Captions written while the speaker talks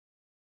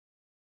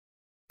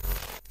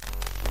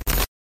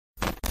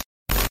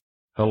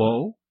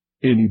Hello?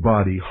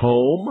 Anybody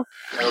home?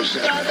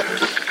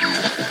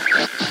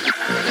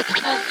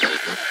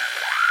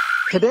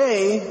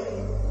 Today,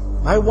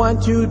 I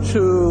want you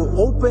to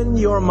open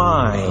your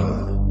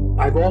mind.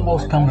 I've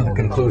almost come to the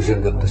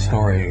conclusion that the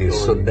story is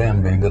so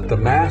damning that the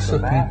mass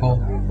of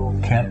people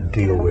can't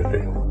deal with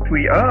it.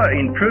 We are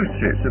in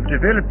process of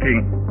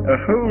developing a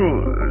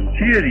whole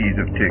series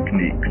of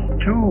techniques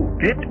to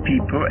get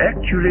people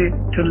actually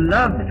to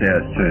love their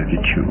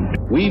servitude.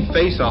 We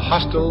face a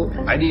hostile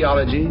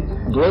ideology,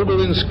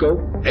 global in scope,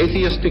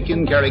 atheistic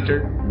in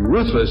character,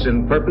 ruthless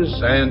in purpose,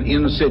 and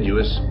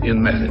insidious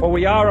in method. For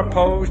we are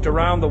opposed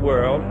around the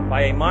world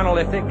by a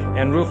monolithic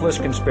and ruthless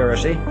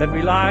conspiracy that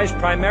relies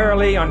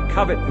primarily on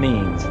covert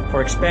means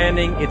for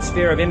expanding its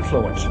sphere of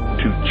influence.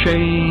 To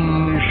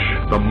change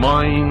the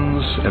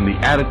minds and the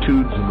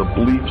attitudes and the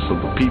beliefs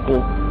of the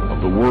people of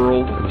the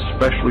world, and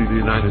especially the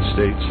United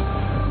States,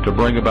 to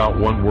bring about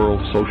one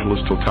world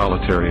socialist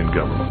totalitarian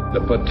government.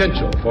 The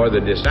potential for the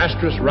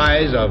disastrous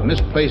rise of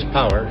misplaced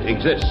power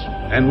exists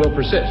and will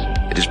persist.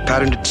 It has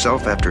patterned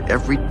itself after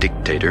every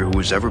dictator who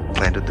has ever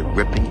planted the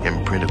ripping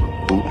imprint of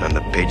a boot on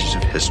the pages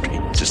of history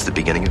since the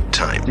beginning of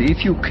time.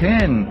 If you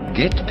can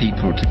get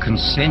people to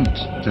consent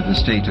to the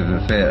state of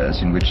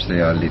affairs in which they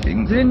are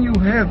living, then you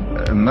have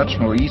a much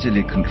more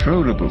easily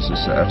controllable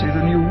society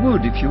than you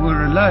would if you were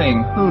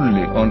relying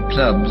wholly on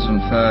clubs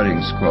and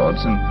firing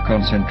squads and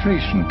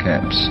concentration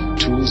camps.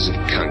 Tools of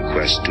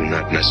conquest do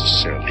not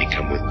necessarily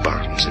come with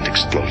bombs and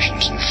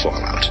explosions and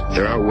fallout.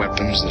 There are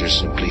weapons that are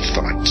simply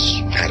thoughts,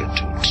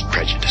 attitudes,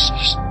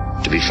 prejudices,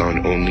 to be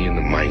found only in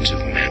the minds of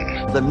men.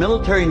 The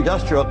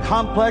military-industrial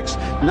complex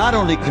not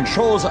only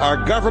controls our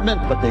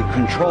government, but they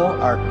control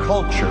our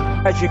culture.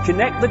 As you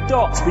connect the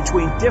dots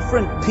between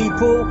different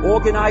people,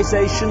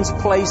 organizations,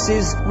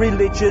 places,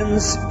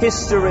 religions,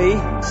 history,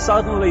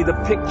 suddenly the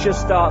picture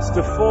starts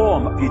to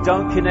form. If you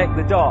don't connect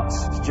the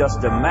dots, it's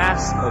just a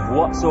mass of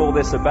what's all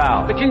this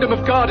about. The kingdom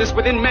of God is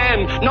within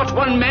man, not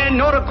one man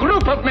nor a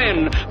group of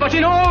men, but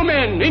in all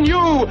men, in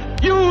you.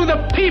 You, the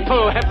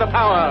people, have the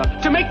power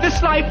to make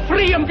this life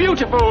free and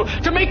beautiful,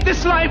 to make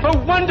this life a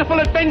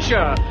wonderful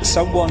adventure.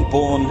 Someone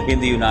born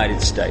in the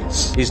United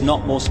States is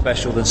not more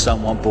special than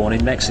someone born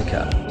in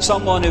Mexico.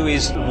 Someone who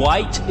is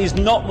white is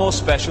not more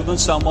special than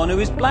someone who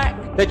is black.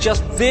 They're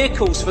just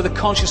vehicles for the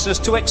consciousness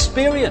to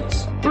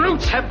experience.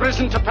 Brutes have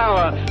risen to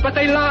power, but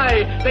they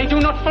lie. They do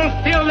not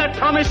fulfill that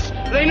promise.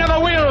 They never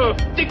will.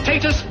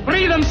 Dictators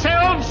free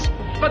themselves,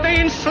 but they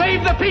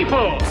enslave the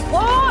people.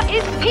 War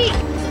is peace.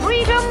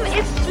 Freedom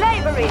is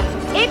slavery.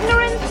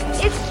 Ignorance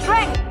is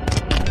strength.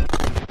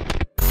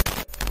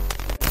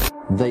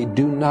 They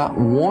do not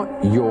want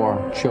your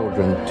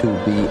children to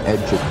be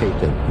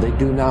educated. They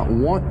do not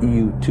want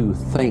you to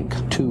think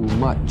too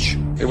much.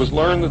 It was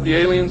learned that the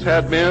aliens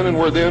had been and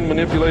were then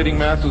manipulating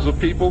masses of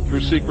people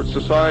through secret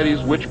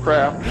societies,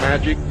 witchcraft,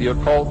 magic, the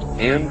occult,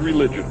 and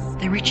religion.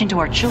 They reach into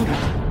our children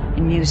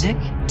in music,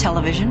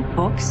 television,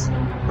 books.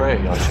 Prey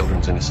on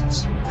children's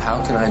innocence. How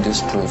can I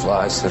disprove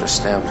lies that are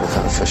stamped with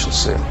an official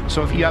seal?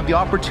 So if you have the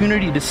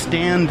opportunity to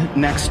stand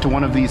next to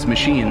one of these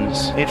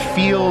machines, it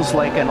feels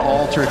like an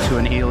altar to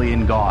an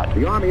alien god.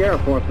 The Army Air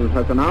Forces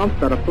has announced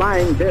that a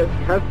flying disc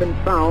has been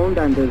found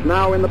and is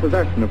now in the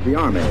possession of the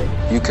Army.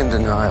 You can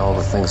deny all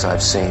the things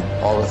I've seen,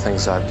 all the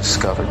things I've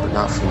discovered, but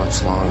not for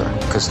much longer,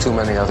 because too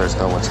many others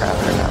know what's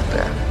happening out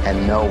there.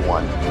 And no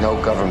one, no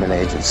government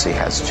agency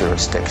has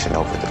jurisdiction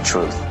over the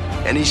truth.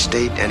 Any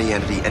state, any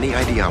entity, any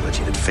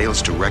ideology that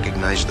fails to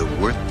recognize the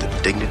worth, the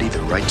dignity, the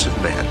rights of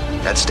man,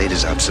 that state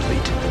is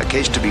obsolete. A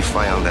case to be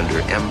filed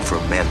under M for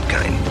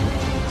Mankind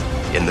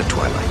in the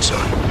Twilight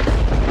Zone.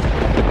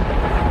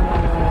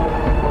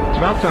 It's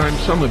about time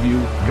some of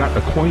you got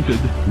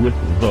acquainted with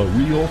the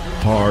real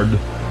hard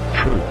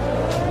truth.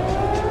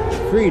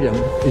 Freedom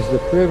is the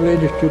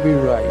privilege to be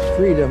right.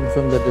 Freedom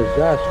from the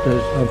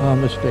disasters of our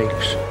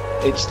mistakes.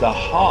 It's the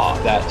heart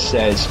that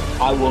says,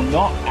 I will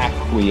not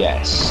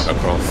acquiesce.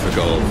 Across the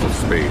gulf of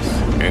space,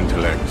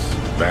 intellects,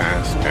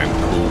 vast and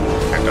cool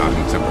and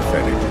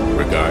unsympathetic,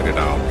 regarded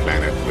our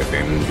planet with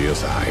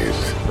envious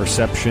eyes.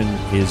 Perception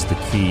is the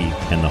key,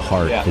 and the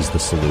heart is the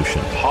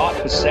solution.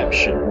 Heart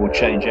perception will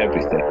change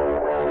everything.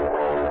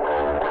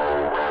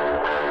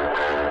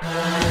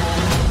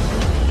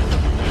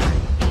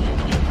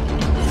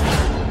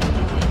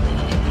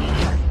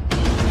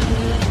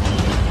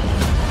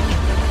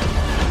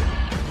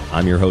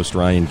 I'm your host,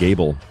 Ryan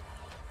Gable,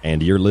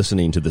 and you're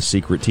listening to The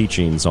Secret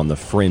Teachings on the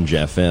Fringe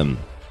FM.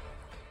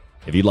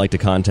 If you'd like to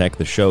contact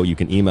the show, you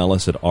can email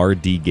us at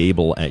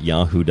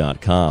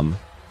rdgable@yahoo.com.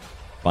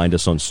 Find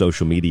us on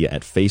social media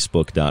at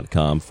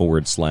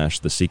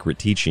facebook.com/The Secret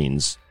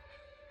Teachings.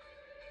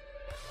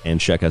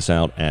 And check us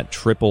out at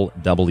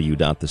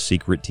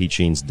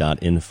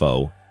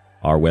www.thesecretteachings.info,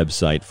 our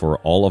website for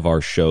all of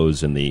our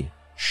shows in the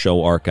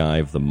show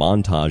archive, the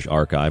montage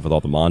archive with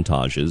all the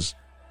montages,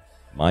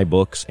 my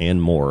books,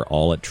 and more,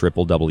 all at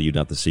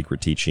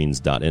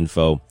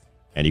www.thesecretteachings.info.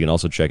 And you can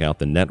also check out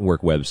the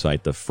network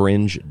website,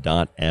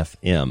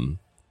 thefringe.fm.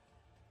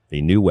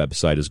 The new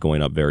website is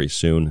going up very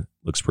soon.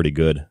 Looks pretty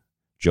good.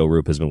 Joe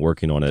Rupe has been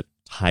working on it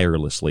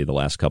tirelessly the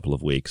last couple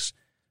of weeks.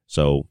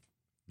 So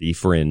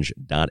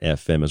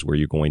thefringe.fm is where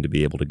you're going to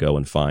be able to go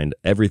and find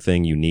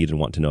everything you need and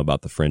want to know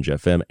about the Fringe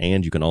FM.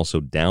 And you can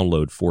also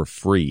download for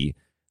free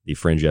the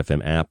Fringe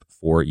FM app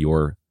for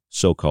your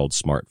so-called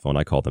smartphone.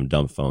 I call them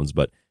dumb phones,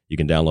 but you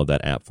can download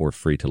that app for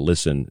free to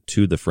listen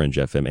to the Fringe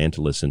FM and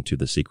to listen to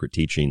the Secret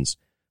Teachings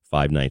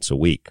 5 nights a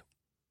week.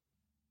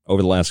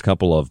 Over the last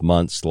couple of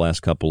months, the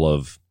last couple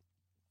of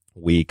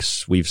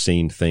weeks, we've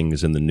seen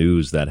things in the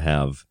news that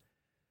have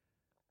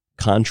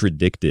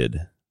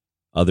contradicted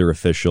other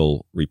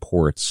official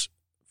reports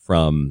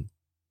from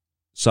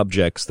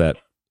subjects that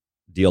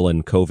deal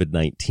in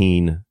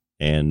COVID-19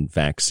 and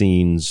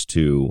vaccines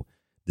to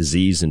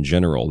disease in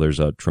general. There's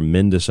a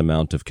tremendous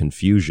amount of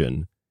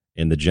confusion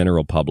in the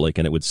general public,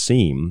 and it would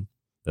seem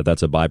that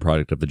that's a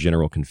byproduct of the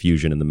general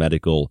confusion in the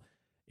medical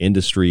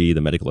industry, the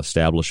medical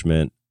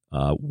establishment,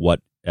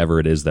 whatever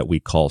it is that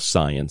we call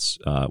science,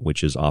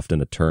 which is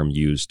often a term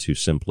used to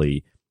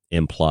simply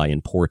imply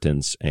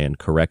importance and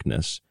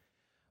correctness.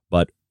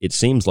 But it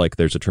seems like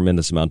there's a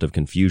tremendous amount of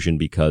confusion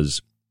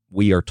because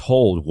we are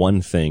told one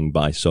thing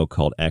by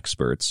so-called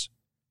experts,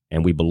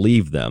 and we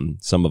believe them.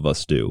 Some of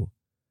us do.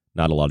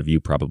 Not a lot of you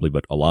probably,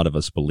 but a lot of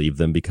us believe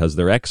them because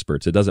they're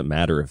experts. It doesn't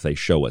matter if they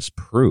show us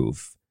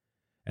proof.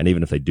 And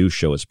even if they do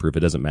show us proof,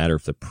 it doesn't matter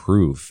if the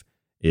proof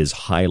is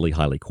highly,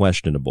 highly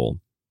questionable.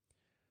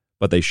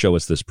 But they show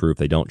us this proof.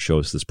 They don't show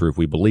us this proof.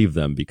 We believe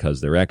them because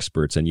they're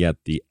experts. And yet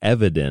the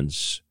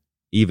evidence,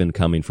 even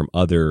coming from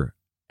other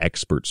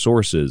expert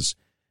sources,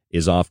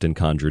 is often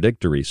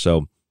contradictory.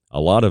 So a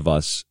lot of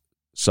us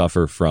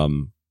suffer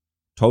from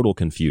total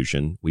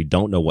confusion. We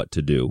don't know what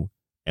to do.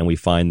 And we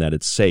find that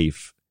it's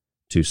safe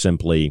to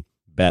simply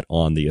bet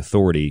on the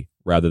authority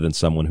rather than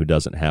someone who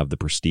doesn't have the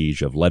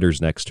prestige of letters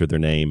next to their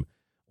name,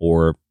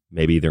 or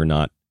maybe they're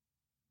not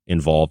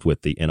involved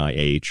with the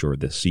NIH or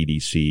the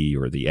CDC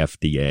or the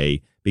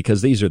FDA,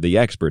 because these are the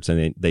experts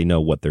and they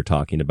know what they're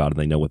talking about and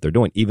they know what they're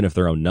doing, even if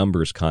their own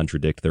numbers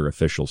contradict their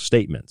official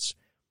statements.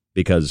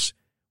 Because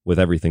with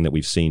everything that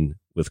we've seen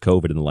with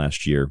COVID in the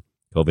last year,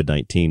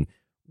 COVID-19,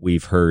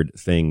 we've heard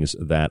things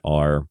that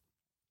are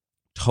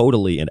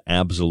totally and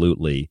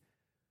absolutely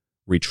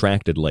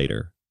retracted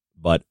later.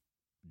 But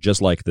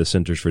just like the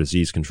Centers for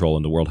Disease Control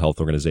and the World Health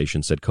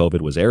Organization said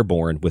COVID was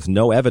airborne with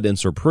no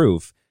evidence or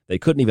proof, they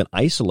couldn't even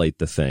isolate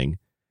the thing.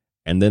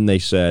 And then they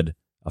said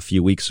a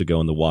few weeks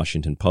ago in the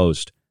Washington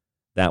Post,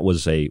 that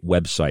was a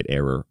website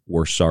error.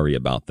 We're sorry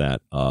about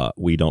that.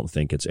 We don't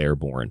think it's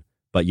airborne.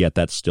 But yet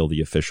that's still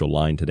the official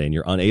line today. And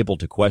you're unable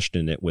to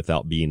question it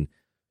without being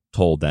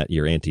told that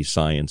you're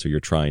anti-science or you're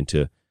trying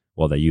to,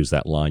 well, they use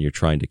that line, you're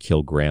trying to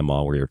kill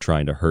grandma or you're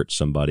trying to hurt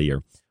somebody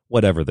or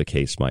whatever the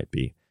case might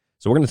be.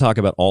 So we're going to talk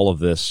about all of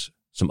this,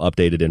 some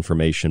updated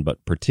information,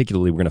 but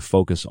particularly we're going to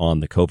focus on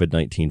the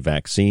COVID-19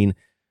 vaccine.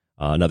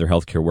 Another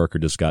healthcare worker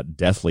just got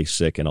deathly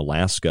sick in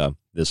Alaska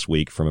this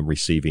week from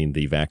receiving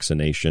the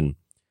vaccination.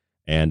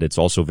 And it's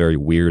also very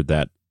weird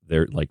that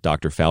like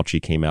Dr.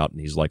 Fauci came out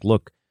and he's like,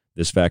 look,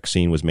 this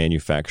vaccine was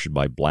manufactured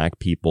by black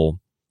people,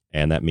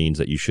 and that means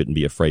that you shouldn't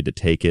be afraid to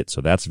take it.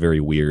 So that's very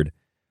weird.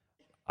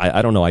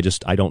 I don't know.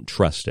 I don't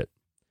trust it.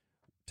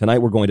 Tonight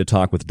we're going to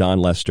talk with Don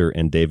Lester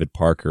and David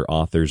Parker,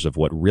 authors of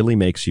What Really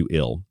Makes You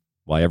Ill,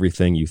 Why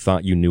Everything You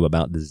Thought You Knew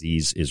About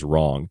Disease Is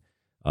Wrong.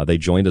 They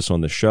joined us on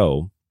the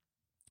show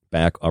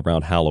back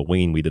around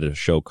Halloween. We did a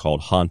show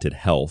called Haunted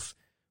Health,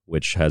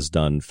 which has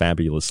done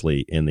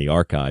fabulously in the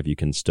archive. You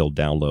can still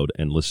download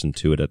and listen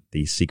to it at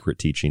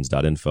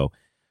thesecretteachings.info.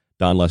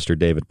 Don Lester,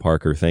 David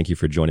Parker, thank you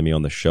for joining me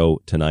on the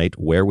show tonight.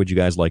 Where would you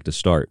guys like to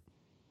start?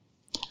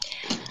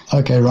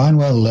 Okay, Ryan.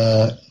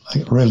 Well,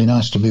 really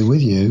nice to be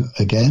with you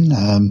again.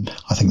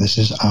 I think this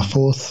is our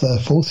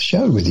fourth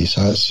show with you,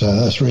 so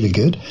that's really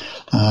good.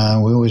 We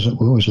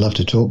always love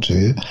to talk to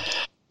you.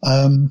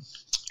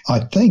 I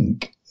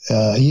think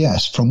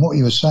yes, from what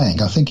you were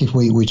saying, I think if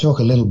we talk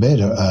a little bit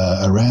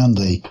around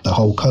the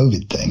whole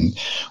COVID thing,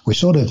 we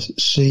sort of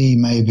see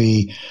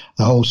maybe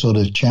the whole sort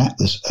of chat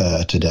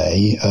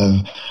today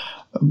of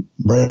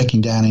breaking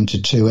down into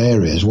two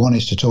areas. One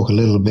is to talk a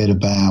little bit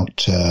about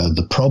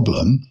the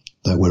problem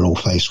that we're all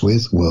faced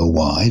with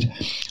worldwide.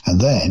 And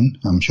then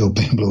I'm sure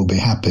people will be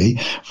happy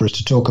for us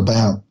to talk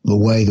about the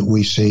way that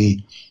we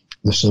see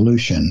the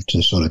solution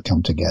to sort of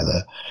come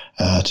together,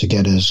 to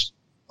get us,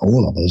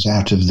 all of us,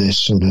 out of this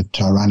sort of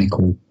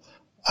tyrannical,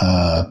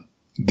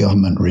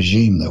 government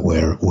regime that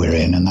we're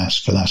in. And that's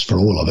for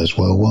all of us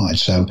worldwide.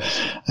 So,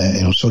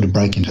 it'll sort of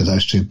break into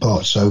those two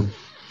parts. So,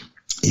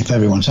 if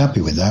everyone's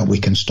happy with that, we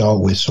can start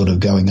with sort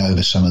of going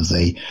over some of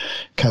the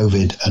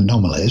COVID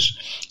anomalies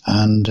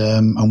and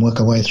work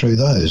our way through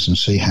those and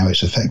see how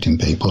it's affecting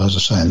people, as I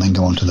say, and then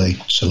go on to the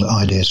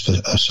ideas for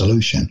a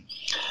solution.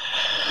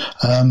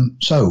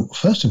 So,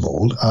 first of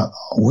all,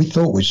 we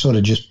thought we'd sort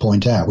of just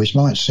point out, which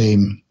might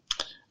seem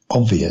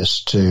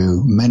obvious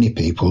to many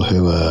people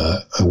who are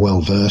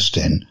well versed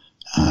in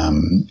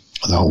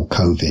the whole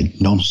COVID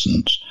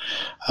nonsense,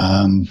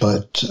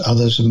 but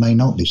others may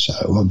not be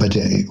so. But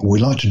we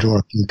like to draw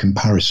a few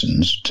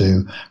comparisons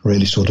to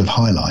really sort of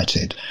highlight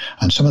it.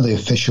 And some of the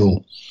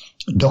official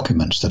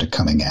documents that are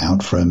coming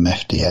out from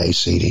FDA,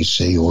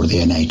 CDC, or the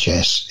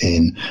NHS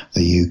in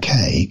the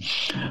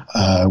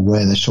UK,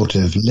 where they're sort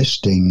of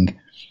listing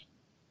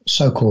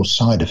so-called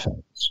side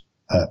effects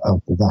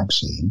of the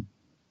vaccine.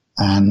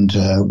 And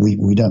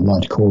we don't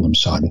like to call them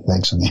side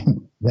effects. I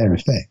mean, they're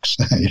effects,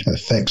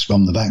 effects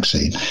from the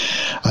vaccine,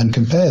 and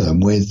compare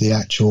them with the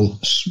actual,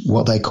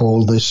 what they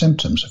call the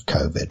symptoms of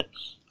COVID.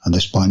 And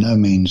this by no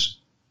means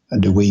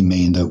do we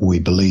mean that we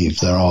believe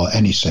there are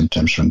any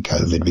symptoms from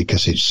COVID,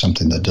 because it's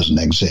something that doesn't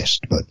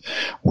exist. But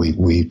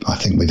I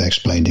think we've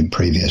explained in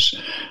previous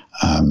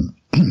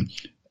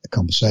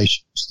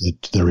conversations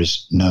that there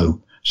is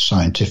no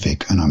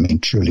scientific, and I mean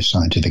truly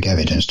scientific,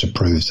 evidence to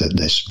prove that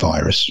this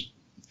virus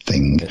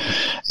thing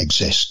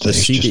exists.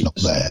 It's just not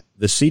there.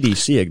 The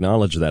CDC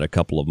acknowledged that a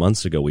couple of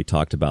months ago. We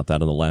talked about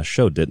that on the last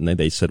show, didn't they?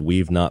 They said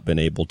we've not been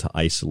able to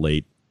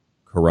isolate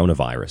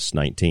coronavirus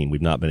 19.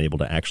 We've not been able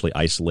to actually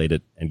isolate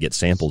it and get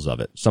samples of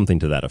it. Something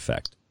to that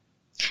effect.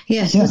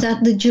 Yes, was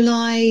that the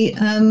July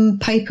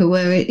paper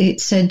where it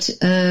said,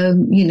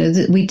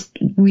 that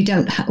we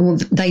don't or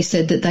they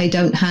said that they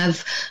don't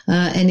have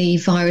any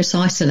virus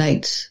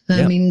isolate.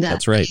 I mean,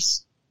 that's right.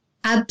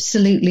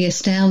 Absolutely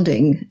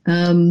astounding,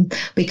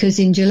 because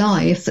in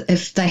July,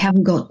 if they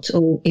haven't got,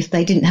 or if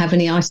they didn't have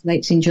any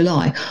isolates in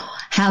July,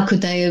 how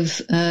could they have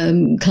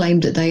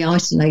claimed that they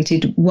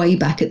isolated way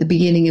back at the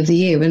beginning of the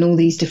year? And all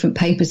these different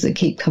papers that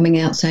keep coming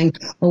out saying,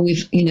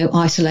 we've,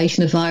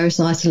 isolation of virus.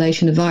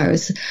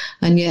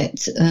 And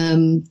yet,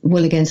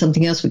 again,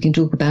 something else we can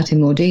talk about in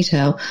more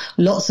detail.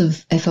 Lots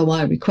of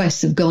FOI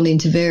requests have gone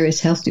into various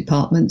health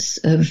departments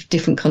of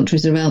different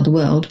countries around the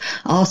world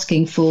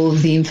asking for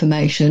the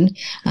information,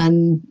 and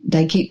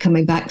they keep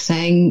coming back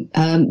saying,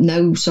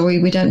 no, sorry,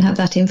 we don't have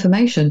that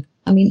information.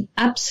 I mean,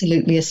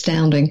 absolutely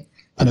astounding.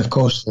 And of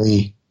course,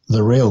 the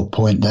real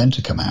point then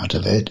to come out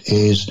of it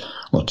is,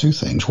 two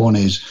things. One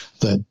is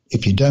that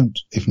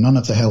if none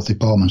of the health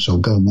departments or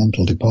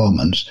governmental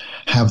departments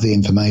have the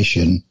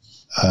information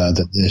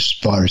that this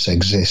virus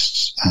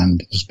exists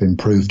and has been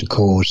proved to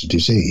cause the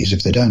disease,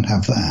 if they don't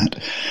have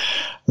that,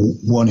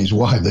 one is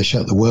why they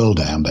shut the world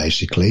down,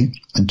 basically.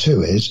 And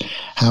two is,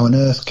 how on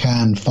earth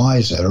can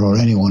Pfizer or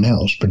anyone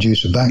else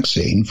produce a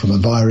vaccine from a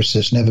virus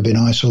that's never been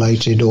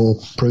isolated or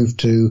proved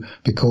to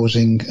be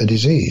causing a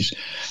disease?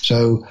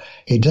 So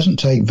it doesn't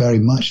take very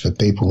much for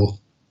people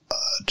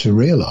to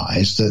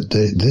realize that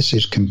this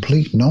is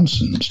complete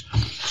nonsense,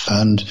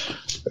 and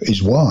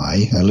is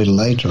why a little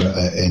later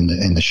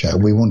in the show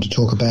we want to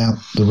talk about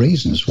the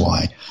reasons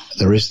why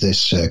there is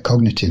this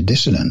cognitive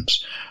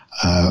dissonance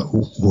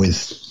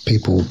with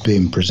people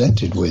being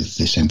presented with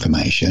this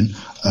information.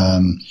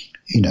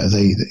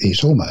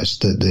 It's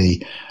almost that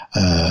the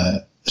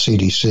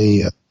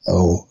CDC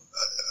or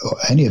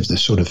any of the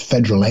sort of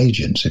federal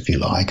agents, if you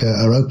like,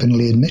 are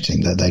openly admitting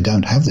that they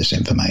don't have this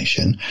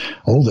information.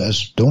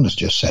 As Dawn has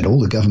just said, all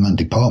the government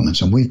departments,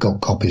 and we've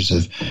got copies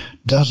of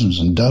dozens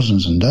and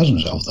dozens and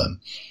dozens of them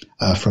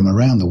from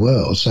around the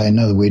world, saying,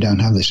 no, we don't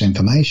have this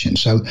information.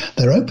 So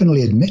they're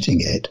openly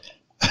admitting it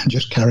and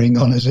just carrying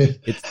on as if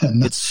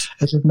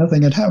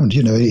nothing had happened.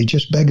 It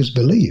just beggars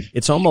belief.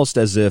 It's almost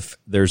as if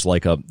there's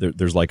like a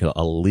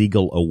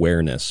legal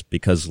awareness,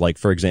 because, like,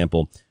 for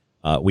example,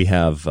 we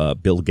have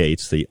Bill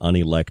Gates, the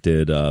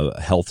unelected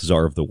health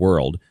czar of the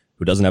world,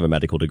 who doesn't have a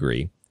medical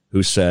degree,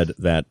 who said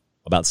that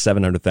about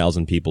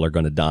 700,000 people are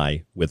going to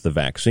die with the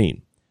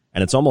vaccine.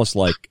 And it's almost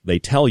like they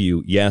tell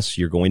you, yes,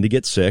 you're going to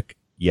get sick.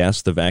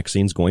 Yes, the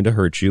vaccine's going to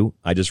hurt you.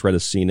 I just read a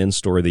CNN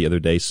story the other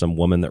day, some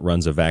woman that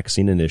runs a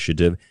vaccine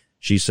initiative.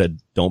 She said,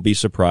 don't be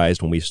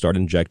surprised when we start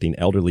injecting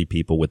elderly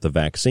people with the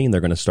vaccine,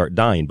 they're going to start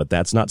dying. But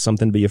that's not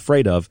something to be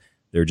afraid of.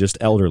 They're just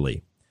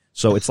elderly.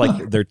 So it's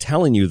like they're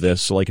telling you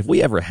this. So like if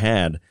we ever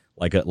had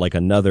like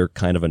another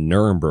kind of a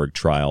Nuremberg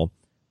trial,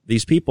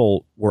 these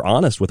people were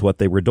honest with what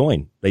they were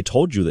doing. They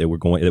told you it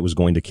was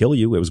going to kill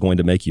you. It was going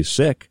to make you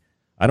sick.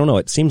 I don't know.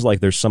 It seems like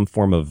there's some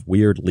form of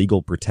weird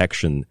legal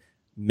protection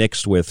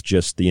mixed with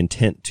just the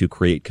intent to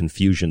create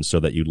confusion so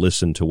that you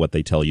listen to what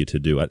they tell you to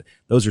do.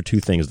 Those are two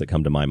things that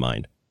come to my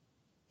mind.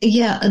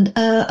 Yeah.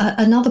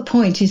 Another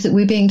point is that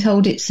we're being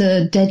told it's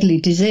a deadly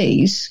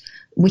disease,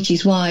 which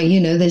is why,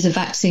 there's a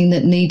vaccine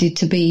that needed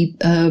to be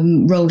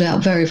rolled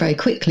out very, very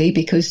quickly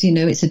because,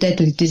 it's a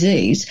deadly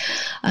disease.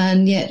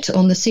 And yet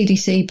on the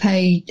CDC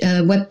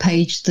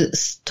webpage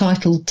that's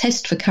titled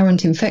Test for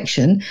Current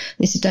Infection,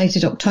 this is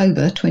dated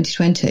October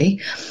 2020,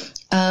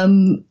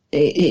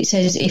 it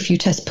says if you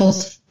test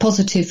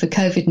positive for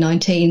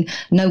COVID-19,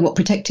 know what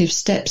protective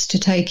steps to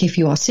take if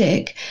you are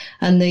sick.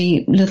 And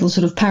the little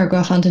sort of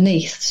paragraph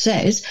underneath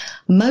says,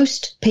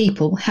 most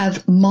people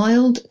have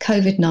mild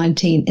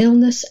COVID-19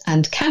 illness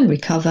and can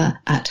recover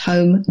at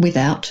home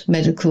without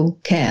medical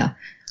care.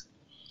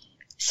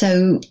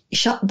 So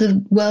shut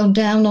the world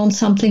down on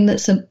something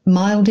that's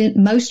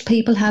most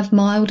people have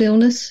mild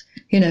illness.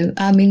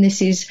 I mean,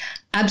 this is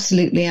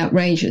absolutely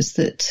outrageous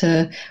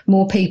that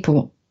more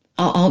people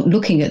aren't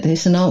looking at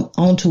this and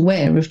aren't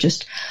aware of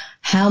just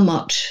how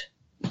much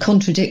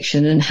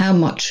contradiction and how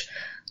much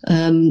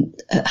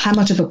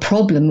of a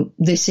problem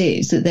this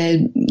is, that they're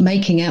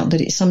making out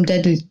that it's some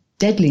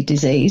deadly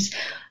disease,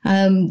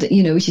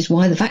 which is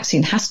why the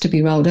vaccine has to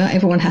be rolled out.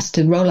 Everyone has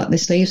to roll up their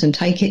sleeves and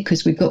take it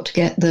because we've got to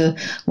get the,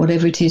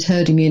 whatever it is,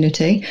 herd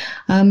immunity.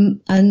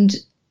 And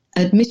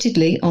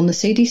admittedly, on the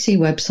CDC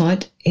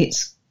website,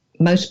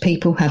 most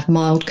people have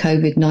mild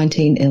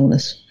COVID-19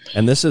 illness.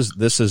 And this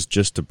is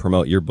just to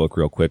promote your book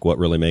real quick, What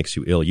Really Makes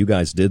You Ill. You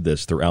guys did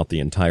this throughout the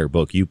entire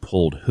book. You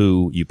pulled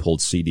WHO, you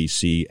pulled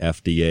CDC,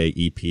 FDA,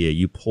 EPA.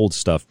 You pulled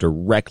stuff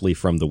directly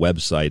from the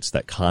websites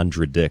that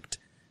contradict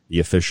the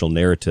official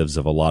narratives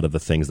of a lot of the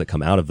things that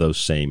come out of those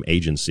same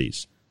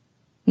agencies.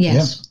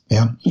 Yes.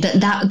 Yeah.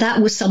 That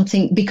was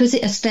something, because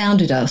it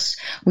astounded us.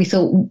 We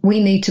thought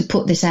we need to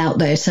put this out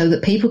there so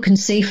that people can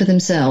see for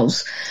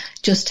themselves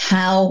just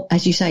how,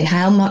 as you say,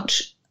 how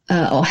much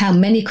or how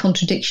many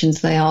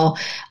contradictions they are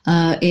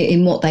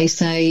in what they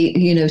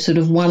say. Sort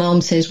of one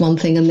arm says one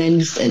thing and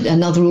then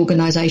another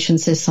organisation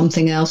says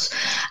something else,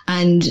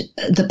 and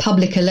the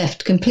public are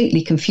left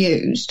completely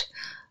confused.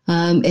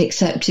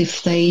 Except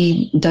if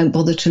they don't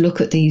bother to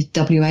look at the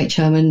WHO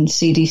and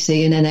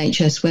CDC and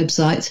NHS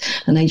websites,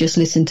 and they just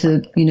listen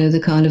to,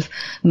 the kind of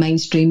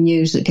mainstream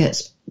news that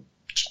gets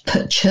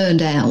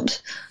churned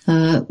out,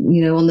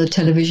 on the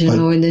television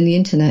or in the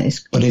internet.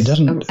 It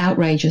doesn't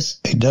outrageous.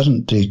 It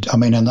doesn't.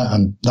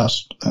 And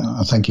that's.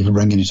 Thank you for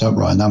bringing it up,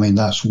 Ryan. I mean,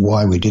 that's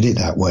why we did it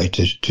that way,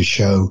 to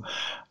show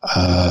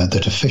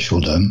that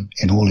officialdom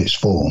in all its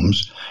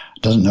forms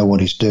doesn't know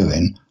what it's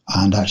doing,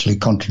 and actually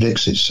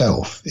contradicts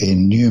itself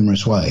in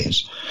numerous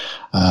ways,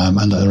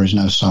 and that there is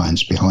no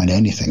science behind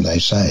anything they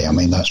say. I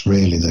mean, that's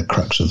really the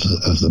crux of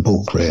the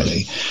book,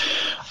 really.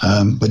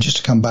 But just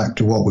to come back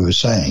to what we were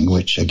saying,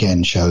 which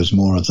again shows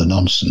more of the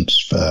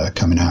nonsense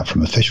coming out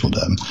from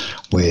officialdom,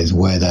 with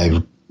where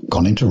they've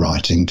gone into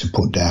writing to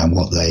put down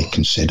what they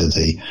consider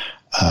the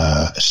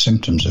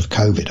symptoms of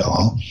COVID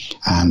are,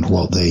 and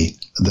what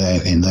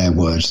in their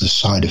words, the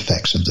side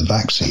effects of the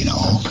vaccine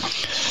are.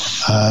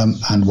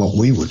 And what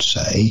we would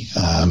say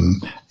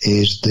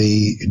is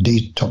the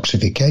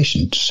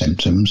detoxification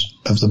symptoms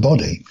of the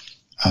body.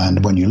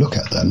 And when you look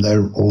at them,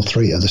 all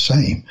three are the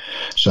same.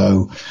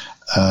 So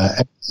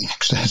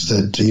everything says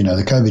that,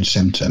 the COVID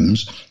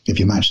symptoms, if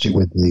you matched it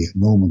with the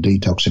normal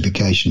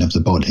detoxification of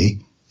the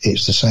body,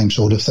 it's the same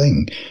sort of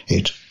thing.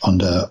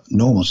 Under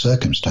normal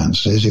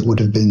circumstances, it would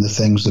have been the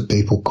things that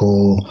people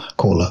call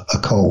a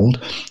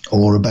cold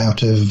or a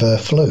bout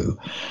of flu,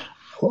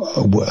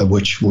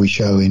 which we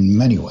show in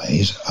many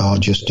ways are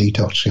just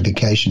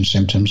detoxification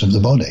symptoms of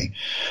the body.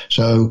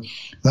 So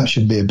that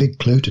should be a big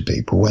clue to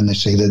people when they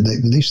see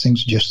that these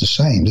things are just the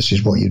same. This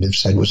is what you'd have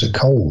said was a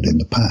cold in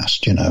the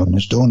past, and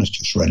as Dawn has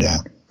just read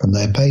out from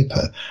their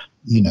paper.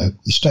 You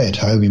stay at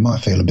home, you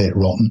might feel a bit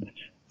rotten,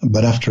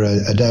 but after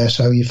a day or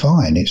so, you're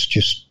fine.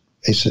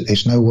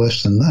 It's no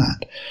worse than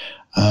that.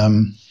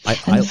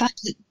 The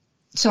fact that,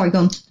 sorry, go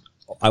on.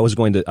 I was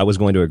going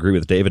to agree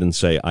with David and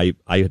say I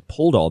had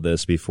pulled all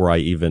this before I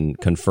even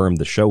confirmed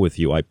the show with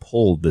you. I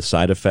pulled the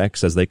side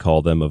effects, as they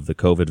call them, of the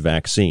COVID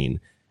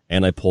vaccine,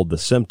 and I pulled the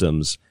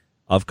symptoms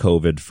of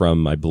COVID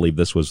from, I believe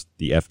this was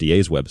the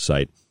FDA's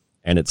website,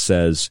 and it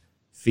says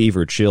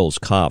fever, chills,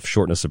 cough,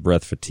 shortness of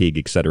breath, fatigue,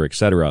 et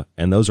cetera,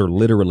 and those are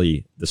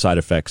literally the side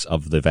effects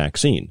of the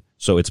vaccine.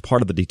 So it's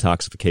part of the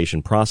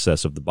detoxification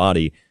process of the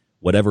body,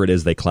 whatever it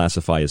is they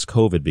classify as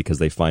COVID, because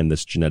they find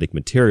this genetic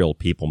material.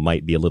 People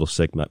might be a little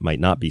sick, might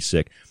not be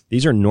sick.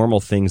 These are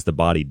normal things the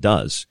body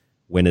does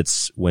when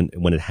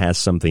it has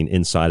something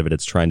inside of it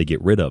it's trying to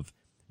get rid of.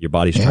 Your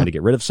body's trying to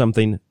get rid of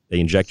something. They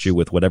inject you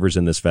with whatever's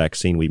in this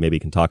vaccine. We maybe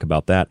can talk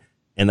about that.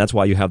 And that's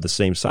why you have the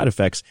same side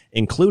effects,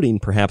 including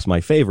perhaps my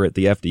favorite.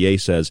 The FDA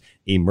says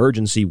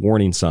emergency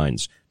warning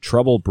signs.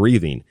 Trouble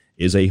breathing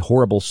is a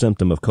horrible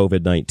symptom of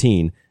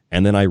COVID-19.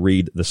 And then I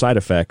read the side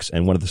effects,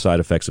 and one of the side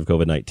effects of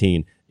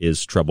COVID-19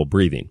 is trouble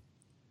breathing.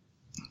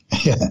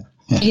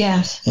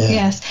 Yes.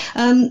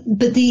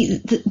 But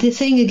the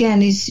thing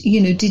again is,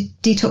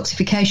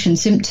 detoxification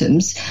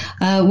symptoms,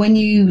 when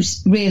you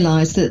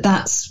realise that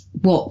that's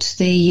what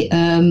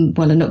I'm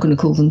not going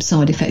to call them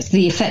side effects,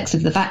 the effects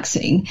of the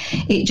vaccine,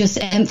 it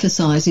just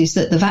emphasises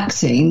that the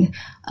vaccine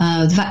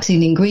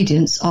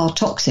ingredients are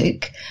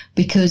toxic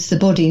because the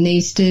body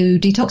needs to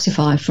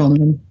detoxify from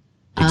them.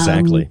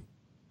 Exactly.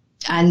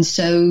 And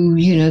so,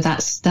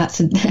 that's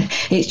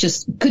it's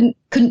just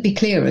couldn't be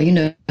clearer.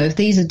 If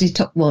these are these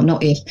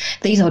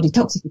are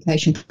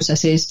detoxification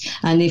processes,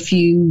 and if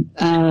you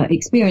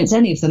experience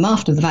any of them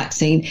after the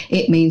vaccine,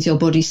 it means your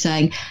body's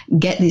saying,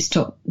 get these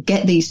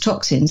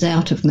toxins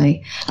out of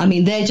me. I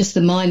mean, they're just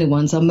the minor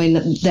ones. I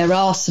mean, there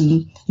are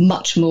some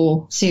much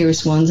more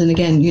serious ones, and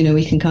again,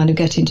 we can kind of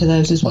get into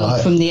those as well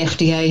from the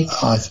FDA.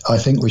 I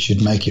think we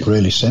should make it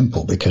really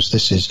simple, because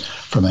this is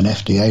from an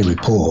FDA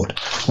report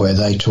where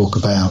they talk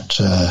about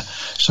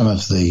some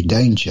of the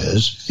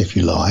dangers, if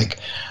you like,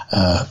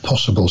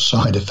 possible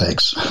side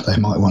effects. They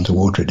might want to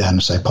water it down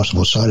and say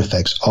possible side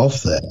effects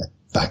of their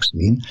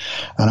vaccine.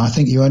 And I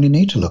think you only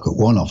need to look at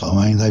one of them.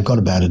 I mean, they've got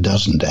about a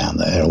dozen down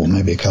there, or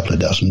maybe a couple of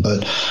dozen,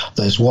 but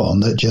there's one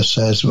that just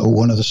says, well,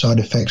 one of the side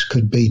effects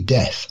could be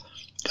death.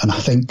 And I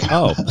think,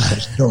 I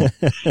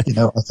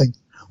think,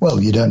 well,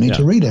 you don't need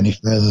to read any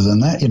further than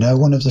that.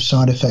 One of the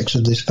side effects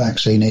of this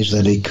vaccine is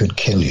that it could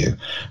kill you.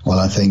 Well,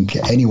 I think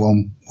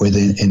anyone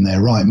in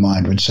their right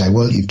mind would say,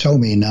 well, you've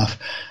told me enough,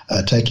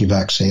 take your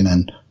vaccine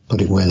and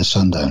put it where the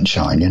sun don't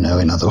shine. In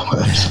other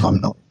words,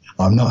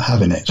 I'm not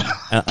having it.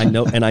 I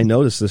know, and I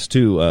noticed this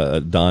too,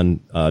 Don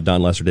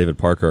Lester, David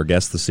Parker, our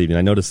guest this evening.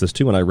 I noticed this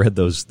too when I read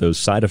those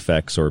side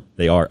effects, or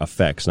they are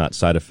effects, not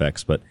side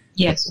effects. But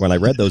yes, when I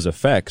read those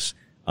effects,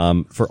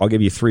 I'll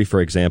give you 3,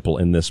 for example,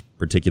 in this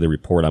particular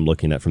report I'm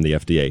looking at from the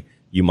FDA.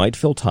 You might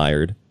feel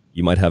tired,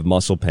 you might have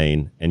muscle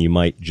pain, and you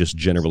might just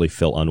generally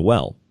feel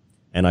unwell.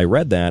 And I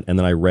read that, and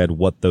then I read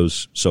what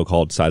those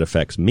so-called side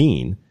effects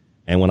mean.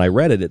 And when I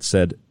read it, it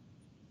said,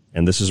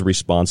 and this is a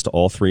response to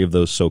all 3 of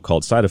those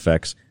so-called side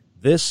effects,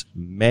 this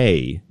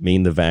may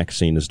mean the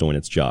vaccine is doing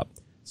its job.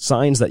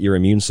 Signs that your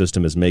immune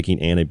system is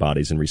making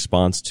antibodies in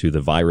response to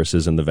the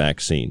viruses in the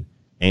vaccine.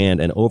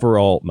 And an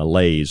overall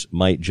malaise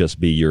might just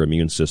be your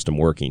immune system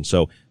working.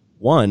 So,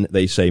 one,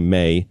 they say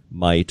may,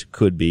 might,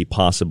 could be,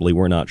 possibly,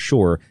 we're not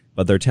sure,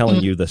 but they're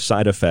telling you the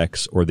side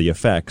effects or the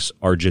effects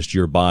are just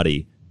your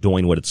body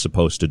doing what it's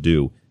supposed to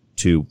do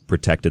to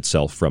protect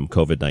itself from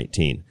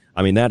COVID-19.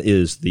 I mean, that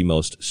is the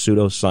most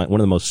one of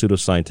the most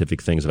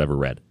pseudoscientific things I've ever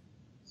read.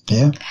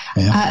 Yeah.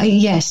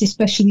 Yes,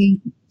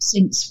 especially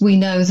since we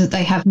know that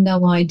they have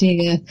no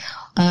idea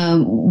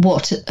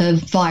what a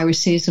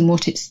virus is and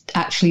what it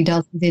actually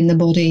does within the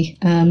body.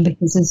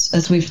 Because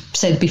as we've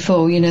said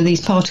before,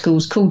 these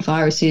particles called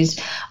viruses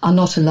are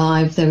not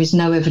alive. There is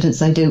no evidence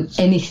they do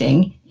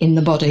anything in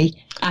the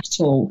body at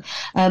all.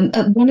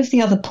 One of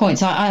the other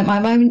points,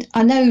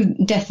 I know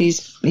death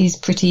is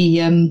pretty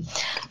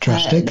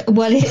drastic.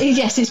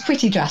 Yes, it's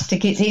pretty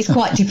drastic. It's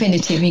quite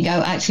definitive. You go,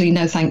 actually,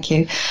 no, thank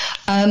you.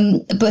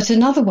 But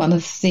another one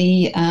of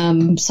the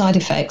side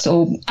effects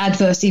or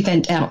adverse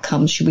event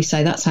outcomes, should we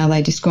say, that's how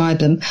they describe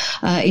them,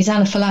 is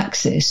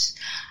anaphylaxis.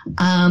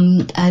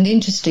 And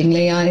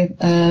interestingly, I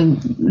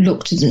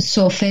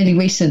saw fairly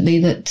recently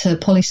that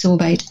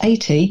polysorbate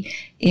 80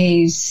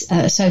 is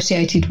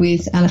associated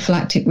with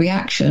anaphylactic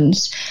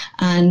reactions,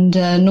 and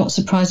not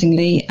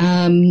surprisingly,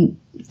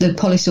 the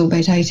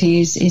polysorbate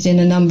 80 is in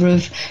a number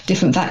of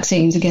different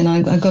vaccines. Again,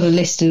 I got a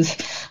list of,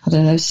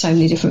 so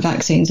many different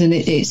vaccines, and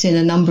it's in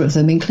a number of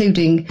them,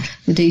 including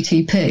the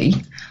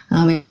DTP.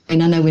 I mean, I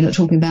know we're not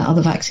talking about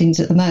other vaccines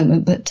at the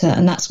moment, but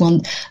and that's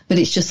one. But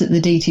it's just that the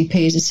DTP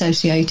is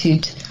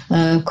associated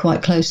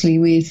quite closely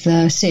with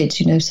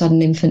SIDS,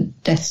 sudden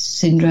infant death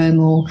syndrome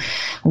or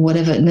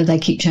whatever. No, they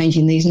keep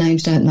changing these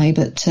names, don't they?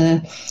 But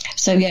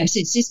so yes,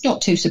 it's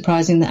not too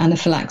surprising that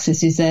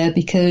anaphylaxis is there,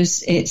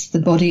 because it's the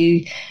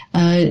body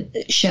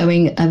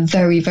showing a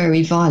very,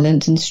 very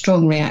violent and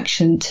strong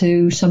reaction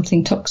to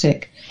something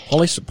toxic.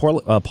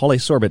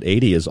 Polysorbate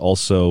 80 is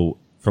also,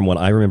 from what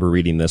I remember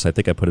reading this, I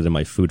think I put it in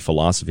my food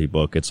philosophy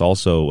book, it's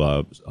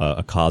also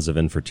a cause of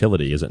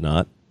infertility, is it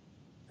not?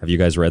 Have you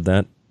guys read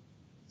that?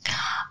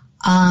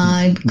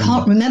 I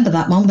can't remember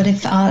that one, but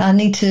if I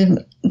need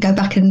to go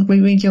back and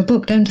reread your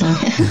book, don't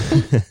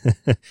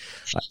I?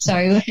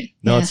 Sorry.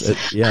 No,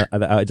 yeah.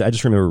 I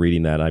just remember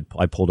reading that.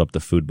 I pulled up the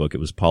food book. It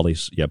was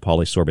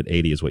polysorbate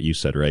 80 is what you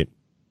said, right?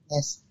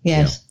 Yes.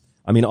 Yeah.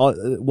 I mean,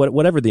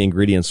 whatever the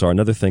ingredients are,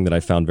 another thing that I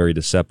found very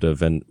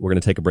deceptive, and we're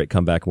going to take a break,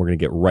 come back, and we're going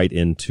to get right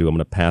into, I'm going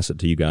to pass it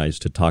to you guys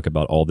to talk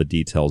about all the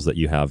details that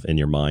you have in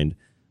your mind,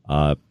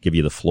 give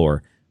you the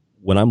floor.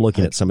 When I'm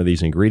looking at some of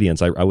these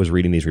ingredients, I was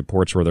reading these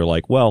reports where they're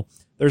like, well,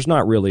 there's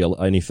not really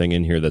anything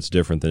in here that's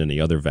different than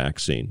any other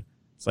vaccine.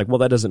 It's like, well,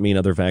 that doesn't mean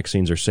other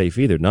vaccines are safe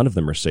either. None of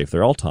them are safe.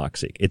 They're all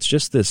toxic. It's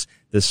just this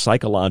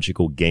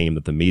psychological game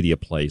that the media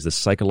plays, this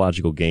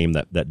psychological game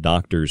that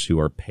doctors who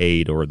are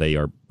paid or they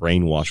are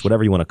brainwashed,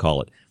 whatever you want to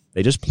call it,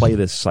 they just play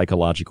this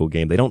psychological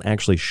game. They don't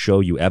actually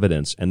show you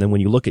evidence. And then when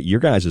you look at your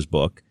guys'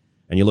 book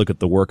and you look at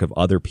the work of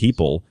other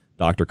people,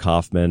 Dr.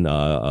 Kaufman,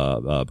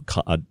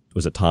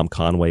 was it Tom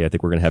Conway? I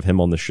think we're going to have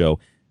him on the show.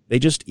 They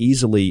just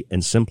easily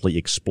and simply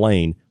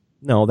explain,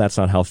 no, that's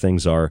not how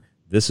things are.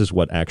 This is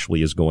what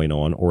actually is going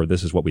on, or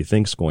this is what we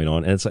think is going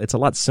on. And it's a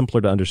lot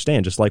simpler to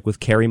understand, just like with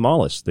Kerry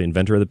Mullis, the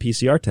inventor of the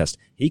PCR test.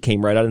 He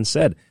came right out and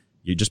said,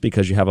 just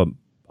because you have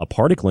a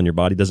particle in your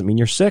body doesn't mean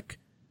you're sick.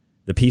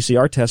 The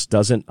PCR test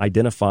doesn't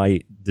identify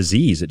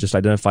disease. It just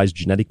identifies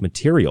genetic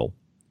material.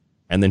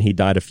 And then he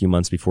died a few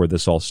months before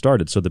this all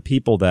started. So the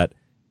people that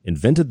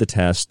invented the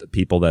test,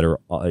 people that are,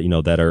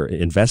 that are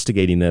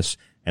investigating this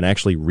and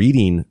actually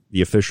reading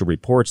the official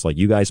reports, like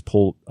you guys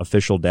pull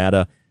official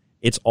data,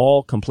 it's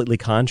all completely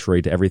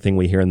contrary to everything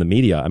we hear in the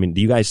media. I mean,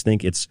 do you guys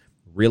think it's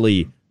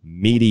really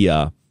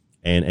media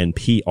and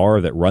PR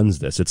that runs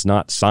this? It's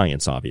not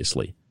science,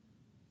 obviously.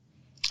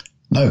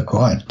 No,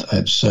 quite.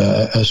 It's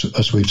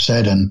as we've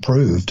said and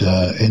proved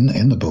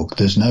in the book.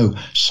 There's no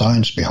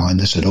science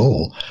behind this at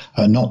all.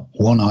 Not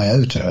one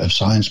iota of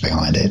science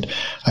behind it,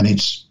 and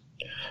it's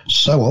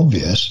so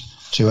obvious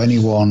to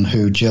anyone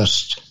who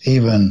just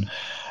even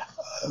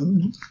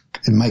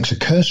makes a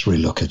cursory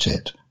look at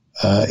it.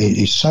 It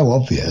is so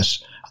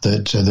obvious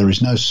that there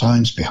is no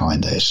science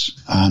behind this,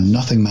 and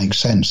nothing makes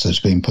sense that's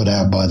being put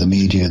out by the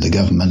media, the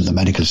government, the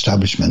medical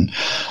establishment,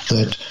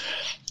 that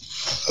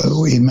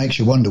it makes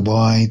you wonder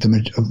why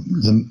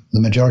the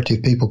majority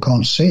of people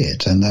can't see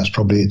it. And that's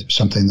probably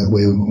something that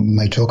we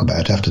may talk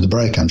about after the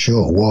break, I'm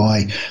sure,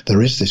 why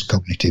there is this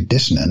cognitive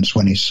dissonance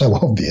when it's so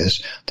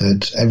obvious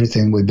that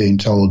everything we're being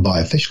told by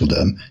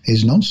officialdom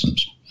is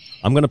nonsense.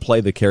 I'm going to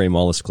play the Kary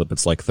Mullis clip.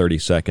 It's like 30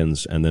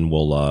 seconds, and then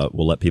we'll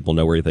let people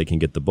know where they can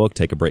get the book,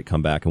 take a break,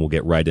 come back, and we'll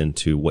get right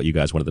into what you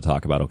guys wanted to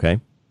talk about, okay?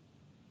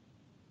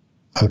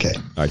 Okay.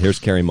 All right, here's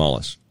Kary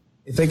Mullis.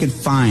 If they could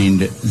find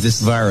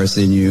this virus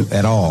in you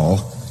at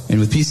all, and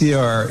with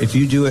PCR, if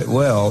you do it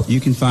well, you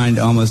can find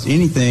almost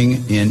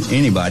anything in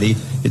anybody.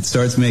 It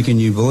starts making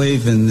you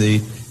believe in the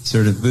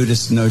sort of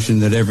Buddhist notion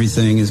that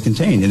everything is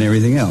contained in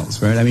everything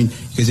else, right? I mean,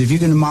 because if you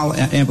can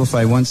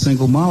amplify one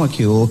single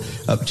molecule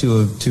up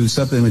to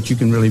something that you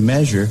can really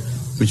measure,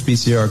 which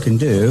PCR can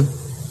do,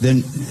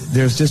 then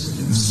there's just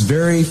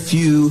very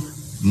few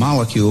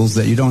molecules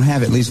that you don't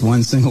have at least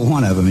one single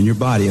one of them in your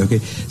body, okay?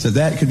 So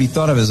that could be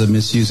thought of as a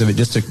misuse of it,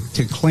 just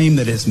to claim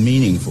that it's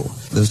meaningful.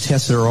 Those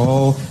tests are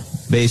all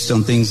based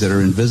on things that are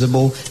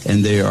invisible,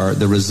 and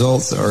the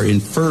results are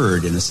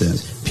inferred in a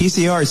sense.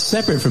 PCR is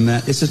separate from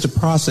that. It's just a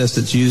process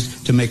that's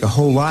used to make a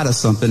whole lot of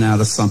something out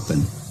of something.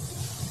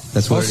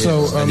 That's what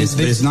it is.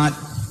 But it's not,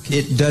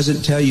 it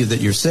doesn't tell you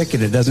that you're sick,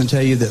 and it doesn't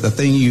tell you that the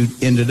thing you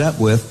ended up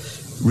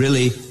with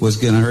really was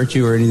going to hurt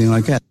you or anything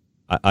like that.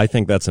 I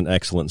think that's an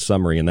excellent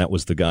summary, and that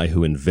was the guy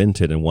who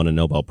invented and won a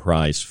Nobel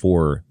Prize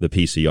for the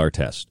PCR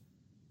test.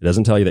 It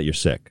doesn't tell you that you're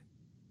sick.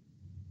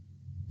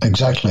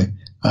 Exactly.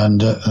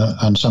 And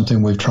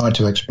something we've tried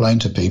to explain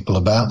to people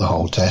about the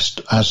whole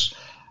test, as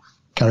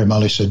Kary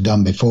Mullis had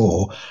done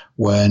before,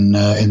 when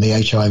in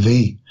the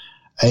HIV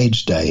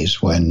AIDS days,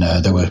 when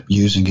they were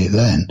using it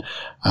then.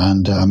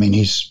 And I mean,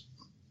 he's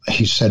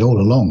said all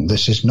along,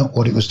 this is not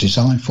what it was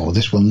designed for.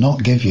 This will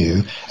not give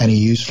you any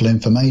useful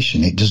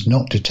information. It does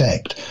not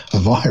detect a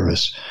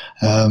virus.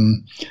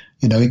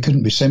 It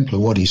couldn't be simpler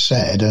what he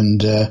said.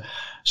 And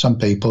some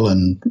people,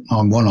 and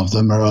I'm one of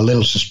them, are a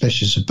little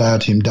suspicious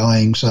about him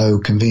dying so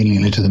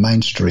conveniently to the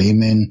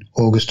mainstream in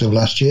August of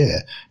last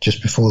year,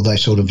 just before they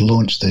sort of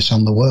launched this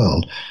on the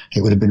world.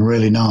 It would have been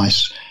really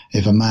nice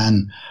if a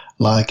man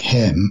like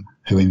him,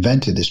 who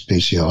invented this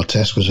PCR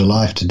test, was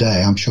alive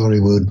today. I'm sure he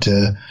would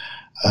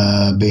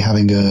be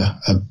having a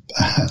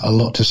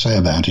lot to say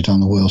about it on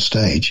the world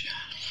stage.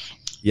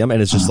 Yeah, man,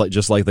 it's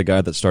just like the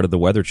guy that started the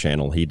Weather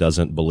Channel. He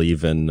doesn't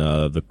believe in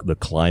the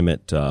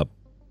climate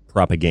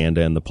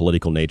propaganda and the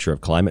political nature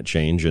of climate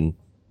change, and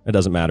it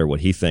doesn't matter what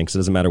he thinks. It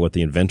doesn't matter what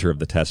the inventor of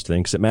the test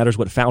thinks. It matters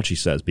what Fauci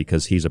says,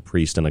 because he's a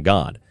priest and a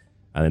god.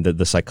 And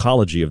the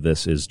psychology of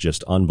this is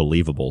just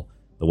unbelievable,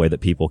 the way that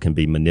people can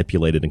be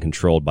manipulated and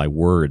controlled by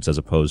words as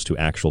opposed to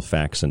actual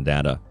facts and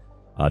data.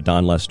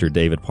 Don Lester,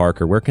 David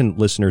Parker, where can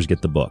listeners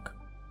get the book?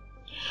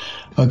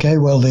 Okay,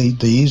 well, the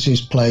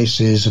easiest place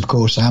is, of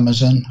course,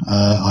 Amazon.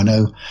 I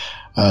know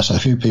so a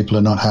few people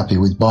are not happy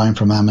with buying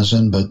from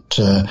Amazon, but,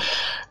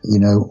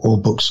 all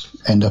books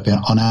end up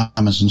on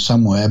Amazon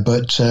somewhere.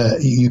 But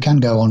you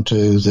can go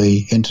onto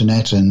the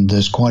internet, and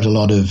there's quite a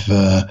lot of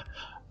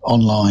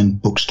online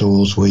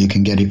bookstores where you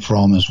can get it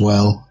from as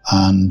well,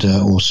 and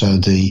also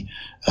the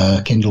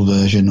Kindle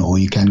version, or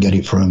you can get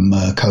it from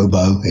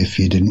Kobo if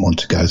you didn't want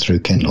to go through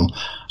Kindle.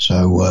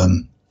 So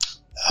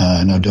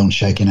no, Dawn's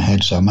shaking her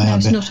head. So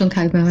it's not on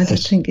Kobo. I don't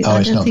think it.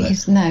 I don't think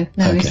it's no.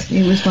 Okay.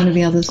 It was one of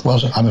the others. Well,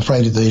 I'm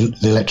afraid the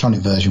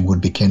electronic version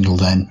would be Kindle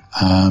then.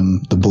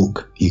 The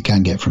book you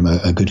can get from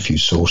a good few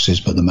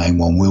sources, but the main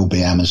one will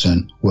be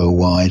Amazon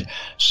worldwide.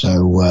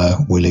 So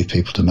we'll leave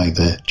people to make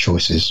their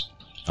choices.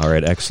 All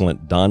right,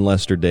 excellent. Don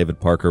Lester, David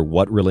Parker,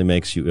 What Really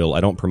Makes You Ill? I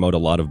don't promote a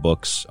lot of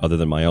books other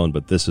than my own,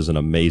 but this is an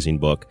amazing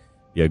book.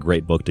 Be a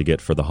great book to get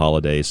for the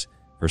holidays,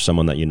 for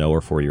someone that you know or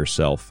for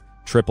yourself.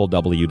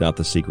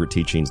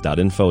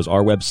 www.thesecretteachings.info is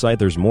our website.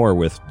 There's more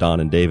with Don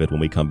and David when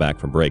we come back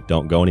from break.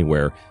 Don't go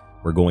anywhere.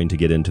 We're going to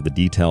get into the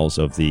details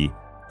of the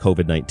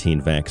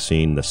COVID-19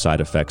 vaccine, the side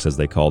effects as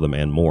they call them,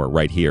 and more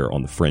right here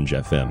on The Fringe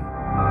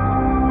FM.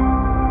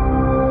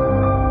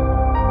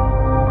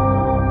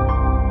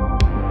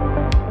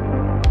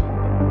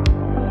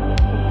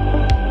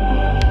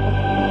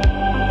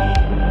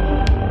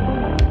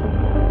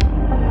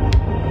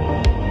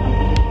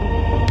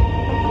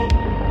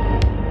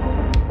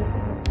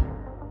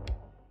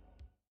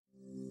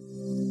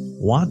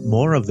 Want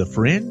more of The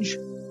Fringe?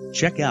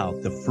 Check out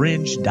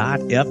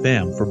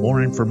thefringe.fm for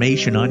more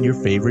information on your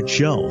favorite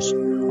shows.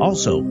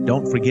 Also,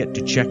 don't forget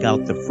to check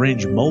out the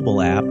Fringe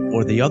mobile app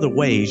or the other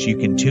ways you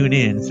can tune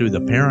in through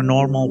the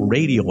Paranormal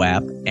Radio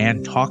app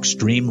and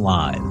TalkStream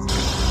Live.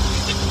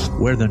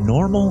 where the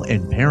normal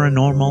and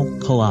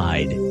paranormal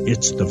collide.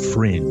 It's The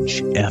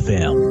Fringe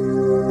FM.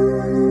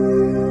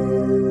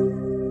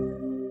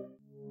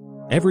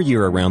 Every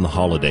year around the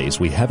holidays,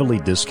 we heavily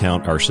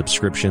discount our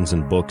subscriptions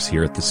and books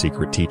here at The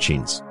Secret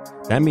Teachings.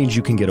 That means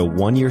you can get a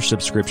 1-year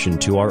subscription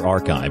to our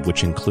archive,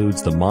 which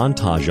includes the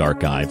Montage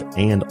Archive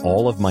and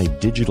all of my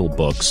digital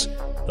books,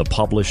 the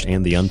published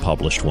and the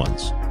unpublished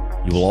ones.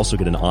 You will also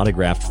get an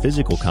autographed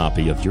physical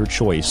copy of your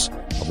choice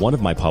of one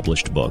of my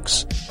published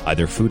books,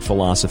 either Food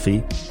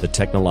Philosophy, The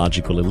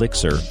Technological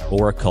Elixir,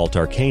 or Occult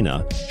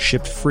Arcana,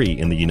 shipped free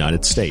in the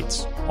United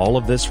States. All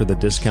of this for the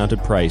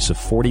discounted price of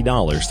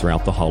 $40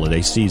 throughout the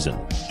holiday season.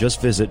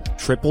 Just visit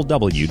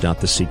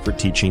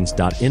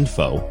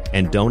www.thesecretteachings.info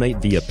and donate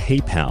via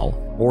PayPal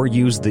or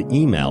use the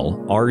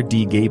email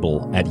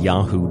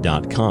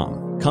rdgable@yahoo.com.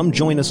 Come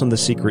join us on The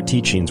Secret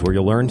Teachings, where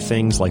you'll learn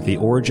things like the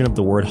origin of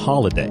the word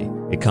holiday.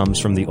 It comes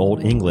from the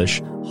Old English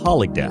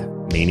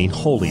holigda, meaning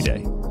holy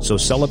day. So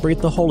celebrate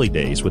the holy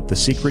days with The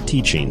Secret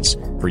Teachings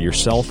for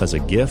yourself as a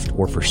gift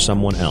or for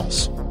someone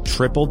else.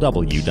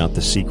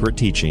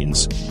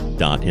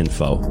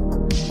 www.thesecretteachings.info.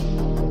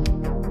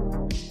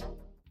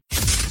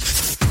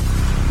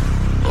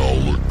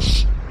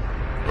 Alex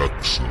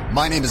Exum.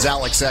 My name is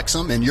Alex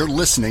Exum, and you're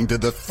listening to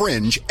The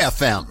Fringe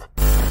FM.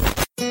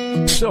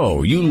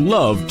 So, you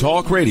love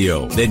talk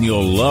radio? Then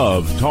you'll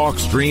love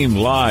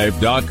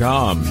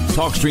TalkStreamLive.com.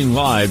 TalkStream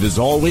Live is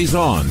always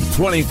on,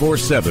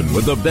 24/7,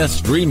 with the best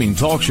streaming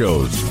talk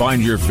shows.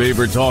 Find your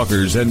favorite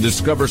talkers and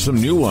discover some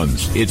new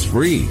ones. It's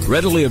free,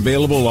 readily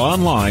available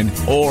online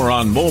or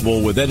on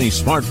mobile with any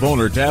smartphone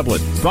or tablet.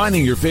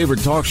 Finding your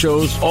favorite talk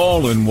shows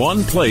all in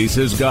one place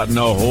has gotten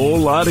a whole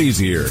lot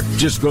easier.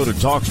 Just go to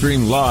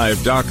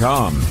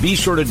TalkStreamLive.com. Be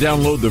sure to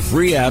download the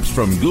free apps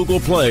from Google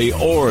Play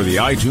or the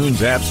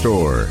iTunes App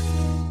Store.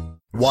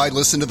 Why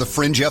listen to The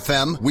Fringe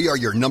FM? We are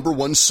your number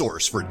one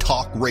source for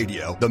talk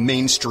radio the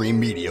mainstream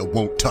media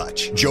won't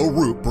touch. Joe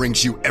Roop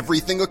brings you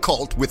everything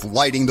occult with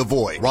Lighting the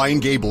Void. Ryan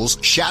Gables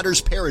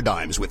shatters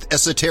paradigms with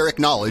esoteric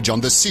knowledge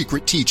on The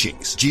Secret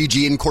Teachings.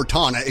 Gigi and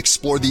Cortana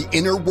explore the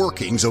inner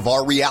workings of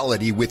our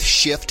reality with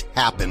Shift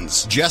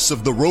Happens. Jess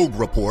of the Rogue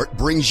Report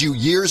brings you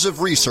years of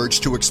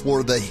research to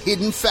explore the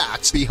hidden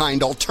facts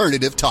behind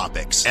alternative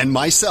topics. And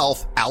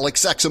myself,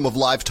 Alex Exum of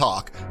Live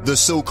Talk, the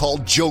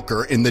so-called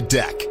Joker in the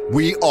deck.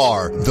 We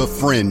are The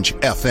Fringe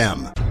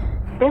FM.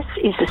 This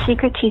is The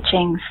Secret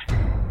Teachings.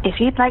 If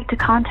you'd like to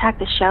contact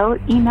the show,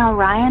 email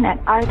Ryan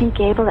at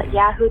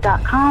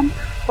rdgable@yahoo.com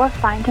or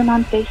find him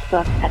on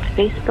Facebook at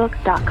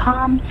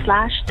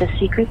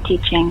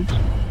facebook.com/thesecretteachings.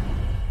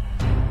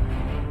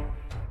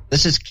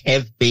 This is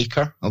Kev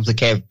Baker of The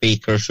Kev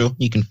Baker Show.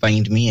 You can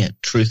find me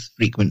at Truth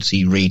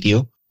Frequency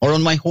Radio or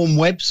on my home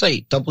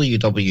website,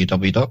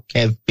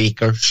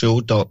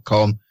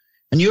 www.kevbakershow.com.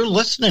 And you're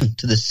listening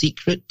to The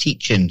Secret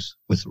Teachings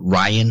with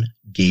Ryan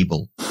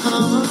Gable. The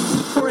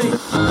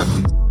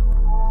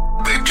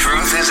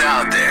truth is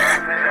out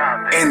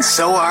there, and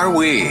so are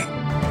we.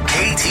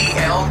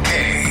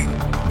 KTLK,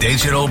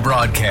 Digital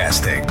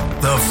Broadcasting,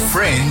 The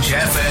Fringe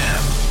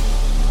FM.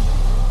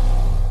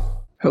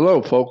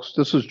 Hello, folks.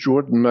 This is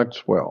Jordan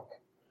Maxwell.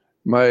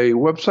 My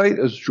website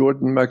is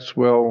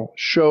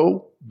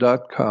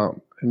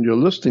jordanmaxwellshow.com, and you're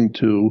listening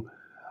to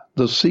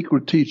The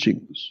Secret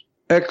Teachings.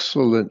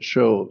 Excellent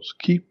shows.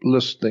 Keep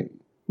listening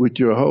with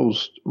your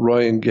host,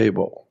 Ryan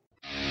Gable.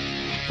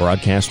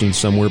 Broadcasting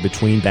somewhere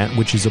between that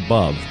which is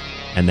above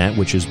and that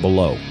which is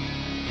below.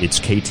 It's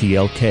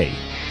KTLK,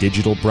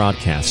 Digital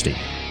Broadcasting,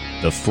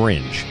 The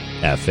Fringe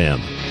FM.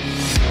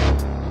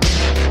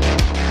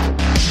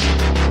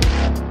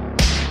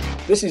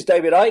 This is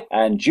David Icke,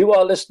 and you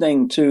are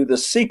listening to The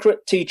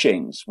Secret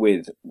Teachings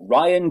with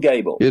Ryan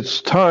Gable.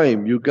 It's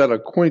time you got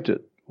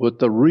acquainted with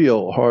the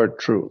real hard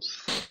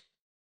truth.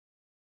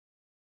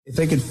 If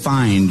they could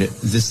find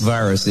this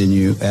virus in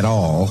you at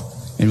all,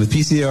 and with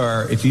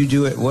PCR, if you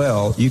do it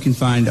well, you can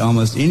find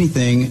almost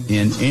anything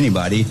in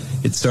anybody.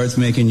 It starts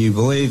making you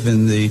believe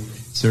in the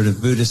sort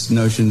of Buddhist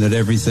notion that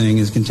everything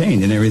is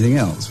contained in everything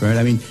else, right?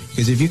 I mean,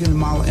 because if you can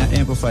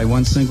amplify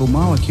one single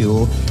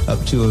molecule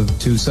up to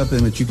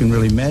something that you can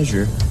really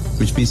measure,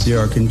 which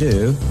PCR can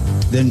do,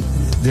 then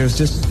there's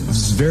just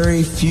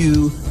very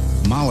few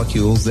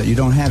molecules that you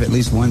don't have at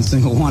least one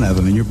single one of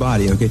them in your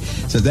body, okay?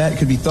 So that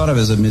could be thought of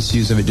as a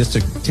misuse of it, just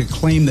to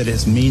claim that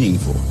it's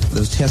meaningful.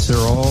 Those tests are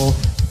all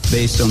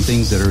based on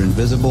things that are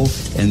invisible,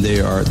 and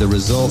the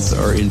results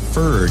are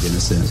inferred in a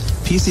sense.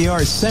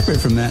 PCR is separate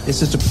from that.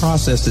 It's just a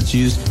process that's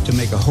used to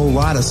make a whole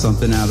lot of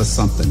something out of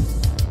something.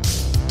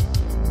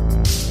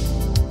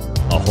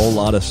 A whole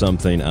lot of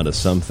something out of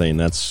something.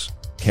 That's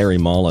Kary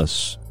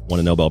Mullis, won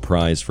a Nobel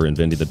Prize for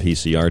inventing the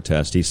PCR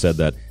test. He said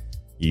that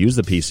you use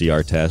the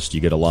PCR test, you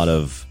get a lot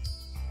of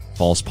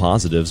false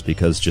positives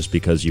because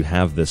you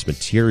have this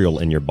material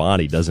in your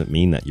body doesn't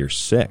mean that you're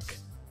sick.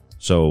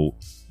 So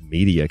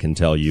media can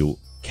tell you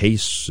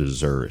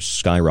cases are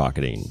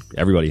skyrocketing.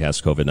 Everybody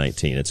has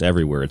COVID-19. It's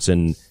everywhere. It's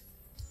in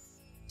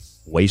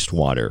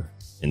wastewater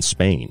in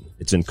Spain.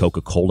 It's in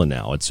Coca-Cola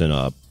now. It's in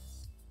a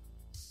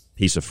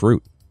piece of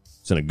fruit.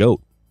 It's in a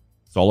goat.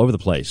 It's all over the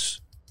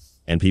place.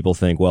 And people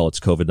think, well, it's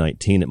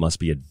COVID-19. It must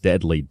be a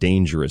deadly,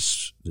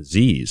 dangerous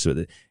disease.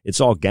 So it's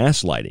all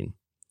gaslighting.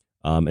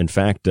 In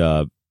fact,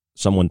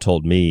 someone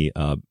told me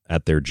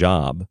at their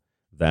job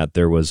that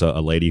there was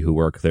a lady who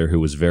worked there who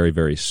was very,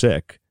 very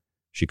sick.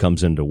 She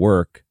comes into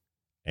work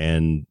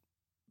and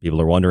people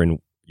are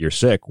wondering, you're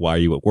sick. Why are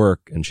you at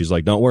work? And she's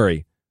like, don't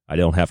worry, I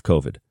don't have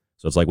COVID.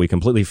 So it's like we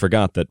completely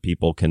forgot that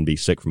people can be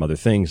sick from other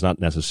things, not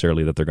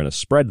necessarily that they're going to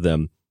spread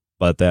them,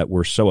 but that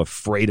we're so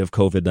afraid of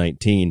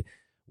COVID-19,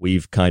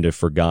 we've kind of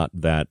forgot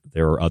that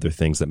there are other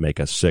things that make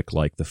us sick,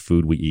 like the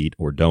food we eat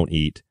or don't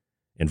eat,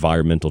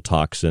 environmental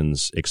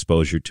toxins,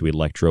 exposure to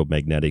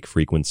electromagnetic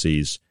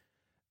frequencies,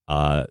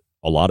 a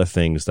lot of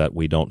things that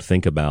we don't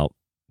think about,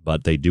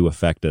 but they do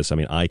affect us. I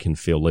mean, I can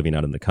feel living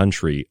out in the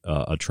country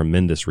a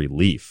tremendous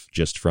relief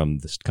just from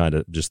this kind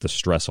of just the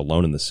stress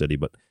alone in the city,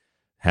 but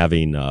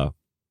having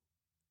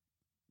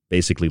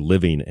basically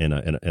living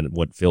in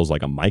what feels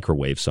like a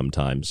microwave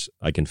sometimes,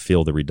 I can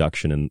feel the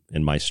reduction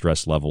in my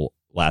stress level.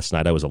 Last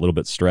night I was a little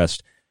bit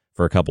stressed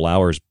for a couple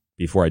hours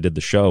before I did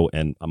the show,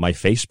 and my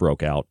face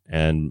broke out,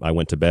 and I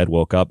went to bed,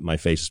 woke up, my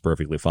face is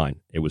perfectly fine.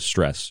 It was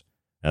stress.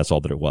 That's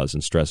all that it was,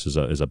 and stress is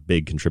a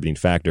big contributing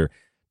factor.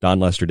 Don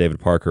Lester, David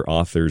Parker,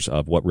 authors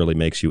of What Really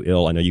Makes You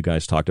Ill. I know you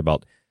guys talked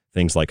about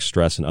things like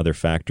stress and other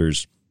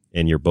factors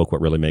in your book,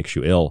 What Really Makes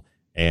You Ill,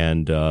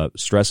 and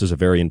stress is a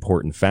very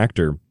important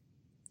factor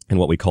in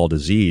what we call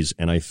disease,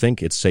 and I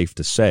think it's safe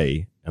to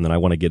say, and then I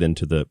want to get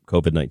into the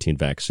COVID-19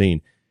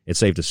 vaccine, it's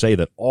safe to say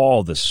that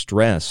all the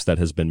stress that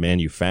has been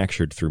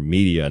manufactured through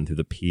media and through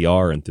the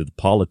PR and through the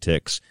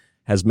politics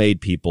has made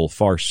people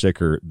far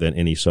sicker than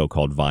any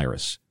so-called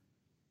virus.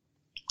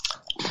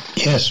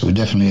 Yes, we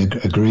definitely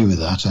agree with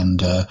that. And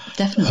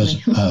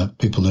definitely. As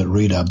people that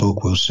read our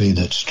book will see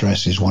that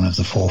stress is one of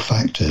the 4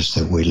 factors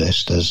that we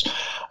list as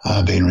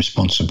being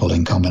responsible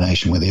in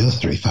combination with the other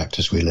 3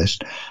 factors we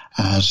list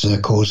as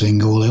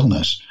causing all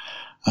illness.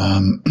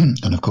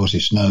 And of course,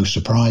 it's no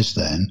surprise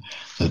then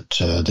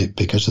that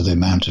because of the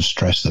amount of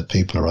stress that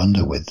people are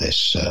under with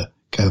this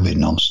COVID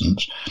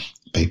nonsense,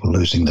 people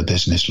losing their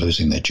business,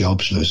 losing their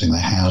jobs, losing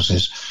their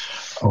houses,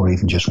 or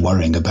even just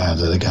worrying about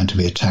that they're going to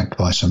be attacked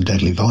by some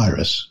deadly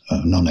virus,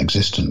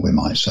 non-existent, we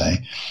might say.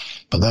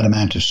 But that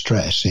amount of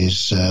stress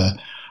is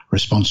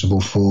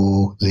responsible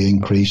for the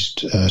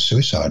increased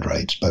suicide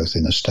rates, both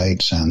in the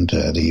States and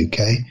the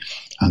UK,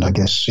 and I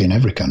guess in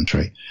every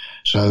country.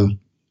 So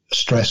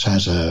stress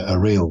has a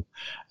real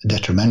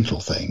detrimental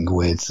thing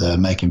with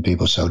making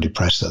people so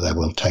depressed that they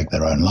will take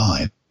their own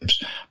lives.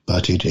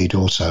 But it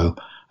also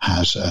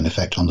has an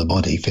effect on the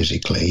body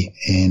physically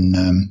in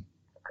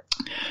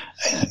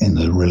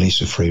the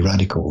release of free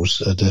radicals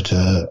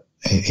that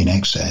in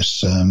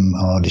excess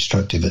are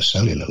destructive at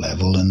cellular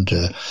level and,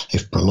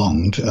 if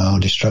prolonged, are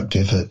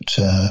destructive at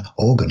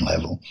organ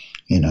level,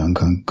 and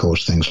can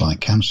cause things like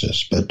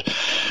cancers. But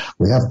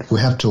we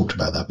have talked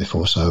about that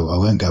before, so I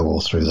won't go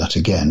all through that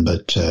again.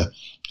 But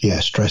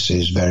stress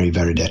is very,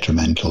 very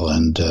detrimental,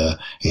 and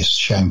it's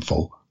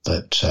shameful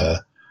that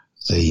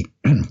the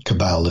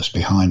cabal that's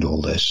behind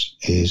all this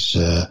is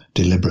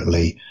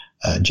deliberately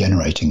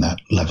generating that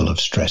level of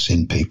stress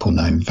in people,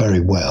 knowing very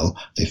well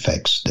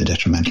the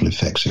detrimental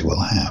effects it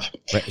will have.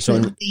 Right. So,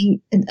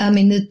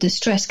 the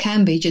stress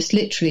can be just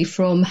literally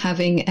from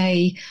having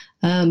a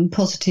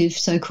positive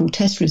so-called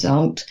test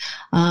result,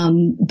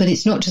 but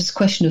it's not just a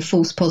question of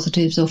false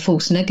positives or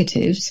false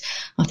negatives.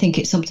 I think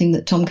it's something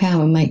that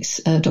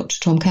Dr.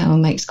 Tom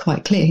Cowan makes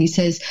quite clear. He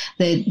says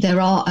there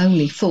are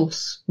only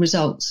false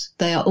results.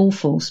 They are all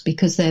false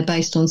because they're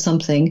based on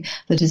something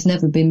that has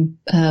never been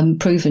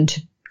proven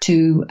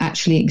to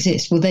actually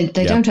exist. Well, they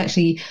don't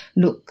actually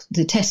look,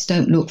 the tests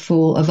don't look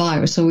for a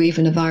virus or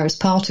even a virus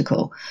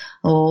particle,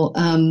 or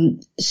what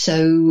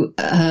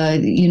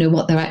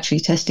they're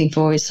actually testing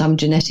for is some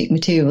genetic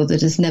material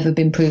that has never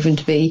been proven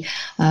to be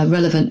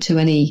relevant to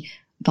any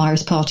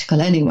virus particle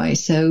anyway.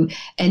 So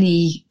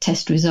any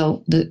test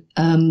result that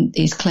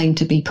is claimed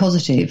to be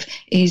positive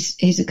is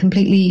a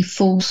completely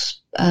false.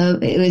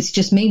 It's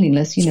just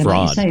meaningless, Fraud.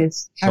 Like you say,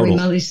 as Harry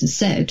Mullis has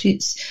said,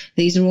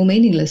 these are all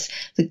meaningless.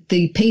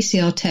 The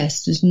PCR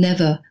test was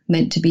never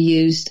meant to be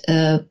used,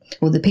 or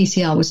the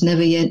PCR was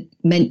never yet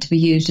meant to be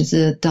used as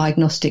a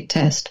diagnostic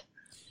test.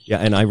 Yeah,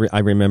 and I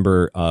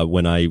remember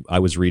when I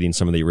was reading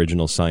some of the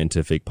original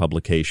scientific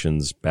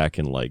publications back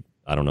in it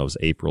was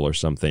April or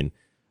something.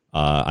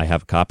 I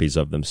have copies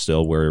of them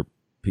still where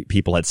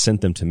people had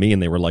sent them to me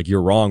and they were like,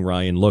 "You're wrong,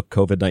 Ryan. Look,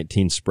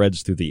 COVID-19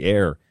 spreads through the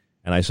air."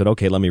 And I said,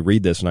 okay, let me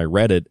read this. And I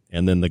read it.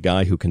 And then the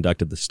guy who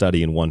conducted the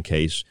study in one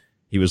case,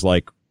 he was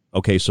like,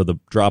 okay, so the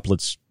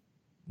droplets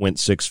went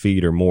 6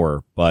 feet or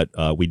more, but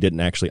we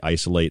didn't actually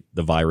isolate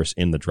the virus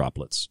in the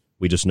droplets.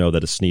 We just know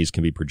that a sneeze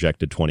can be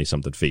projected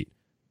 20-something feet,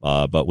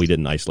 but we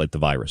didn't isolate the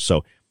virus.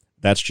 So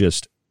that's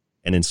just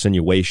an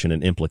insinuation,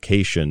 an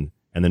implication.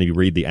 And then you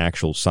read the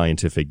actual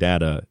scientific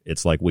data,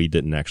 it's like we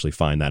didn't actually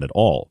find that at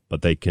all.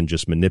 But they can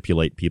just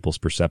manipulate people's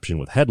perception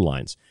with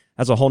headlines.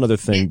 That's a whole other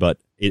thing, but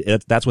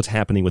that's what's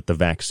happening with the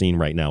vaccine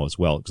right now as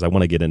well, because I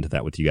want to get into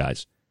that with you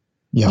guys.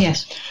 Yeah.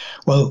 Yes.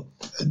 Well,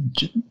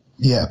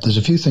 Yeah, there's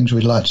a few things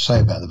we'd like to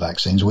say about the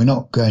vaccines. We're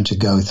not going to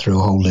go through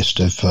a whole list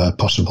of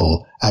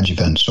possible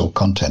adjuvants or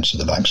contents of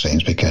the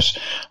vaccines because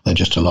they're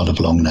just a lot of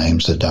long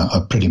names that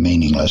are pretty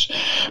meaningless.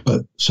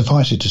 But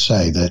suffice it to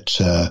say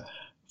that,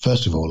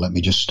 first of all, let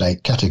me just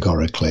state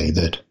categorically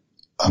that,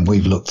 and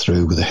we've looked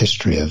through the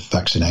history of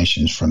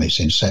vaccinations from its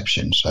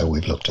inception. So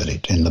we've looked at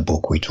it in the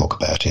book. We talk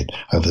about it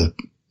over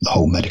the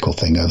whole medical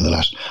thing over the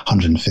last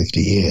 150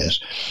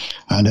 years.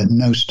 And at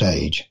no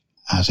stage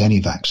has any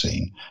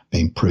vaccine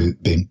been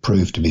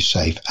proved to be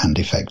safe and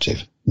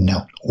effective?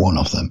 Not one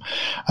of them.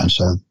 And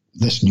so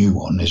this new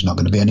one is not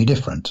going to be any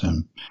different.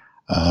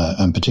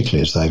 And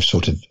particularly as they've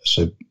sort of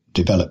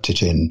developed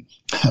it in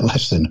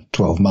less than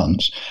 12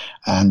 months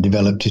and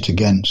developed it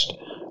against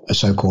a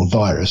so-called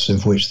virus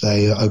of which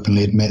they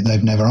openly admit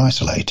they've never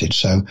isolated.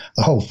 So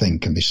the whole thing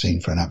can be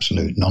seen for an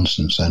absolute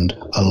nonsense and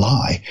a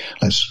lie.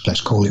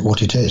 Let's call it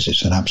what it is.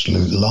 It's an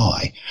absolute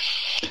lie.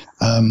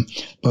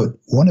 But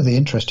one of the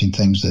interesting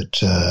things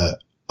that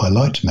I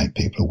like to make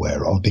people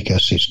aware of,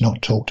 because it's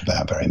not talked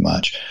about very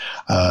much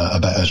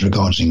about as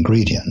regards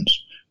ingredients,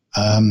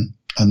 and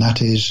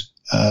that is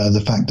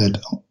the fact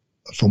that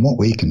from what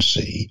we can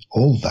see,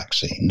 all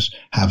vaccines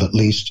have at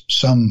least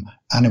some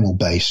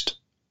animal-based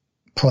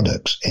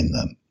products in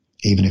them,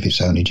 even if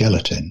it's only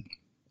gelatin.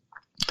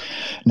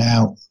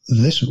 Now,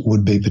 this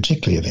would be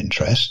particularly of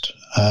interest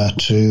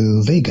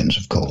to vegans,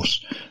 of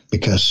course,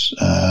 because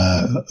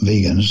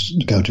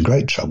vegans go to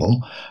great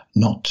trouble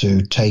not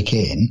to take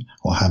in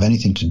or have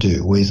anything to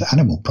do with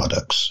animal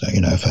products,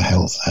 for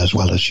health as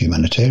well as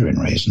humanitarian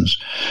reasons.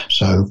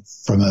 So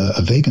from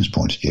a vegan's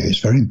point of view, it's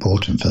very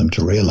important for them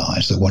to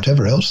realize that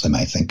whatever else they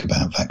may think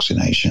about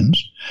vaccinations,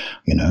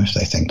 if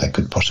they think they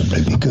could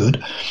possibly be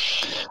good,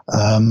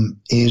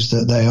 is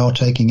that they are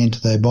taking into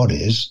their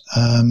bodies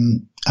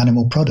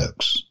animal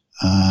products.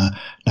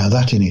 Now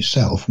that in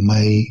itself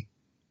may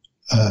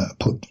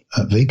put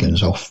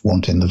vegans off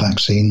wanting the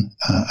vaccine,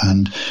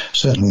 and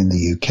certainly in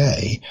the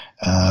UK,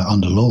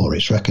 under law,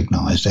 it's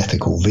recognised,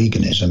 ethical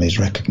veganism is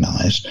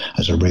recognised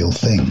as a real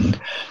thing.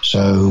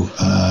 So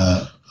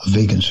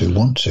vegans who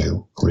want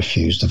to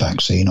refuse the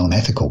vaccine on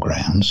ethical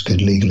grounds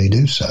could legally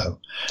do so,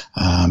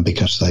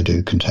 because they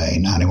do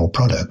contain animal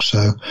products.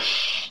 So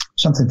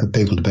something for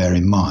people to bear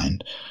in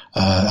mind.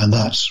 And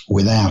that's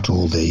without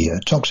all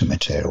the toxic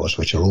materials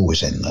which are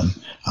always in them.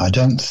 I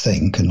don't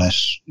think,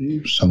 unless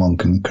someone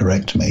can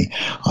correct me,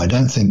 I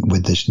don't think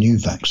with this new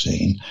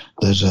vaccine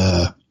there's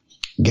a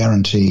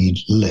guaranteed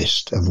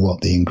list of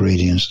what the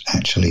ingredients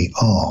actually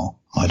are.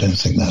 I don't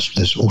think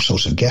there's all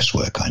sorts of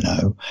guesswork, I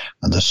know,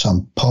 and there's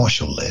some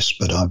partial list,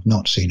 but I've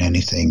not seen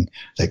anything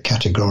that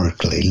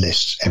categorically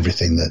lists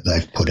everything that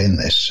they've put in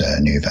this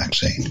new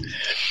vaccine.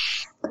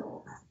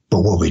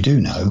 But what we do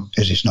know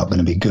is it's not going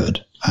to be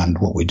good. And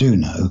what we do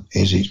know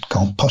is it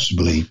can't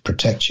possibly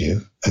protect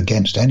you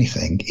against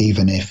anything,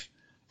 even if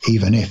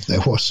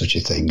there was such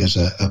a thing as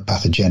a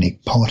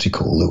pathogenic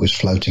particle that was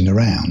floating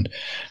around,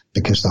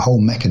 because the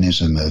whole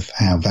mechanism of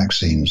how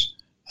vaccines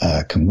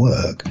can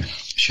work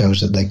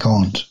shows that they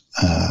can't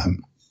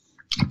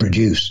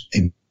produce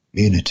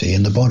immunity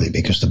in the body,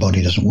 because the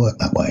body doesn't work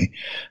that way.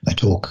 They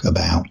talk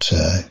about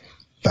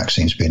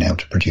vaccines being able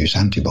to produce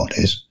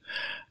antibodies.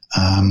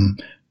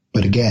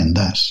 But again,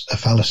 that's a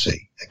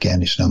fallacy.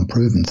 Again, it's an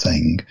unproven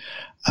thing.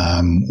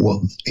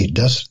 What it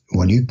does,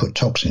 when you put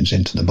toxins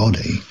into the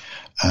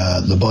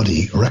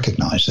body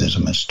recognizes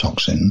them as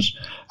toxins,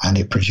 and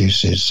it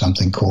produces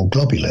something called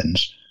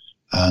globulins.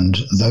 And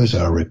those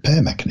are a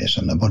repair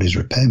mechanism, the body's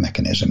repair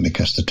mechanism,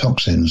 because the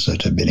toxins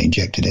that have been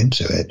injected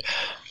into it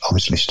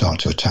obviously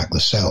start to attack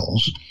the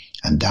cells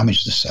and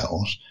damage the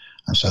cells.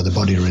 And so the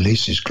body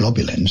releases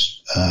globulins.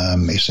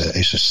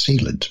 It's a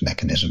sealant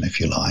mechanism, if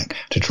you like,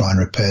 to try and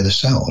repair the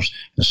cells.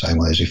 In the same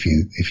way as if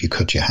you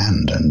cut your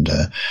hand, and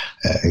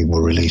it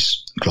will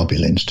release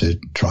globulins to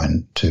try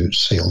and to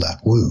seal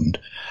that wound.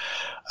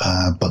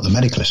 But the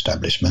medical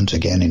establishment,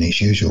 again, in its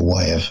usual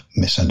way of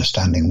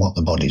misunderstanding what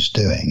the body's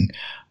doing,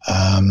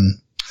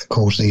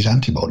 calls these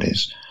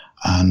antibodies,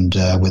 and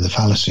with the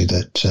fallacy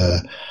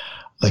that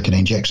they can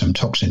inject some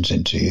toxins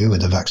into you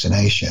with a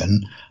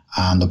vaccination,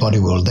 and the body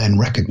will then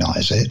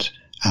recognize it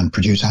and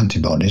produce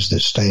antibodies that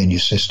stay in your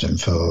system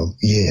for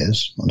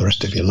years or the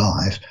rest of your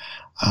life.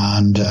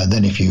 And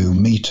then if you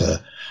meet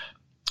a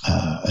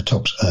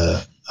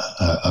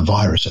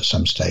virus at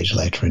some stage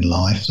later in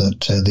life,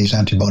 that these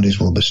antibodies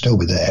will still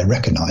be there,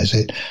 recognize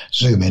it,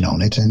 zoom in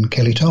on it and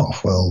kill it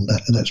off. Well,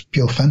 that's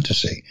pure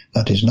fantasy.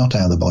 That is not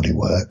how the body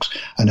works,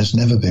 and has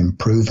never been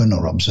proven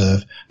or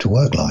observed to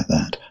work like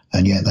that.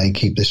 And yet they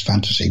keep this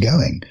fantasy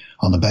going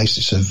on the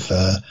basis of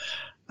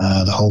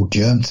the whole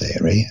germ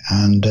theory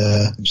and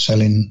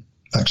selling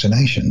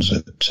vaccinations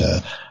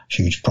at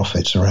huge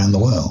profits around the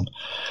world.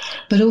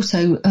 But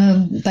also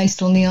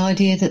based on the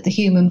idea that the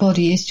human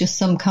body is just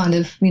some kind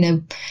of,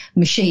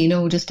 machine,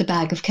 or just a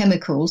bag of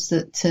chemicals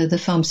that the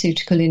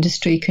pharmaceutical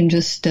industry can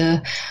just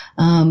add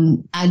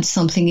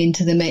something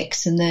into the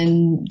mix, and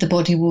then the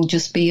body will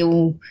just be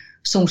all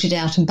sorted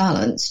out and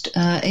balanced.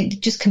 It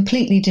just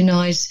completely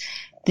denies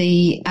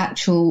the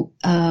actual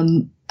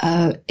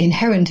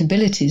inherent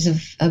abilities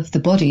of the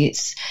body.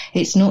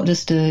 It's not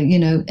just an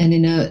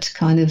inert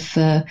kind of,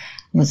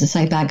 as I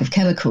say, bag of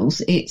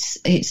chemicals.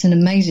 It's an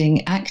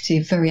amazing,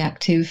 active, very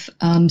active,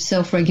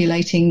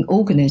 self-regulating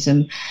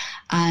organism.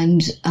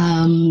 And,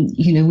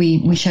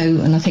 we show,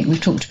 and I think we've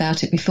talked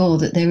about it before,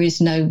 that there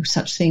is no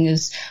such thing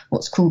as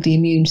what's called the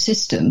immune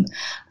system.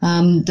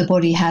 The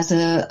body has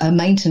a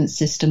maintenance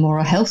system or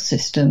a health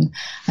system,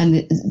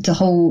 and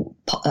all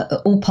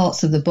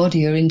parts of the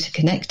body are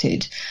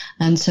interconnected.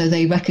 And so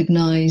they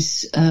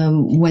recognize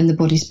when the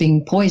body's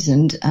being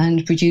poisoned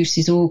and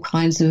produces all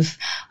kinds of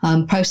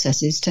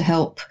processes to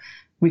help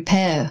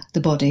repair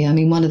the body. I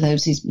mean, one of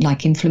those is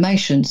like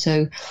inflammation.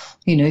 So,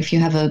 if you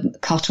have a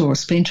cut or a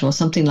splinter or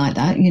something like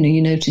that,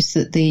 you notice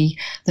that the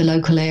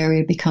local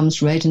area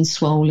becomes red and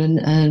swollen,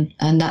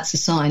 and that's a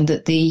sign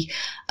that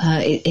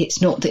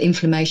it's not that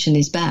inflammation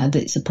is bad,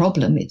 that it's a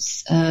problem.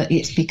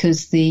 It's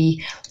because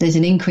there's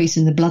an increase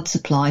in the blood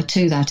supply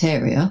to that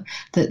area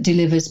that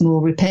delivers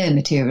more repair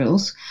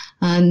materials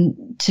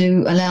and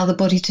to allow the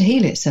body to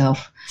heal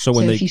itself. So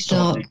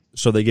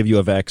they give you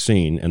a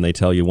vaccine and they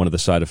tell you one of the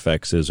side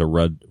effects is a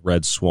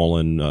red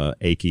swollen,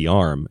 achy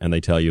arm, and they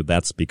tell you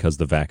that's because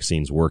the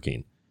vaccine's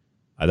working.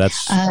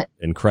 That's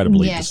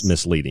incredibly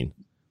misleading.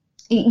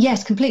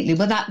 Yes, completely.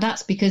 Well,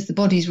 that's because the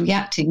body's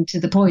reacting to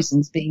the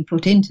poisons being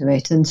put into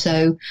it, and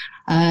so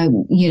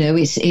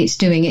it's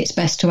doing its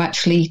best to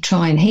actually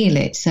try and heal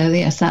it. So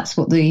yes, that's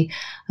what the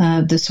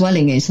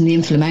swelling is, and the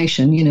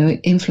inflammation.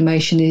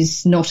 Inflammation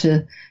is not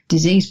a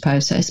disease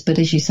process, but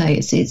as you say,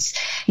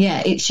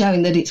 it's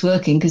showing that it's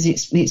working because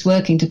it's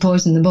working to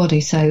poison the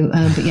body. So,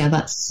 but yeah,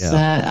 that's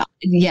as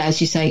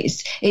you say,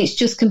 it's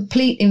just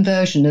complete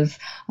inversion of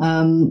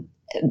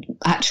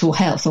actual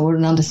health or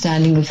an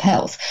understanding of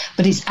health,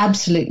 but it's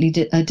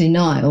absolutely a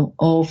denial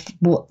of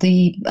what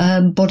the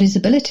body's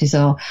abilities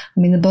are. I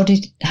mean, the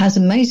body has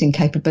amazing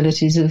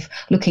capabilities of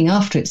looking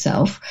after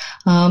itself,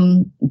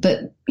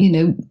 but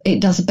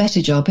it does a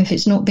better job if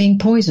it's not being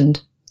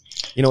poisoned.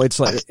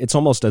 It's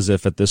almost as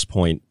if at this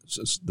point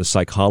the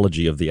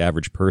psychology of the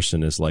average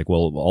person is like,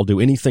 well, I'll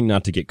do anything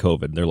not to get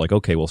COVID. And they're like,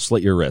 okay, well,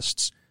 slit your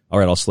wrists. All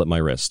right, I'll slit my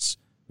wrists.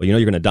 Well, you're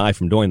going to die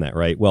from doing that,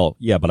 right? Well,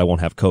 yeah, but I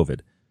won't have COVID.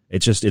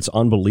 It's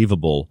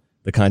unbelievable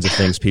the kinds of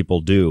things people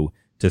do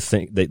to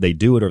think they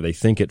do it or they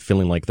think it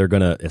feeling like they're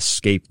going to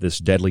escape this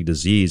deadly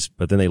disease.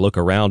 But then they look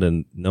around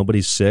and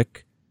nobody's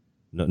sick.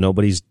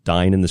 Nobody's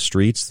dying in the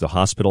streets. The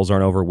hospitals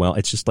aren't overwhelmed.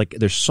 It's just like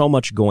there's so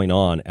much going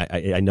on.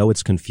 I know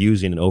it's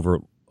confusing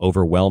and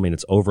overwhelming.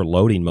 It's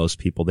overloading most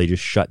people. They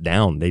just shut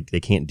down. They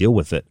can't deal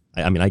with it.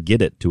 I mean, I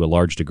get it to a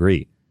large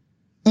degree.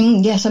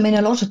 Yes, I mean,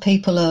 a lot of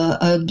people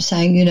are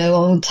saying,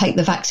 I'll take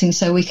the vaccine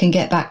so we can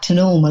get back to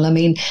normal. I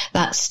mean,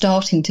 that's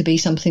starting to be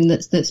something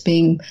that's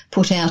being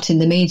put out in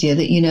the media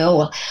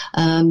that,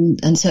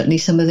 and certainly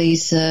some of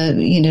these,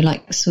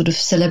 like sort of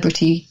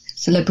celebrities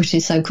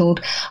so-called,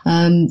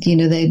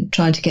 they're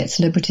trying to get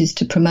celebrities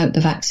to promote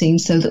the vaccine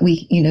so that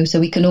we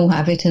can all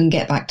have it and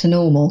get back to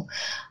normal.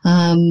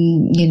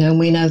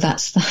 We know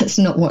that's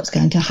not what's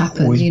going to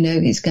happen.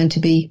 It's going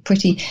to be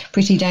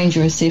pretty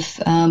dangerous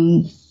if,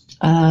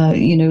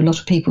 a lot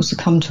of people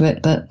succumb to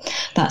it, but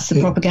that's the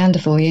propaganda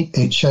for you.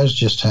 It shows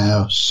just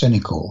how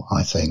cynical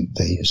I think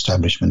the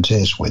establishment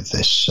is with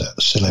this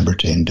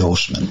celebrity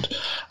endorsement.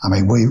 I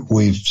mean,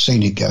 we've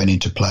seen it going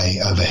into play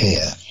over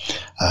here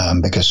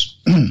because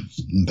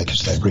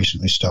they've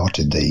recently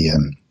started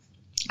the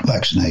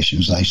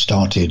vaccinations. They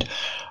started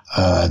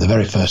the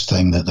very first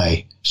thing that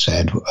they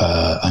said,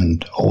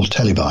 and all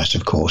televised,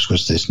 of course,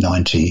 was this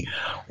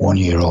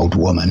 91-year-old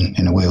woman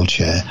in a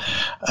wheelchair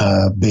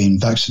being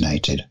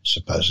vaccinated,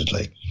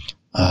 supposedly.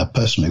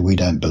 Personally, we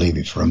don't believe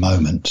it for a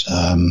moment.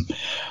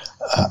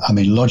 I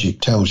mean, logic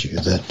tells you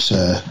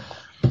that,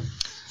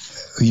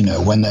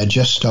 when they're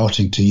just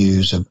starting to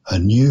use a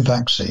new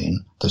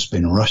vaccine that's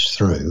been rushed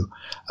through,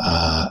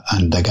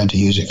 and they're going to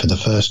use it for the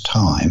first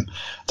time,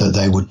 that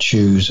they would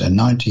choose a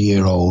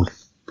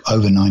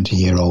over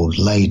 90-year-old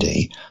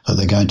lady that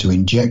they're going to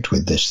inject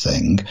with this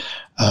thing,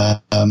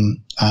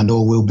 and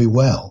all will be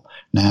well.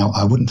 Now,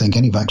 I wouldn't think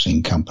any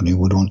vaccine company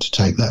would want to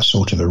take that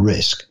sort of a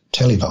risk,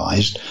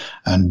 televised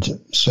and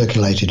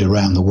circulated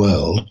around the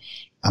world.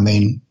 I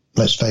mean,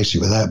 let's face it,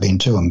 without being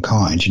too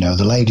unkind,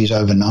 the lady's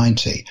over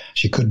 90.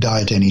 She could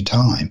die at any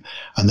time.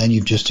 And then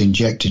you've just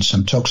injected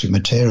some toxic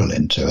material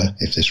into her,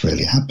 if this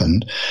really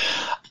happened.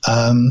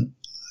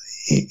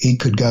 It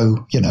could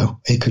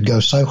go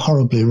so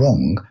horribly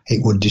wrong,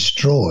 it would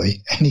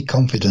destroy any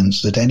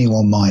confidence that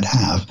anyone might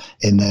have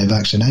in their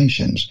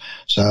vaccinations.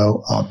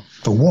 So,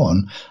 for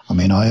one, I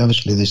mean, I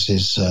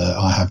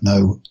have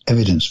no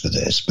evidence for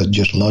this, but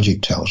just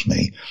logic tells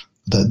me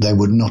that they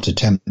would not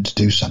attempt to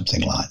do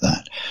something like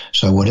that.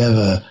 So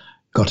whatever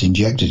got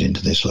injected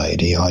into this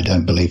lady, I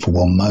don't believe for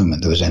one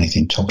moment there was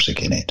anything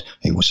toxic in it.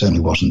 It certainly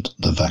wasn't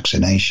the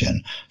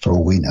vaccination. For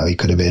all we know, it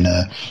could have been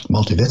a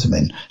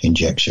multivitamin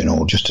injection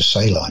or just a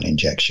saline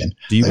injection.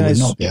 They would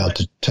not be able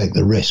to take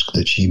the risk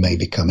that she may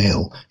become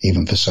ill,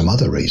 even for some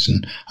other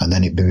reason, and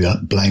then it'd be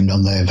blamed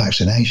on their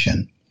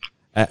vaccination.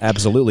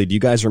 Absolutely. Do you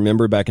guys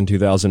remember back in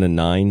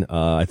 2009,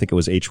 I think it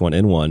was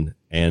H1N1,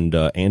 and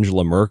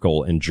Angela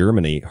Merkel in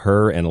Germany,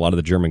 her and a lot of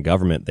the German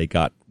government, they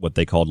got what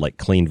they called like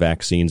clean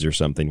vaccines or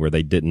something, where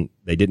they didn't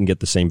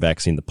get the same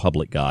vaccine the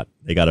public got.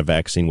 They got a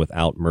vaccine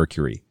without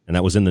mercury, and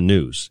that was in the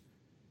news.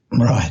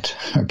 Right.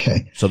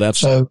 Okay. So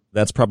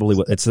that's probably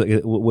what it's.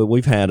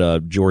 We've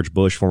had George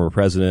Bush, former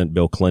president,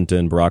 Bill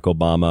Clinton, Barack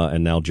Obama,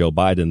 and now Joe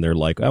Biden. They're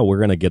like, oh, we're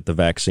going to get the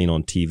vaccine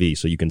on TV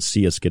so you can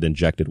see us get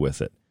injected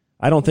with it.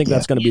 I don't think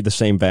that's going to be the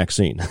same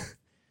vaccine.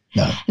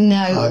 No.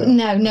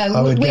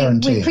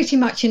 We're pretty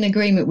much in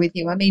agreement with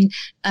you. I mean,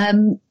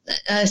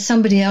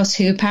 somebody else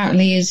who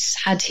apparently has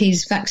had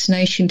his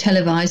vaccination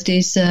televised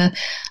is Ian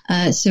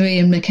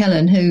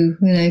McKellen,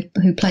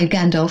 who played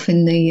Gandalf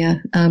in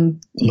the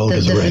Lord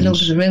of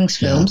the Rings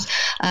films.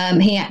 Yeah.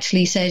 He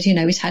actually says,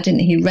 he's had it,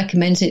 he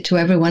recommends it to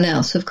everyone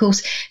else. Of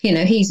course,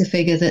 he's a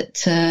figure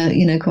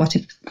that quite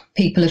a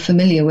people are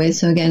familiar with.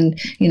 So again,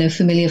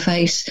 familiar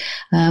face.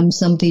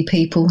 Some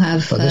people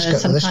have some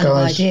kind of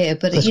idea,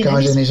 but this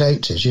guy's in his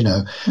 80s.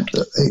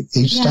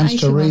 It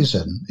stands to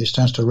reason. It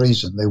stands to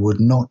reason they would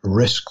not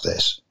risk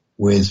this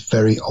with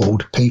very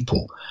old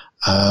people.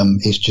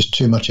 It's just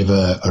too much of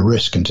a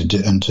risk, and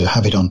to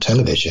have it on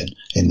television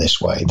in this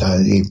way,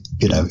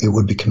 it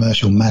would be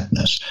commercial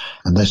madness.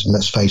 And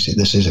let's face it,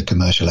 this is a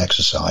commercial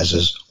exercise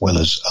as well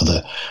as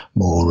other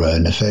more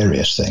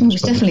nefarious things.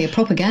 It's definitely a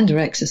propaganda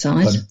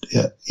exercise.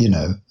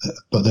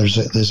 But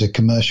there's a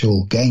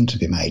commercial gain to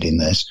be made in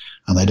this,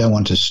 and they don't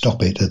want to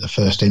stop it at the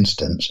first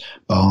instance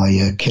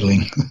by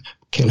killing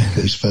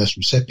these first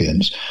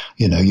recipients.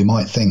 You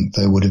might think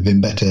they would have been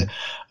better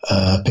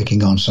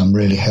picking on some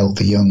really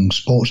healthy young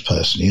sports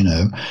person,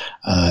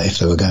 if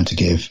they were going to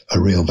give a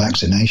real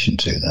vaccination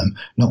to them,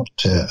 not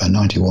a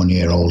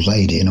 91-year-old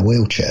lady in a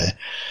wheelchair.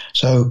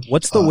 So I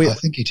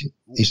think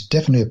it's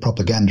definitely a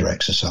propaganda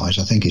exercise.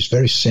 I think it's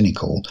very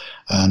cynical,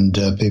 and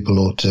people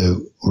ought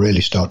to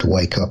really start to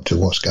wake up to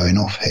what's going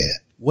off here.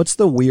 What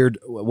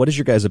is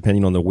your guys'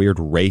 opinion on the weird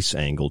race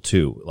angle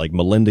too? Like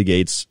Melinda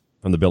Gates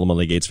from the Bill and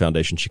Melinda Gates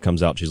Foundation, she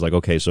comes out, she's like,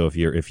 okay, so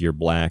if you're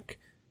black,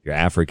 you're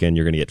African,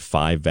 you're going to get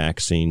 5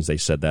 vaccines. They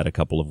said that a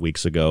couple of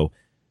weeks ago.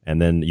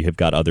 And then you have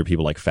got other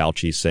people like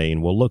Fauci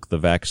saying, well, look, the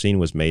vaccine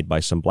was made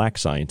by some black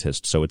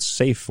scientists, so it's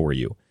safe for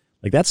you.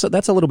 Like that's a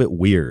little bit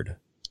weird.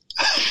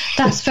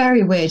 That's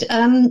very weird.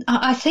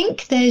 I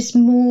think there's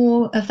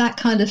more of that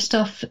kind of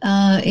stuff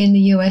in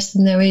the US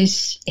than there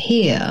is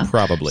here.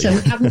 Probably. So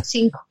we haven't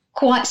seen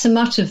quite so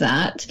much of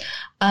that.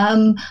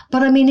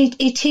 But I mean,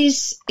 it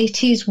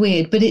is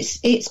weird, but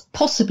it's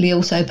possibly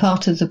also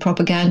part of the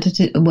propaganda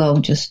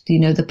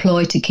the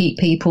ploy to keep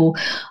people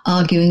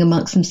arguing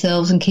amongst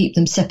themselves and keep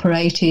them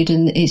separated.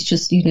 And it's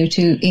just,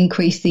 to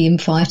increase the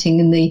infighting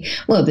and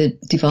the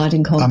divide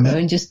and conquer,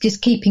 and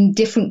just keeping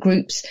different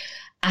groups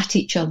at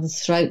each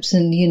other's throats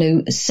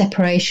and,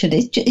 separation.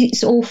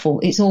 It's awful.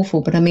 It's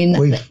awful. But I mean,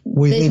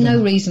 there's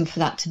no reason for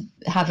that to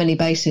have any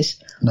basis.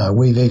 No,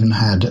 we've even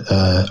had,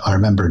 I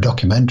remember a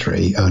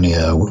documentary only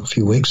a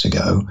few weeks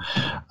ago,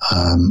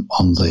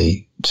 on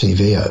the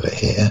TV over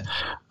here.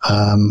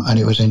 And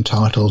it was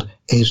entitled,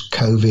 "Is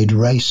COVID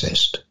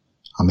Racist?"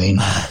 I mean,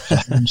 for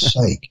heaven's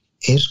sake,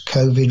 is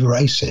COVID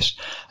racist?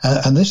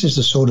 And this is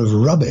the sort of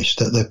rubbish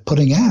that they're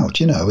putting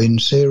out, in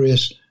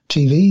serious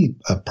TV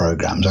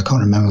programs. I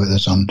can't remember whether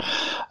it's on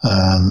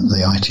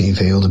the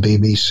ITV or the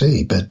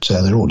BBC, but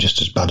they're all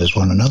just as bad as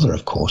one another,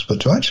 of course.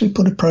 But to actually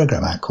put a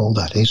program out called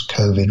that, "Is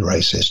COVID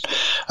Racist?"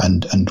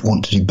 and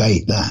want to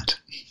debate that.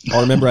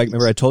 I remember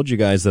I told you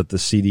guys that the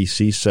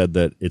CDC said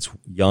that it's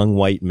young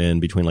white men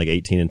between like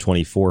 18 and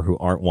 24 who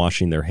aren't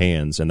washing their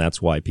hands, and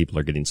that's why people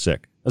are getting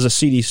sick. That was a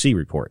CDC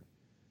report.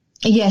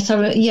 Yes,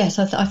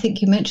 I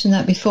think you mentioned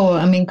that before.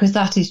 I mean, because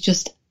that is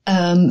just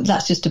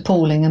that's just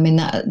appalling. I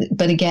mean,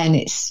 but again,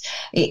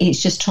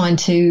 it's just trying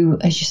to,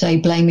 as you say,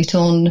 blame it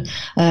on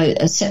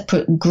a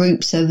separate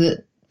group so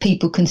that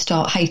people can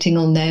start hating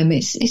on them.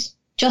 It's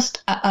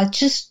just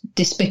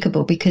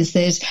despicable, because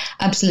there's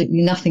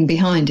absolutely nothing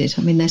behind it.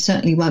 I mean, there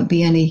certainly won't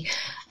be any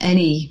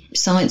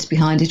science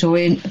behind it, or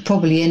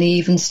probably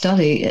any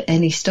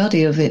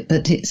study of it,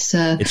 but it's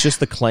just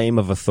the claim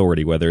of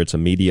authority, whether it's a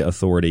media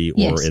authority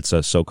or it's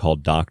a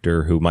so-called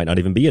doctor who might not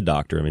even be a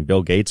doctor. I mean,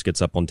 Bill Gates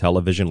gets up on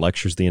television,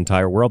 lectures the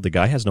entire world. The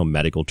guy has no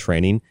medical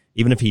training.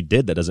 Even if he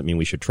did, that doesn't mean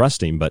we should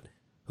trust him. But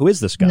who is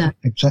this guy? No.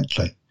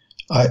 Exactly.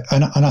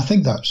 And I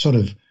think that sort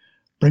of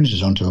brings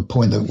us on to a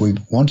point that we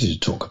wanted to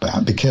talk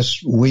about,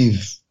 because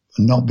we've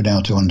not been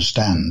able to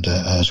understand,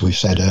 as we've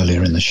said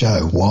earlier in the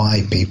show,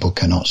 why people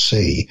cannot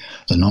see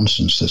the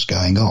nonsense that's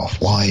going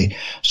off, why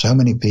so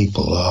many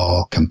people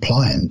are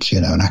compliant,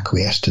 and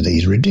acquiesce to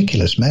these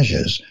ridiculous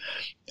measures.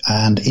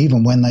 And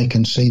even when they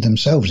can see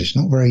themselves, it's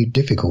not very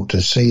difficult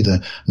to see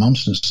the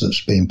nonsense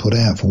that's being put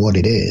out for what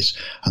it is,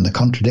 and the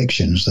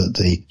contradictions that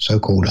the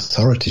so-called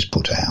authorities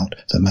put out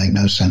that make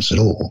no sense at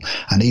all,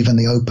 and even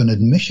the open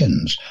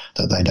admissions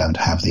that they don't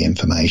have the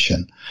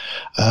information.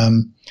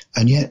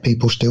 And yet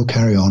people still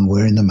carry on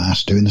wearing the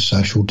mask, doing the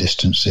social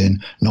distancing,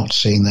 not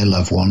seeing their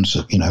loved ones.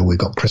 We've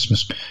got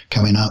Christmas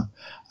coming up,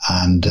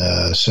 And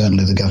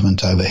certainly the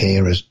government over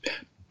here is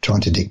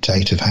trying to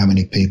dictate of how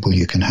many people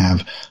you can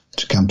have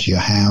to come to your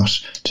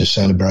house to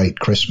celebrate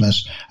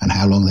Christmas and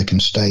how long they can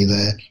stay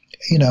there.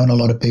 You know, and a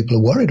lot of people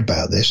are worried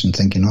about this and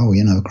thinking, oh,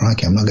 you know,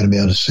 crikey, I'm not going to be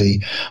able to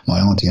see my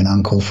auntie and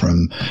uncle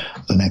from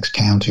the next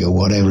county or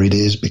whatever it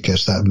is,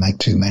 because that would make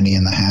too many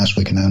in the house.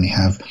 We can only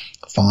have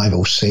 5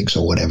 or 6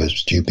 or whatever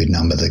stupid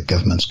number the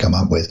government's come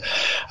up with.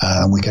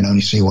 And we can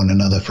only see one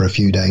another for a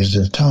few days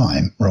at a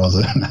time,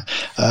 rather than,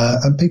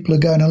 and people are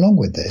going along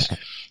with this.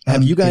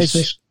 Have you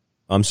guys,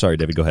 I'm sorry,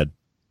 David, go ahead.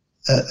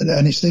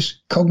 And it's this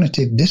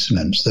cognitive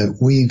dissonance that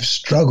we've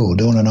struggled,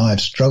 Dawn and I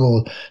have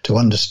struggled to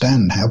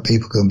understand, how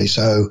people can be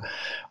so,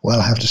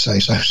 well, I have to say,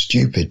 so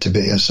stupid to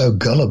be, so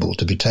gullible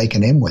to be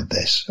taken in with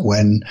this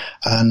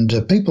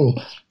people,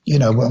 you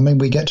know, I mean,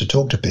 we get to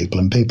talk to people,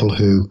 and people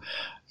who,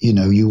 you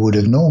know, you would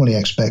have normally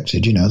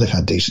expected, you know, they've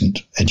had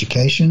decent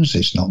educations.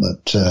 It's not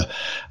that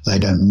they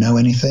don't know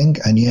anything,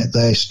 and yet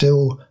they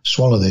still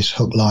swallow this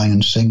hook, line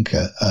and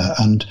sinker,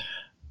 and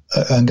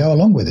go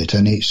along with it.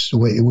 And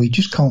we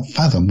just can't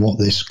fathom what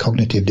this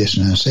cognitive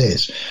dissonance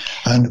is.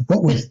 And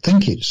what we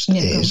think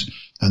is,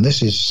 and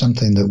this is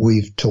something that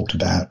we've talked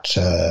about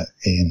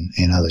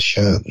in other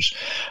shows,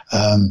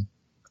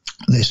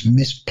 this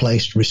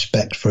misplaced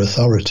respect for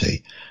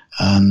authority.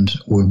 And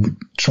we're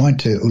trying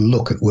to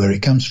look at where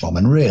it comes from.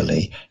 And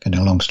really, getting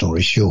a long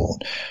story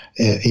short,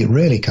 it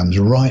really comes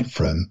right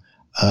from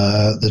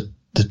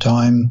the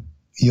time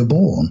you're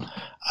born,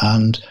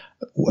 and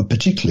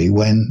particularly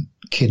when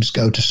kids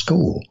go to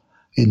school.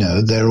 You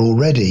know, they're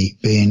already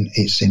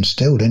it's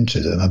instilled into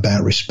them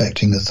about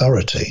respecting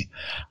authority.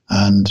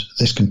 And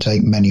this can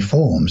take many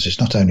forms. It's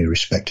not only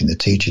respecting the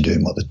teacher,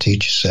 doing what the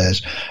teacher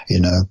says,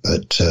 you know,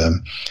 but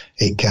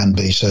it can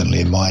be, certainly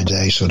in my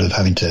day, sort of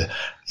having to,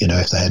 you know,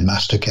 if the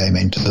headmaster came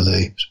into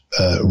the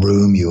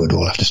room, you would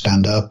all have to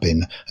stand up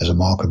as a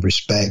mark of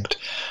respect.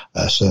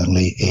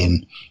 Certainly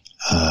in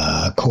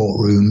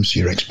courtrooms,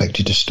 you're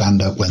expected to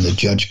stand up when the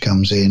judge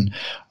comes in,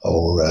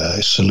 or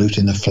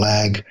saluting the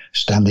flag,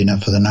 standing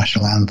up for the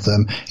national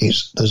anthem.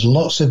 There's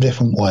lots of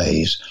different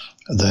ways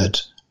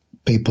that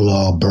people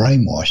are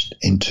brainwashed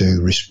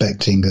into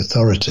respecting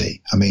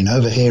authority. I mean,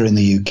 over here in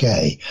the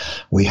UK,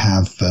 we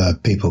have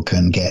people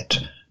can get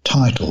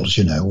titles,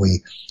 you know,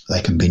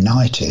 they can be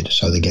knighted,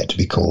 so they get to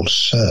be called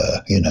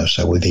Sir, you know,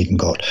 so we've even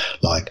got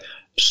like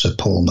Sir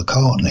Paul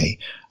McCartney,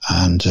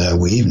 and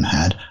we even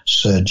had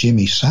Sir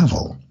Jimmy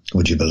Savile,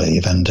 would you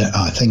believe? And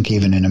I think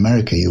even in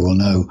America you will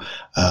know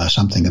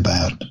something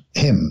about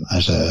him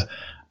as a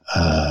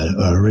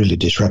really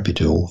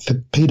disreputable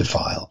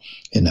paedophile,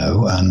 you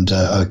know, and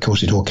of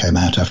course it all came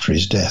out after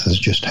his death as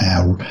just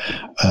how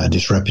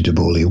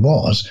disreputable he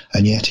was,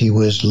 and yet he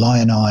was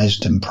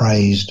lionized and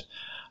praised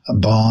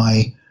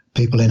by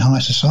people in high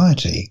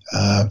society,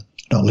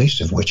 not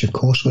least of which, of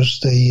course, was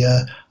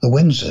the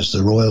Windsors,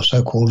 the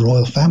so-called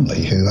royal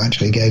family, who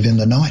actually gave him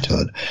the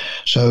knighthood.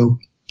 So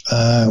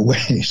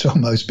it's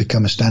almost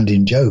become a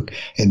standing joke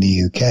in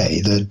the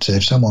UK that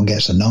if someone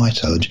gets a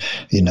knighthood,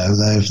 you know,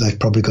 they've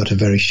probably got a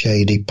very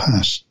shady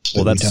past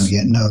that we don't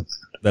yet know.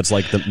 That's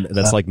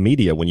like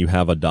media. When you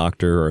have a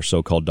doctor or a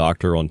so-called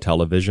doctor on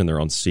television,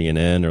 they're on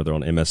CNN or they're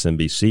on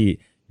MSNBC,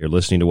 you're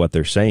listening to what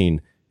they're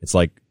saying. It's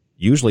like,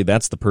 usually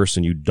that's the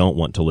person you don't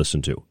want to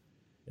listen to.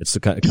 It's the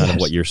kind of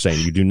what you're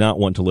saying. You do not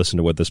want to listen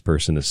to what this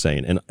person is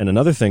saying. And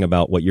another thing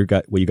about what you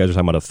guys are talking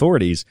about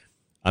authorities,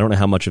 I don't know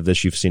how much of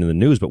this you've seen in the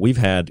news, but we've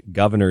had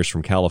governors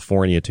from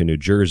California to New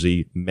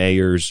Jersey,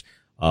 mayors,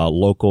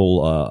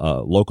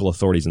 local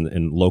authorities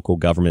in local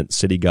government,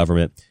 city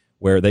government,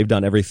 where they've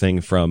done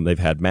everything from, they've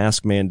had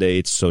mask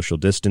mandates, social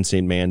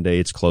distancing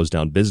mandates, closed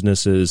down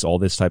businesses, all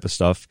this type of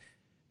stuff.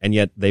 And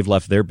yet they've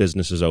left their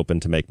businesses open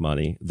to make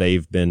money.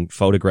 They've been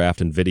photographed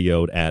and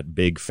videoed at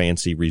big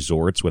fancy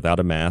resorts without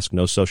a mask,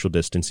 no social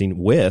distancing,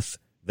 with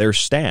their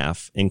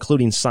staff,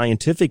 including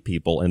scientific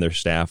people in their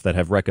staff that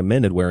have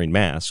recommended wearing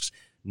masks.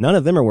 None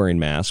of them are wearing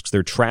masks.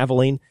 They're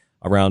traveling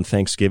around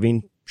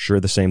Thanksgiving. Sure,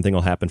 the same thing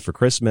will happen for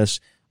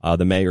Christmas.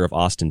 The mayor of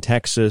Austin,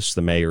 Texas,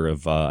 the mayor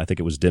of, I think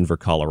it was Denver,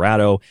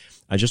 Colorado,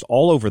 just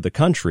all over the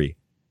country.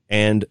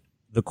 And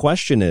the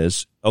question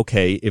is,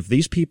 okay, if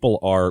these people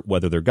are,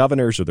 whether they're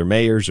governors or they're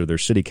mayors or they're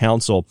city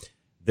council,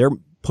 they're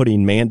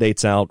putting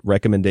mandates out,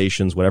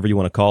 recommendations, whatever you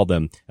want to call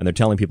them, and they're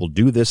telling people,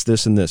 do this,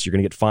 this, and this. You're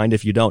going to get fined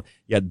if you don't.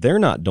 Yet they're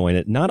not doing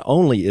it. Not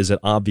only is it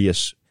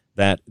obvious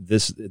that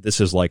this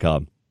is like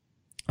a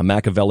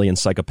Machiavellian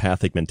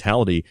psychopathic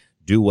mentality,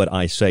 do what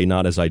I say,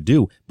 not as I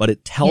do, but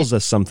it tells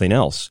us something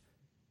else.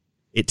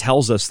 It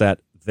tells us that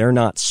they're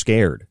not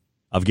scared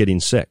of getting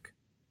sick.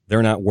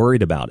 They're not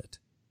worried about it.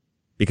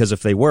 Because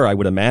if they were, I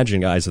would imagine,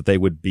 guys, that they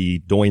would be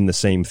doing the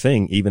same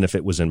thing, even if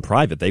it was in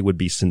private. They would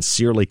be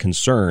sincerely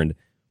concerned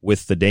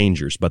with the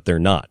dangers, but they're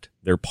not.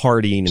 They're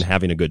partying and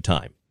having a good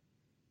time.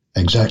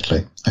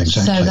 Exactly.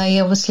 So they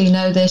obviously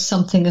know there's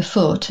something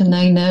afoot, and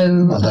they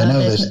know. Well, they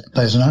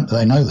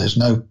know there's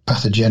no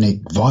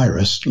pathogenic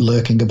virus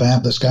lurking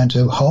about that's going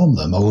to harm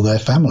them or their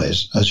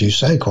families, as you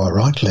say quite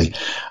rightly,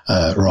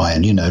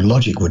 Ryan. You know,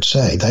 logic would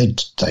say they'd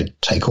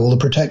take all the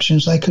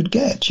protections they could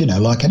get. You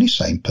know, like any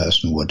sane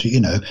person would. You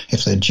know,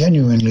 if there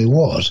genuinely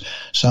was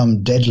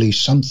some deadly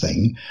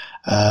something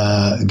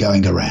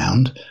going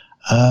around.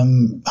 I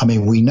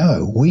mean, we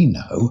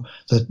know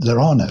that there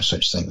are no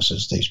such things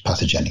as these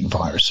pathogenic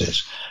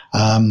viruses.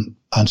 And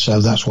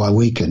so that's why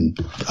we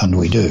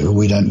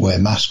don't wear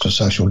masks or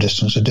social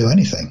distance or do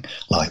anything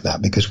like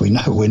that, because we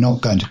know we're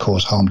not going to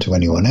cause harm to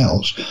anyone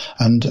else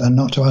and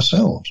not to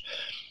ourselves.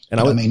 And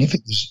I mean, if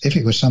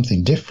it was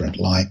something different,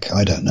 like,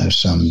 I don't know,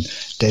 some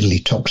deadly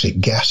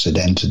toxic gas had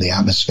entered the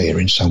atmosphere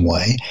in some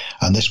way,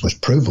 and this was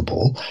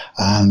provable,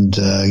 and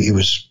it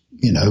was,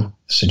 you know,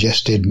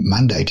 suggested,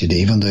 mandated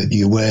even, that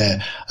you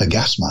wear a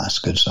gas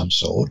mask of some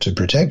sort to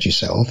protect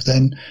yourself,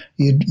 then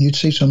you'd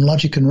see some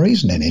logic and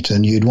reason in it,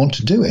 and you'd want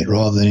to do it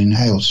rather than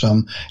inhale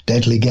some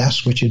deadly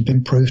gas which had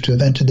been proved to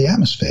have entered the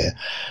atmosphere.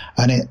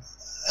 And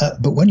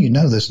but when you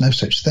know there's no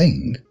such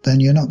thing, then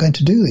you're not going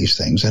to do these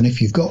things. And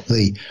if you've got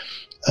the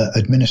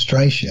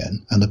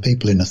administration and the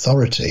people in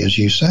authority, as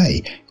you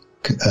say,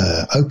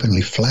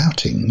 openly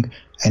flouting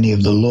any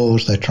of the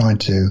laws they're trying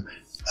to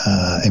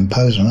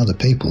impose on other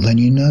people, then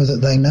you know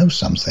that they know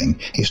something.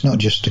 It's not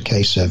just a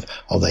case of,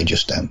 they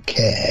just don't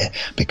care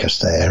because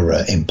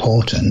they're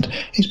important.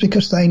 It's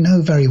because they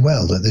know very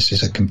well that this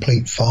is a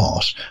complete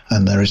farce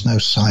and there is no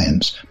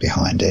science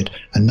behind it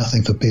and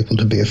nothing for people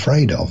to be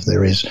afraid of.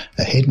 There is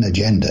a hidden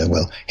agenda,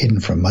 hidden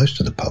from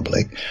most of the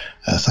public.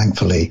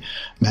 Thankfully,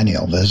 many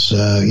of us,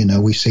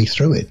 we see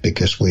through it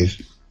because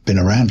we've been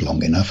around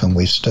long enough and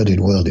we've studied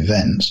world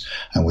events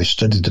and we've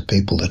studied the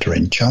people that are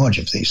in charge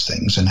of these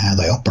things and how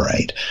they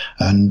operate,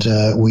 and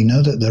we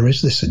know that there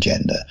is this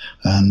agenda,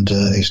 and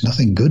there's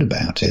nothing good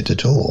about it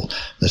at all.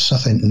 There's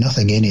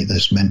nothing in it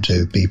that's meant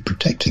to be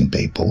protecting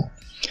people.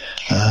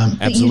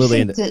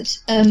 Absolutely. But you think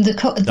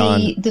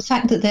that the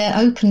fact that they're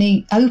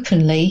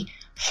openly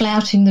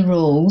flouting the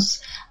rules,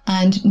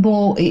 and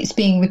more it's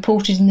being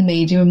reported in the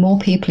media and more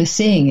people are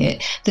seeing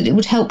it, that it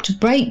would help to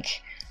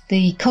break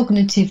the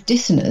cognitive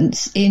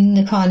dissonance in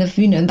the kind of,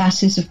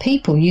 masses of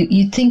people.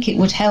 You'd think it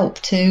would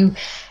help to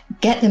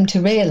get them to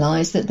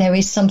realise that there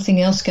is something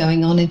else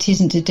going on. It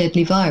isn't a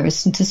deadly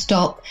virus, and to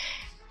start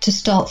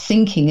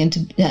thinking and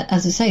to,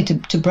 as I say,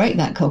 to break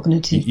that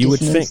cognitive you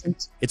dissonance. Would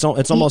think it's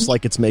almost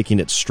like it's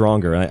making it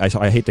stronger.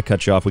 I hate to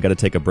cut you off. We got to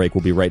take a break.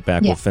 We'll be right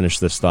back. Yeah. We'll finish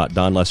this thought.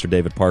 Don Lester,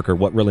 David Parker,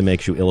 What Really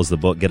Makes You Ill is the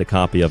book. Get a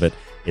copy of it.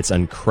 It's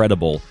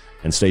incredible.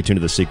 And stay tuned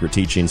to The Secret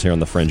Teachings here on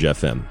the Fringe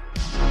FM.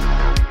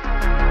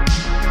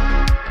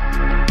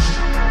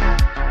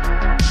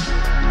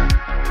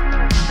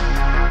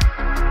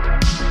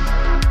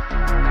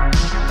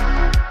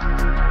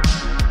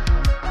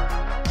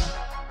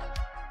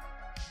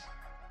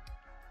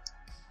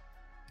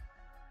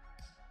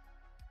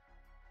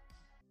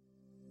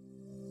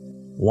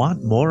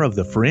 Want more of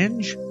The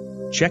Fringe?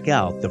 Check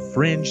out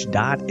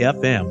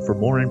thefringe.fm for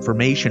more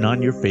information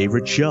on your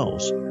favorite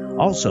shows.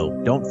 Also,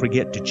 don't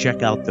forget to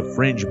check out the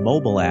Fringe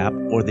mobile app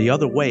or the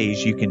other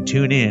ways you can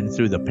tune in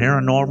through the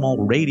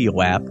Paranormal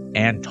Radio app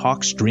and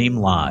TalkStream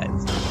Live.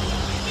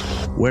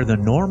 Where the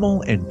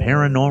normal and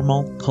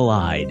paranormal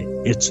collide,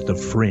 it's The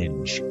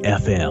Fringe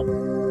FM.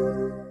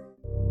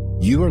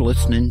 You are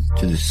listening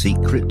to The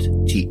Secret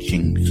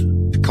Teachings.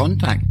 To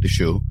contact the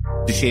show,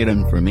 to share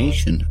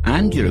information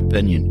and your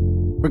opinion,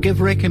 or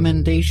give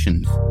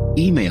recommendations,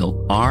 email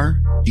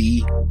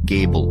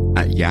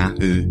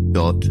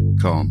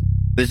rdgable@yahoo.com.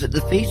 Visit the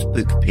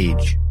Facebook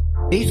page,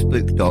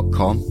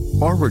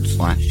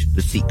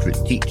 facebook.com/The Secret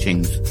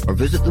Teachings, or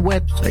visit the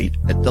website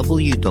at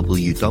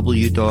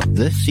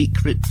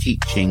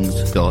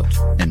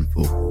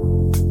www.thesecretteachings.info.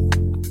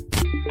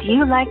 Do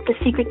you like The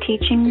Secret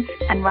Teachings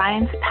and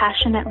Ryan's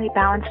passionately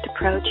balanced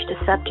approach to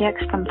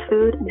subjects from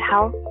food and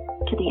health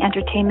to the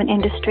entertainment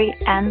industry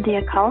and the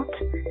occult?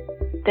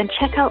 Then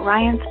check out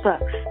Ryan's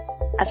books,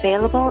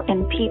 available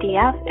in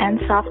PDF and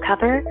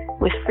softcover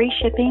with free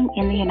shipping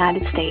in the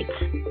United States.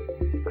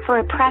 For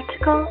a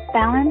practical,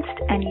 balanced,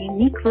 and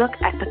unique look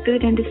at the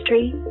food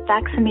industry,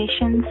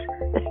 vaccinations,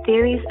 the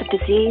theories of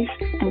disease,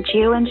 and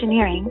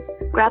geoengineering,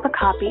 grab a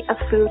copy of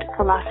Food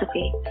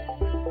Philosophy.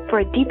 For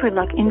a deeper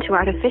look into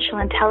artificial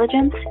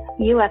intelligence,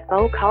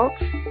 UFO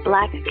cults,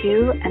 black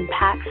goo, and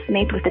pacts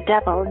made with the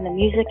devil in the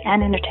music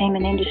and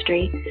entertainment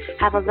industry,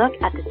 have a look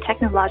at the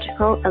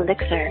Technological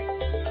Elixir.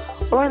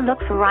 Or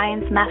look for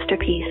Ryan's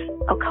masterpiece,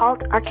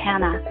 Occult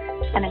Arcana,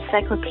 an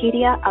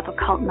encyclopedia of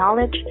occult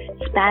knowledge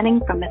spanning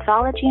from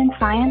mythology and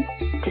science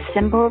to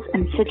symbols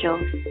and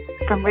sigils,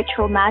 from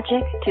ritual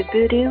magic to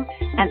voodoo,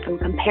 and from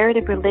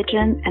comparative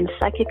religion and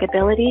psychic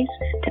abilities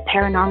to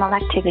paranormal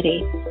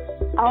activity.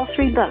 All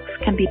 3 books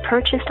can be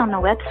purchased on the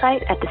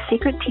website at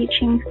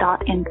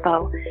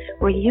thesecretteachings.info,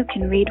 where you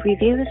can read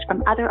reviews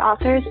from other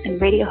authors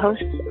and radio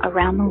hosts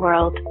around the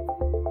world.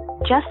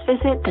 Just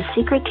visit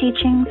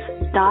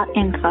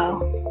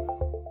thesecretteachings.info.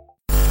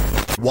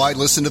 Why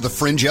listen to the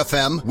Fringe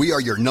FM? We are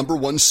your number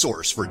one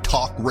source for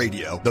talk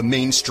radio the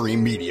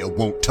mainstream media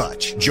won't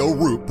touch. Joe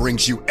Roop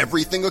brings you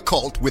everything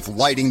occult with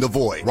Lighting the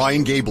Void.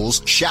 Ryan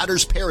Gables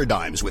shatters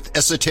paradigms with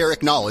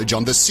esoteric knowledge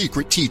on the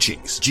secret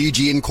teachings.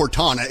 Gigi and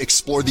Cortana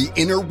explore the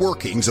inner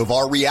workings of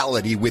our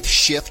reality with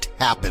Shift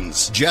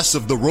Happens. Jess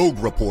of the Rogue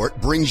Report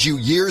brings you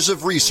years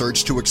of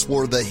research to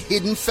explore the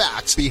hidden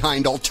facts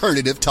behind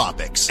alternative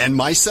topics. And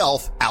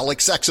myself,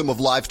 Alex Exum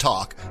of Live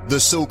Talk, the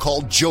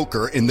so-called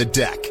Joker in the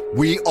deck.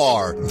 We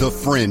are the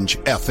Fringe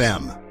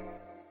FM.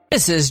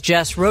 This is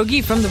Jess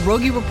Rogie from the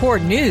Rogie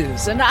Report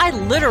News, and I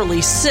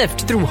literally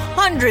sift through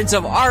hundreds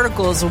of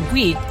articles a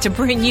week to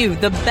bring you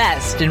the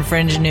best in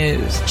Fringe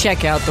news.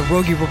 Check out the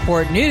Rogie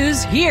Report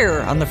News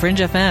here on the Fringe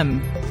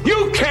FM.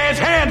 You can't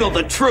handle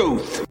the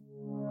truth!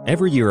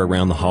 Every year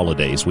around the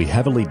holidays, we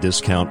heavily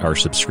discount our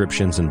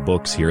subscriptions and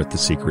books here at The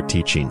Secret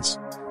Teachings.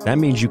 That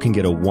means you can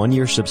get a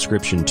 1-year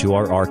subscription to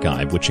our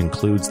archive, which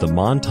includes the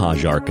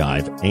Montage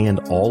Archive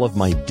and all of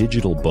my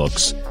digital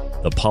books,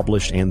 the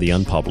published and the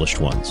unpublished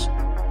ones.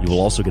 You will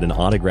also get an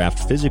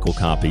autographed physical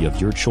copy of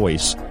your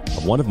choice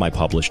of one of my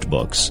published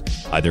books,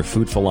 either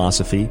Food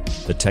Philosophy,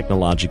 The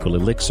Technological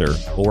Elixir,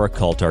 or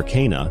Occult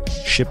Arcana,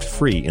 shipped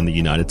free in the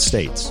United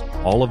States.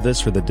 All of this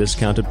for the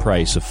discounted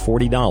price of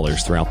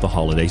 $40 throughout the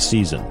holiday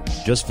season.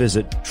 Just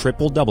visit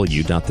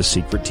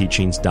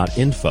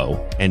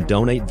www.thesecretteachings.info and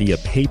donate via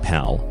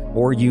PayPal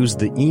or use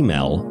the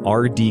email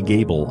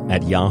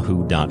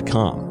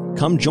rdgable@yahoo.com.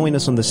 Come join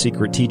us on The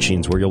Secret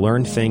Teachings, where you'll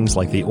learn things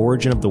like the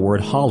origin of the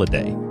word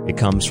holiday. It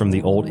comes from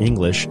the Old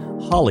English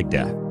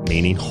holigda,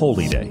 meaning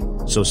holy day.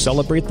 So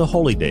celebrate the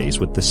holy days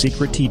with The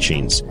Secret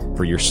Teachings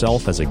for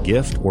yourself as a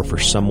gift or for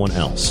someone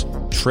else.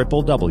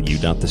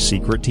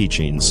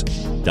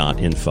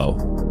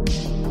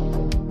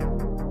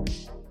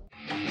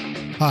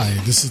 www.thesecretteachings.info. Hi,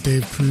 this is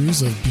Dave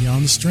Cruz of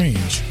Beyond the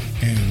Strange,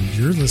 and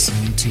you're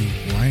listening to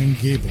Ryan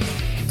Gable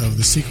of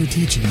The Secret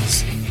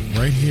Teachings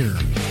right here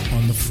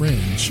on the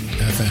Fringe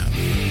FM.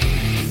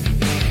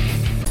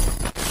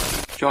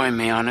 Join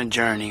me on a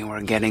journey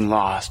where getting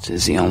lost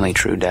is the only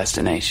true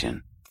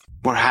destination,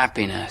 where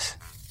happiness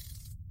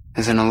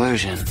is an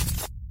illusion.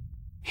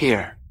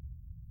 Here,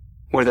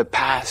 where the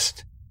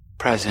past,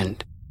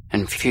 present,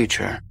 and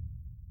future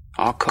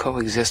all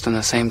coexist on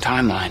the same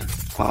timeline.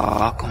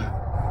 Welcome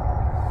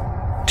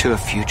to a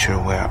future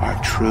where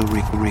our true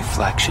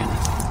reflection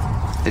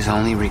is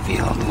only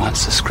revealed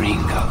once the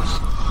screen goes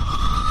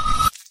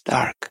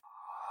dark.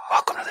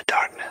 Welcome to the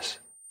darkness.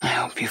 I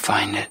hope you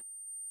find it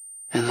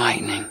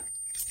enlightening.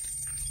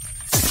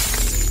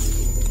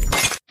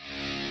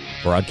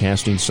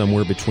 Broadcasting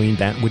somewhere between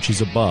that which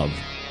is above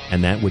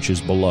and that which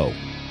is below.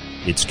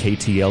 It's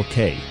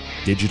KTLK,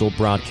 Digital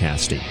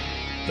Broadcasting,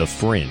 The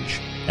Fringe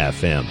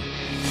FM.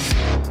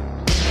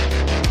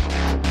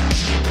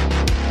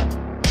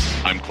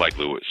 I'm Clyde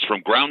Lewis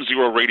from Ground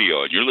Zero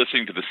Radio, and you're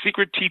listening to The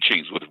Secret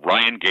Teachings with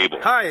Ryan Gable.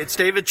 Hi, it's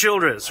David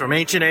Childress from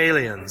Ancient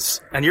Aliens,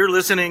 and you're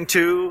listening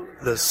to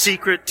The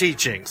Secret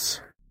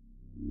Teachings.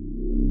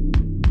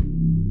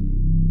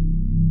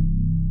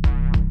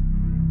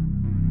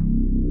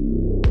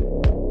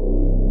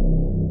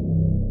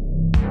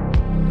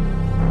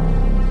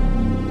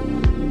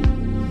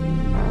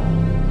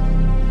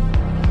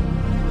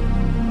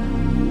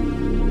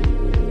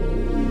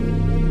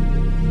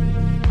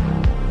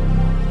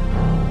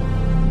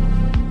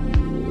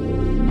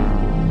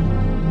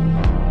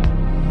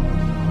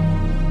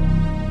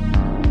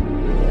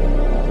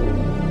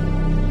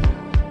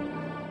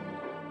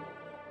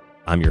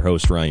 I'm your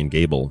host, Ryan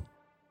Gable,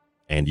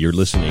 and you're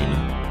listening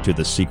to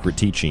The Secret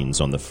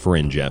Teachings on the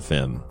Fringe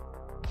FM.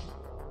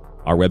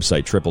 Our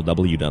website,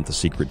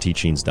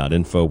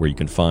 www.thesecretteachings.info, where you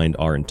can find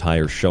our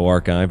entire show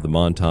archive, the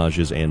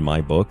montages, and my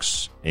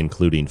books,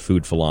 including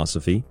Food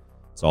Philosophy.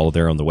 It's all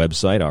there on the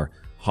website. Our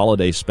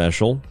holiday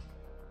special,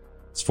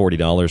 it's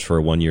 $40 for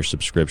a 1-year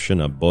subscription,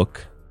 a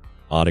book,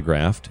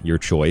 autographed, your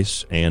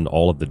choice, and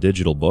all of the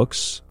digital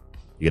books.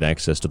 You get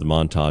access to the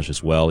montage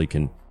as well. You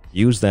can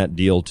use that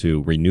deal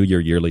to renew your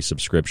yearly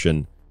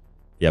subscription.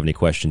 If you have any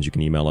questions, you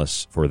can email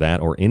us for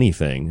that or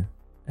anything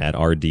at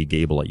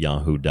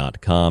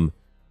rdgable@yahoo.com.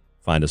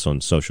 Find us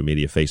on social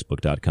media,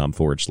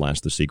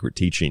 facebook.com/The Secret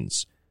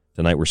Teachings.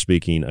 Tonight we're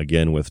speaking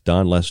again with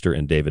Don Lester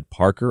and David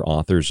Parker,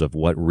 authors of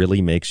What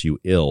Really Makes You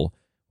Ill,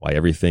 Why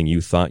Everything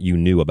You Thought You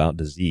Knew About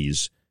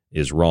Disease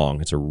Is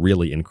Wrong. It's a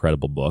really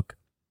incredible book.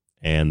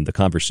 And the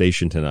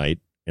conversation tonight,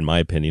 in my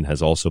opinion,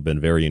 has also been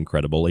very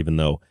incredible, even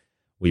though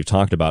we've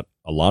talked about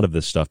a lot of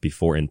this stuff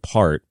before. In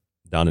part,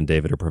 Don and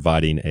David are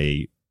providing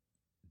a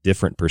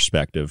different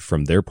perspective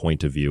from their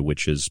point of view,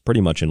 which is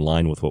pretty much in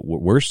line with what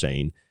we're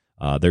saying.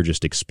 They're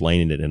just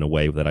explaining it in a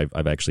way that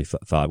I've actually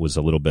thought was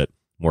a little bit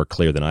more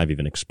clear than I've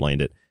even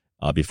explained it.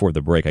 Before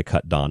the break, I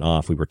cut Don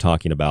off. We were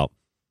talking about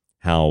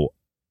how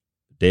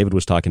David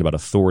was talking about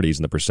authorities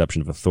and the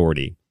perception of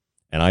authority.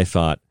 And I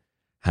thought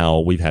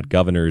how we've had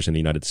governors in the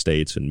United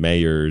States and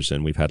mayors,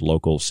 and we've had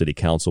local city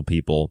council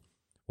people,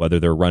 whether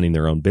they're running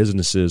their own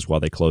businesses while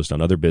they close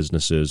down other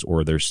businesses,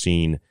 or they're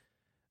seen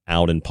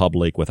out in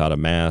public without a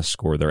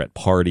mask, or they're at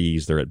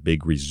parties, they're at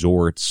big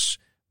resorts,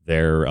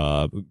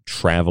 They're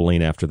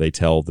traveling after they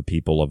tell the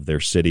people of their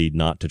city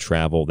not to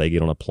travel. They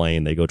get on a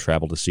plane. They go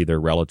travel to see their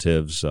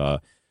relatives.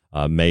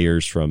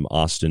 Mayors from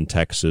Austin,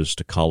 Texas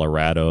to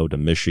Colorado to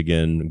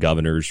Michigan,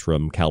 governors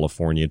from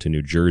California to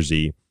New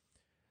Jersey.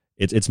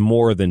 It's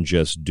more than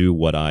just do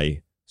what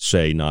I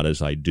say, not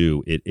as I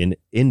do. It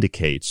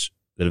indicates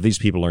that if these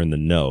people are in the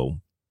know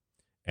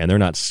and they're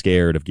not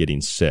scared of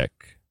getting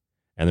sick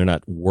and they're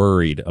not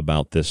worried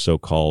about this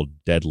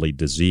so-called deadly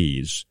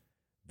disease,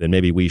 then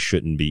maybe we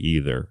shouldn't be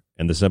either.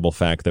 And the simple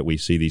fact that we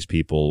see these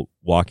people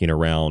walking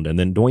around and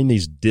then doing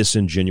these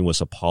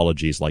disingenuous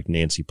apologies like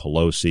Nancy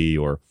Pelosi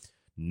or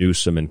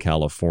Newsom in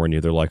California,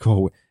 they're like,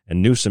 oh,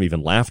 and Newsom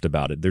even laughed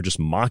about it. They're just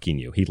mocking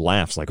you. He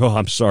laughs like, oh,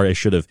 I'm sorry, I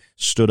should have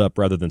stood up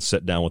rather than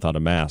sit down without a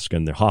mask.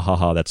 And they're, ha, ha,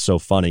 ha, that's so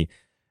funny.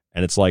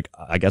 And it's like,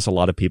 I guess a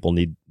lot of people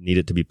need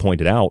it to be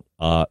pointed out.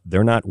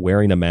 They're not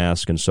wearing a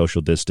mask and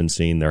social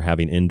distancing. They're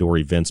having indoor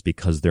events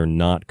because they're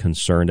not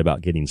concerned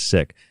about getting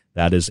sick.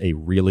 That is a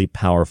really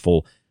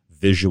powerful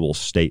visual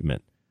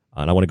statement.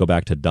 And I want to go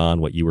back to Don,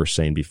 what you were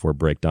saying before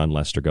break. Don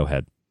Lester, go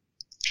ahead.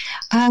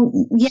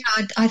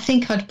 I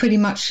think I'd pretty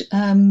much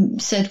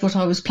said what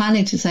I was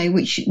planning to say,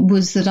 which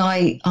was that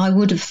I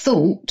would have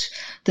thought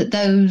that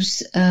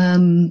those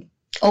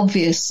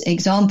obvious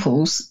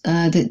examples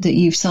that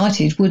you've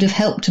cited would have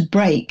helped to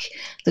break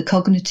the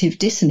cognitive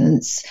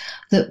dissonance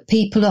that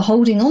people are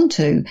holding on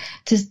to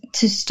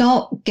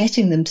start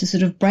getting them to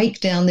sort of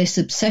break down this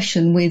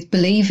obsession with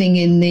believing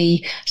in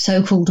the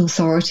so-called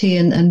authority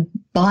and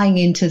buying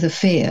into the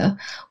fear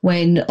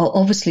when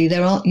obviously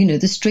there aren't,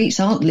 the streets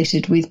aren't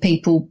littered with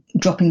people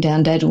dropping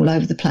down dead all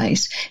over the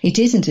place. It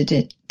isn't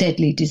a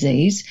deadly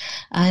disease.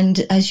 And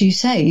as you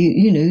say,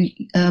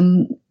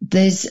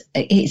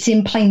 it's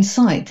in plain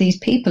sight. These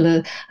people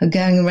are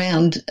going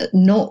around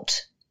not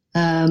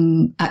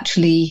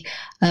actually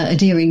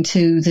adhering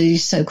to the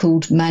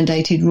so-called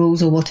mandated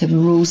rules or whatever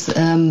rules,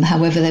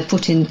 however they're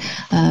put in,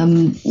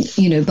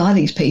 by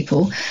these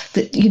people,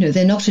 that,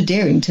 they're not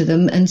adhering to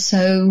them. And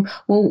so,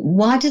 well,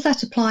 why does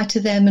that apply to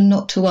them and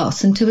not to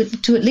us? And to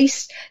at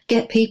least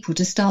get people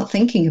to start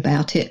thinking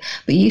about it.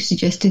 But you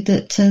suggested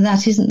that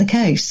that isn't the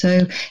case.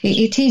 So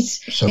it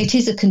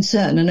is a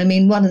concern. And I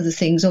mean, one of the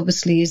things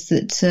obviously is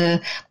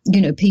that,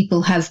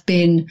 people have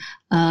been,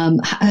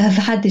 have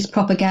had this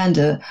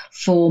propaganda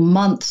for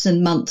months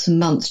and months and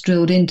months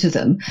drilled into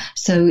them.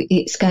 So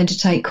it's going to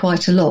take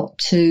quite a lot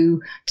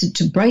to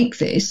break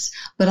this.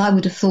 But I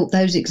would have thought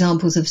those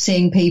examples of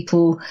seeing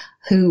people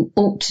who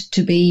ought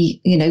to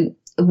be,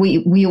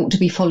 we ought to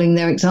be following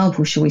their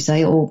example, shall we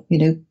say, or,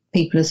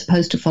 people are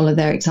supposed to follow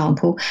their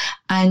example,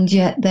 and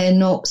yet they're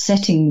not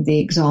setting the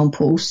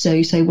example. So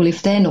you say, well,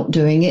 if they're not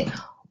doing it,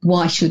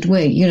 why should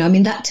we?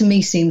 That to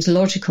me seems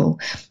logical.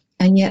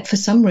 And yet, for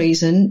some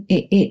reason,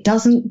 it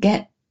doesn't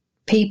get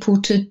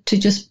people to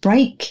just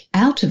break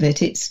out of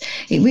it. It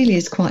really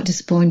is quite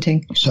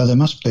disappointing. So there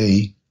must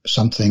be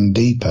something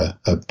deeper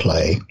at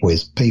play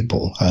with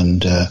people,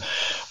 and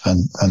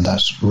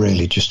that's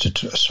really just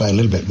to say a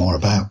little bit more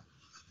about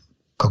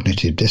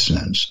cognitive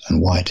dissonance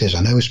and why it is.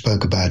 I know we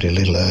spoke about it a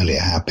little earlier,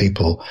 how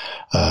people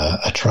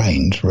are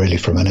trained really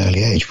from an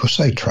early age. We'll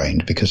say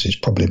trained because it's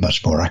probably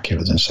much more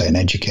accurate than saying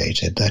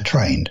educated. They're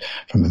trained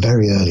from a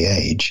very early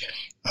age,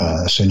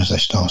 as soon as they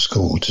start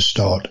school, to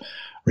start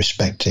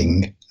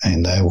respecting,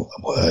 in their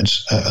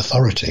words,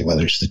 authority,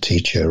 whether it's the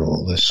teacher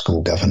or the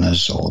school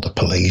governors or the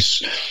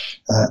police,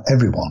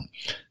 everyone.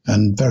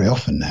 And very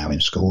often now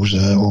in schools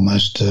are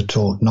almost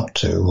taught not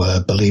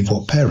to believe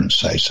what parents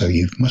say. So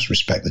you must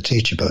respect the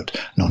teacher, but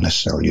not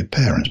necessarily your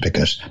parents,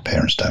 because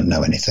parents don't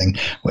know anything,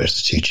 whereas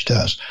the teacher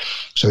does.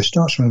 So it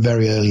starts from a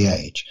very early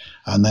age.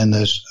 And then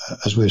there's,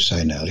 as we were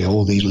saying earlier,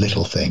 all these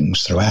little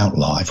things throughout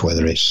life,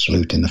 whether it's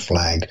saluting the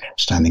flag,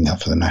 standing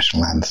up for the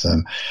national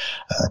anthem,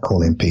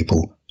 calling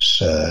people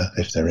sir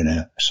if they're in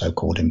a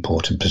so-called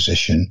important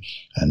position,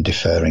 and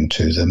deferring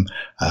to them,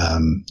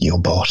 your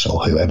boss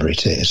or whoever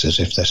it is, as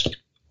if there's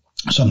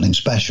something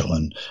special.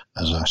 And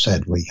as I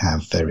said, we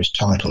have various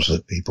titles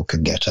that people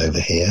can get over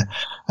here,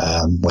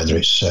 whether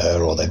it's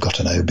sir or they've got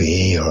an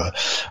OBE or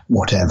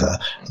whatever,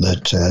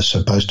 that are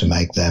supposed to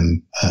make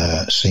them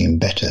seem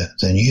better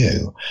than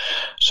you.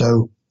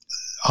 So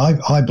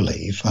I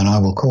believe, and I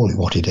will call it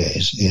what it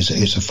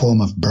is a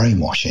form of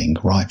brainwashing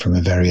right from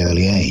a very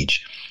early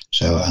age.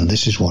 So, and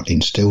this is what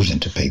instills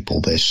into people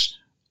this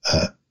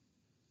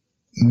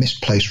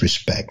misplaced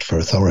respect for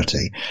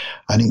authority,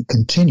 and it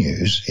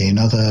continues in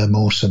other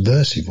more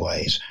subversive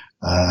ways.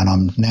 And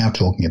I'm now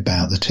talking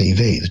about the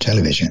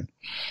television,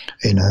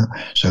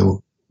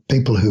 so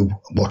people who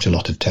watch a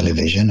lot of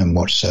television and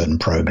watch certain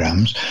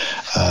programs,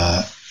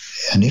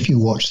 and if you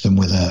watch them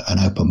with an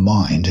open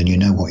mind and you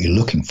know what you're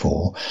looking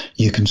for,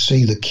 you can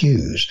see the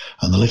cues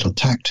and the little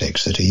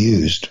tactics that are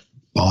used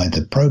by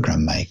the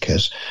program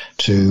makers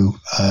to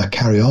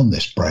carry on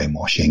this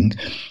brainwashing,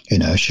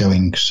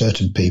 showing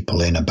certain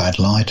people in a bad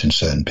light and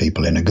certain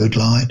people in a good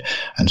light,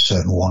 and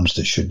certain ones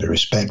that should be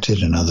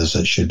respected and others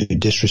that should be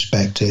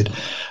disrespected.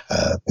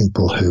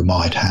 People who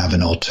might have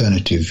an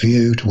alternative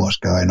view to what's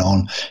going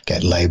on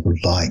get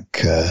labelled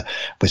like,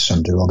 with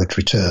some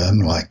derogatory term,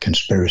 like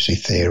conspiracy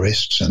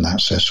theorists, and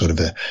that's a sort of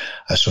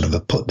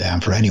a put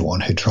down for anyone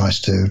who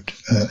tries to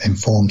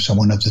inform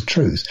someone of the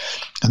truth.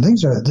 And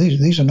these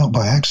are not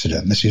by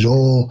accident. This is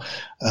all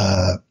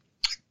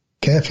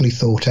carefully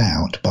thought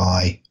out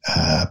by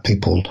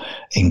people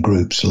in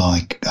groups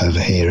like over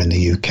here in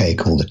the UK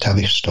called the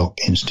Tavistock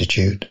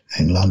Institute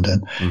in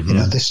London.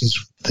 Mm-hmm.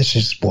 This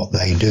is what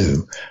they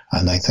do,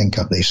 and they think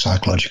up these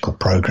psychological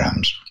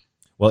programs.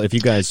 Well, have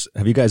you guys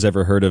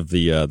ever heard of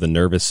the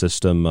nervous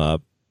system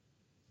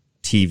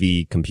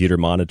TV computer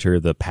monitor,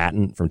 the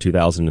patent from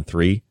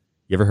 2003?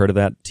 You ever heard of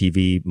that?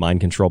 TV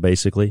mind control,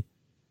 basically.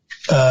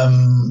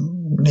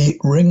 It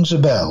rings a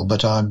bell,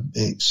 but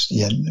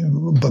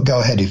but go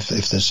ahead if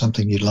there's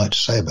something you'd like to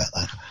say about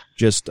that.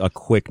 Just a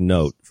quick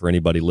note for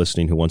anybody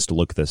listening who wants to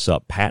look this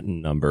up.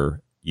 Patent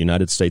number,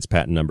 United States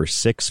patent number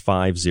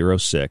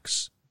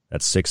 6506.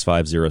 That's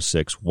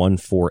 6506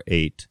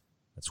 148.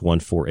 That's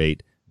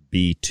 148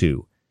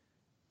 B2.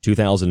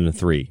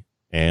 2003.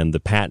 And the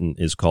patent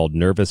is called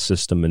Nervous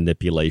System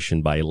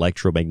Manipulation by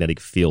Electromagnetic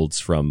Fields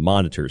from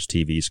Monitors,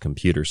 TVs,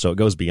 Computers. So it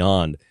goes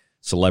beyond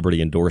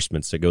celebrity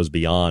endorsements. It goes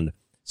beyond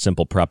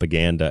simple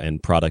propaganda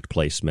and product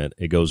placement.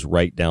 It goes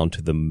right down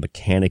to the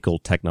mechanical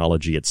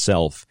technology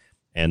itself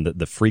and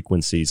the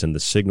frequencies and the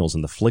signals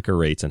and the flicker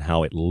rates and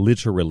how it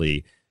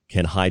literally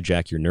can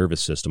hijack your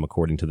nervous system,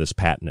 according to this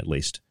patent at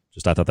least.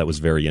 I thought that was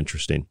very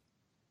interesting.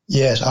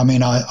 Yes, I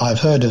mean, I've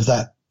heard of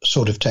that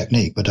sort of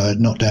technique, but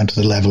not down to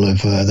the level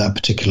of that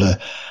particular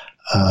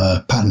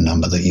patent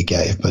number that you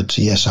gave. But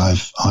yes,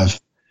 I've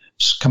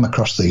come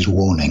across these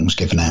warnings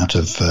given out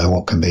of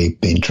what can be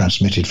being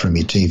transmitted from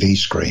your TV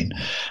screen.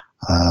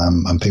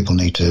 And people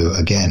need to,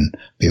 again,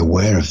 be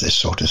aware of this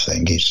sort of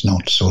thing. It's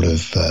not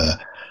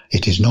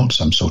it is not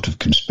some sort of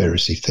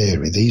conspiracy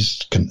theory.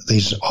 These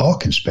are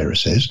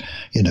conspiracies,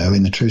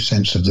 in the true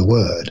sense of the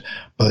word,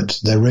 but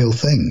they're real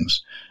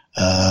things.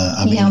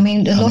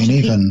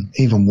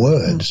 Even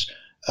words,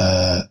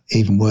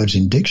 even words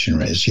in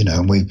dictionaries,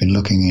 and we've been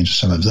looking into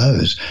some of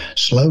those,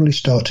 slowly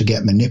start to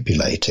get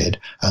manipulated,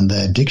 and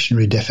their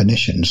dictionary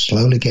definitions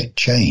slowly get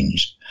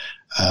changed.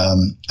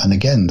 And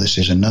again, this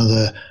is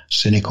another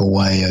cynical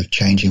way of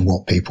changing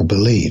what people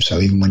believe. So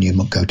even when you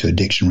go to a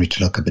dictionary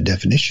to look up a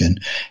definition,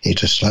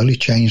 it has slowly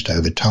changed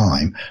over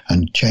time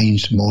and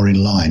changed more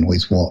in line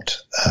with what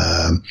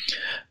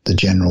the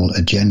general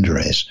agenda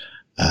is.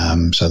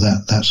 So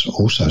that's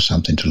also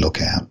something to look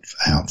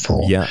out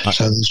for. Yeah,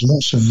 so there's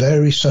lots of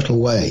very subtle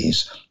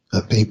ways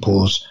that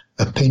people's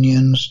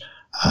opinions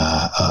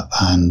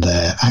and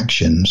their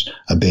actions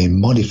are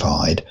being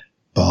modified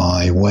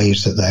by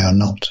ways that they are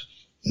not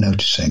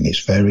noticing.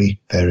 It's very,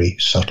 very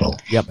subtle.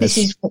 Yep. This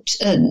is what,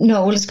 all I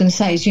was going to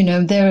say is,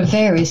 there are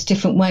various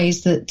different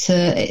ways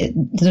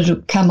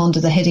that come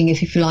under the heading,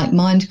 if you like,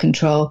 mind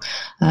control,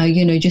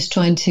 just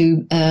trying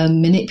to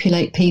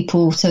manipulate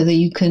people so that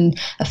you can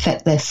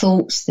affect their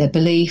thoughts, their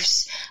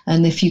beliefs.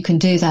 And if you can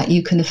do that,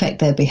 you can affect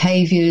their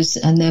behaviors.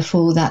 And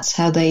therefore that's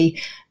how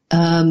they,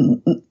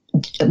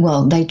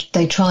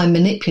 they try and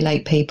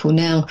manipulate people.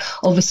 Now,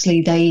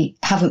 obviously, they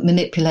haven't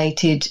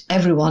manipulated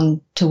everyone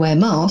to wear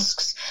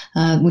masks,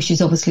 which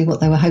is obviously what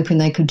they were hoping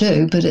they could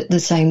do. But at the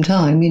same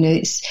time,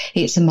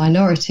 it's a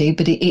minority,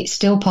 but it's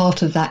still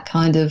part of that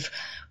kind of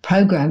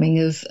programming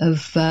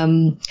of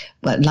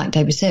like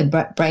David said,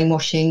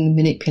 brainwashing,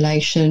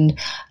 manipulation,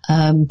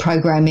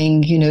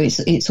 programming.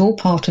 It's all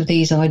part of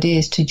these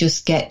ideas to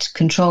just get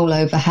control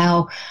over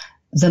how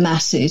the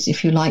masses,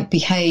 if you like,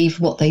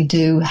 behave, what they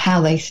do, how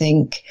they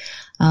think.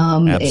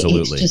 Absolutely.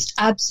 It's just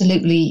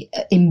absolutely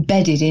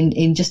embedded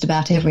in just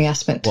about every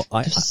aspect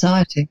of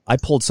society. I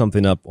pulled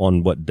something up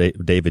on what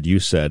David,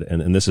 you said,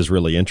 and this is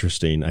really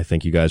interesting. I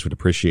think you guys would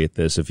appreciate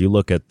this. If you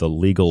look at the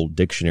legal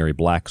dictionary,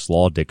 Black's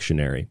Law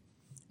Dictionary,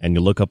 and you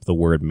look up the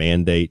word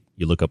mandate,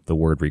 you look up the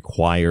word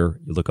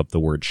require, you look up the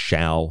word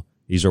shall,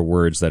 these are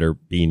words that are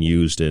being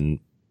used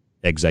in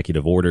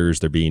executive orders.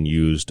 They're being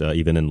used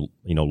even in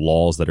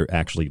laws that are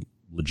actually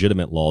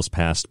legitimate laws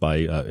passed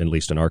by, at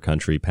least in our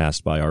country,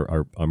 passed by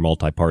our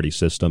multi-party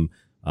system,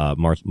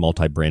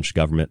 multi-branch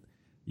government.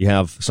 You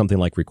have something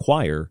like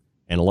require,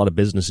 and a lot of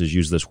businesses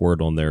use this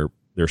word on their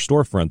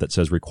storefront that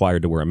says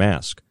required to wear a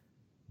mask.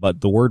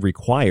 But the word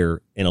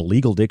require in a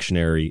legal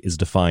dictionary is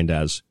defined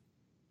as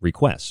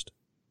request.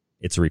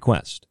 It's a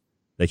request.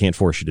 They can't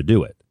force you to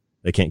do it.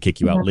 They can't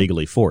kick you out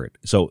legally for it.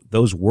 So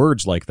those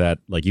words like that,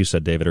 like you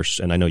said, David,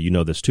 and I know you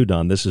know this too,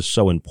 Don, this is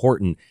so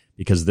important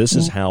because this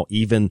is how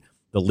even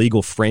the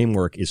legal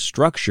framework is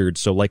structured.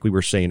 So like we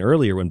were saying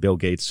earlier, when Bill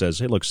Gates says,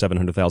 hey, look,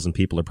 700,000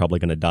 people are probably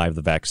going to die of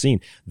the vaccine,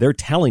 they're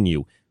telling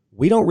you,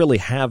 we don't really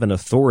have an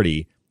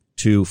authority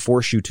to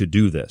force you to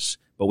do this,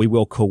 but we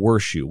will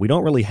coerce you. We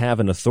don't really have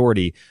an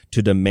authority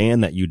to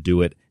demand that you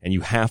do it, and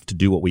you have to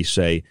do what we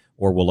say,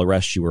 or we'll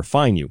arrest you or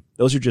fine you.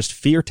 Those are just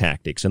fear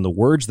tactics, and the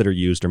words that are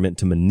used are meant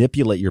to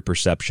manipulate your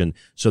perception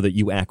so that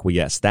you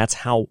acquiesce. That's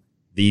how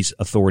these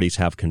authorities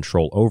have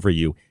control over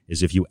you,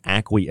 is if you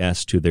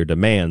acquiesce to their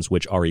demands,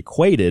 which are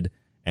equated,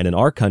 and in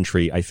our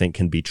country, I think,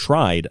 can be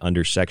tried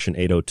under Section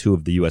 802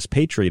 of the U.S.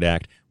 Patriot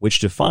Act, which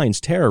defines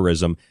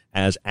terrorism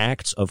as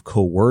acts of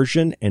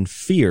coercion and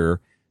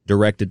fear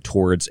directed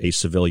towards a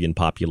civilian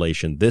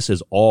population. This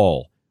is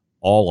all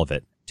of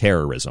it,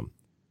 terrorism.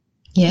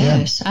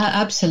 Yes,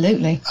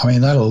 absolutely. I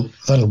mean, that'll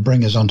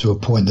bring us on to a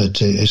point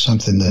that is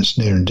something that's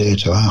near and dear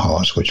to our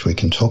hearts, which we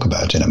can talk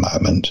about in a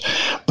moment.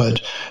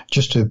 But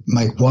just to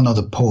make one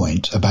other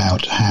point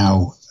about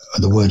how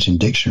the words in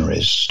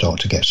dictionaries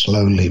start to get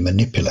slowly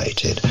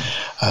manipulated,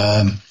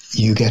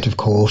 you get, of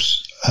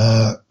course,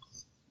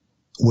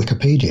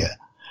 Wikipedia.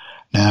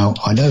 Now,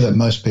 I know that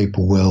most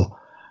people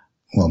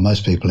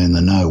in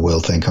the know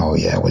will think, oh,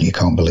 yeah, well, you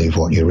can't believe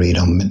what you read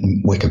on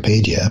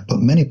Wikipedia, but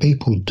many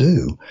people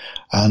do.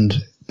 And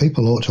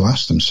people ought to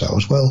ask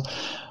themselves, well,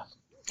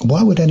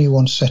 why would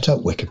anyone set up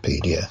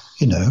Wikipedia,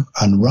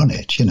 and run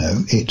it?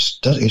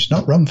 It's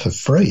not run for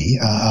free.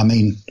 I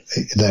mean,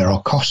 there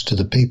are costs to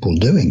the people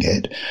doing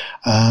it,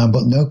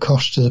 but no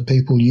cost to the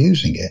people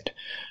using it.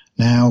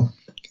 Now,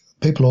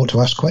 people ought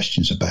to ask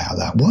questions about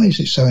that. Why is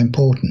it so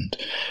important?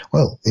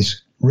 Well,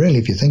 it's really,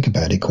 if you think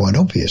about it, quite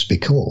obvious,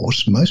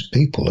 because most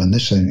people, and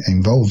this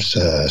involves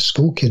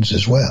school kids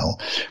as well,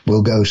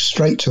 will go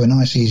straight to a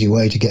nice, easy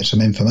way to get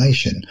some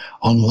information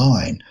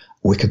online,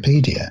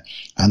 Wikipedia,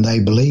 and they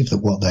believe that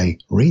what they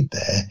read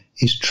there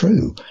is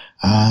true.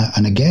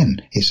 And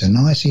again, it's a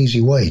nice,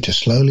 easy way to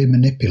slowly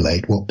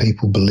manipulate what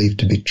people believe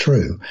to be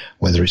true,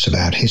 whether it's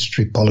about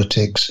history,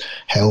 politics,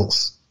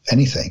 health,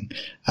 anything.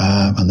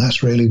 And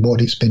that's really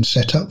what it's been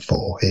set up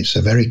for. It's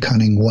a very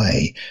cunning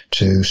way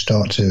to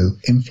start to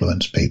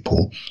influence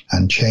people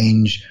and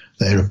change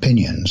their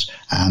opinions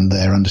and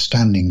their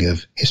understanding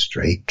of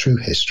history, true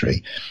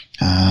history.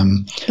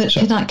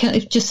 But can I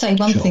just say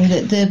one thing,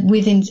 that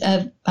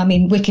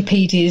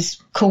Wikipedia is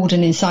called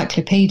an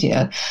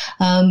encyclopedia,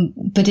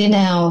 but in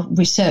our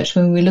research,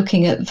 when we were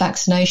looking at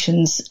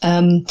vaccinations,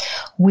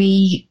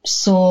 we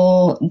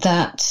saw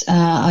that,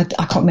 I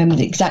can't remember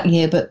the exact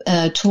year, but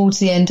towards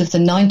the end of the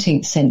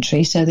 19th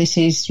century, so this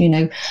is,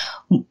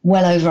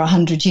 well over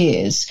 100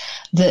 years,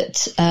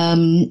 that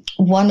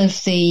one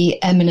of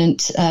the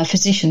eminent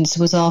physicians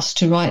was asked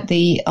to write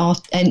the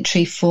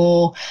entry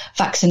for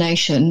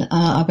vaccination.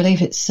 I believe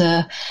it's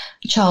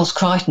Charles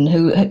Crichton,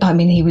 who,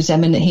 he was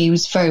eminent, he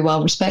was very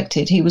well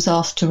respected. He was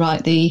asked to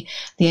write the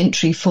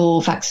entry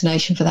for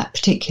vaccination for that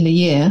particular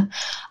year.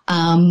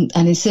 And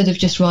instead of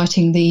just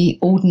writing the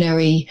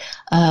ordinary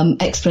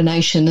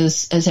explanation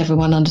as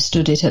everyone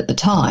understood it at the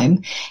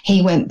time,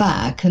 he went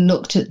back and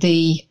looked at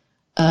the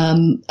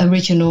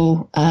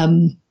original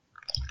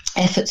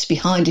efforts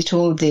behind it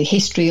all, the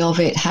history of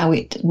it, how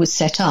it was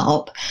set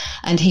up,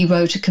 and he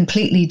wrote a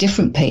completely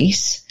different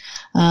piece.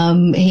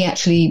 He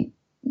actually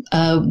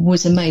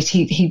was amazed.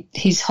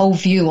 His whole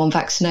view on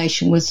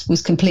vaccination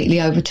was completely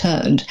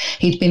overturned.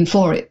 He'd been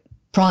for it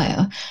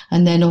prior,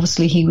 and then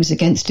obviously he was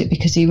against it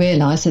because he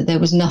realised that there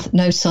was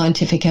no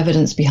scientific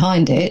evidence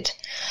behind it.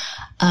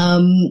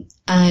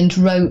 And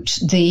wrote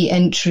the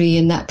entry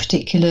in that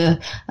particular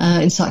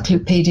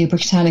Encyclopedia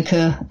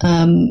Britannica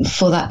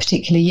for that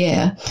particular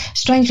year.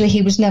 Strangely,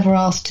 he was never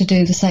asked to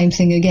do the same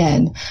thing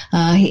again.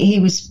 He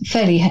was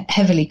fairly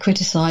heavily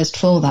criticised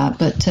for that,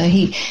 but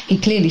he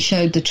clearly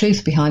showed the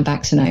truth behind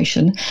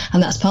vaccination,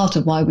 and that's part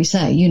of why we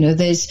say,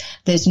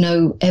 there's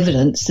no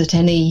evidence that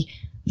any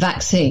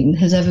vaccine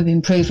has ever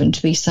been proven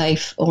to be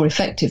safe or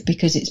effective,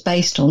 because it's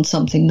based on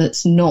something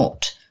that's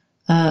not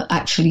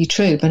actually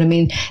true. But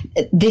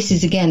this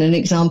is again an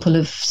example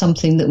of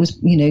something that was,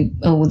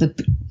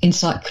 the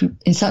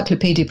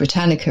Encyclopedia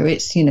Britannica,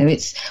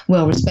 it's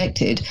well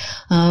respected.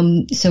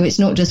 So it's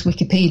not just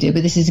Wikipedia,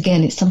 but this is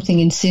again, it's something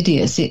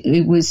insidious.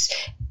 It was,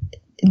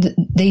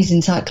 these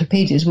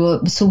encyclopedias were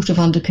sort of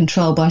under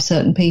control by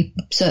certain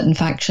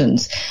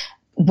factions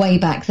way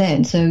back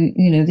then. So,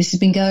 this has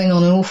been going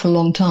on an awful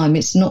long time.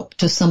 It's not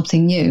just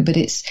something new, but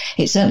it's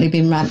certainly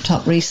been ramped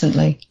up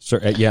recently. Sir,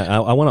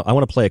 I want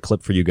to play a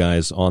clip for you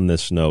guys on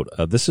this note.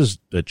 This is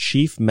the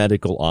chief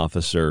medical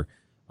officer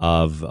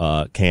of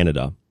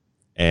Canada,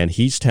 and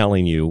he's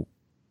telling you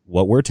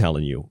what we're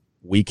telling you.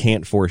 We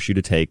can't force you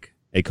to take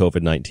a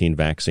COVID-19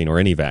 vaccine or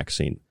any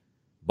vaccine,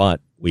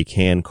 but we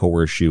can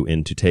coerce you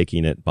into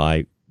taking it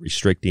by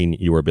restricting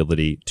your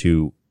ability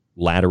to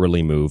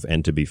laterally move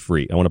and to be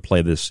free. I want to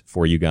play this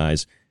for you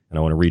guys, and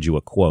I want to read you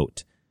a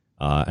quote.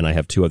 And I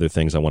have two other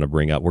things I want to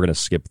bring up. We're going to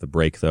skip the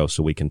break, though,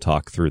 so we can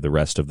talk through the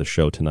rest of the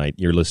show tonight.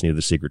 You're listening to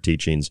The Secret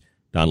Teachings.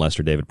 Don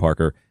Lester, David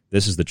Parker.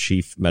 This is the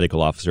Chief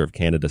Medical Officer of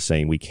Canada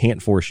saying, we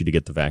can't force you to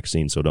get the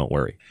vaccine, so don't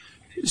worry.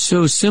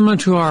 So similar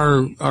to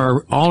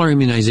all our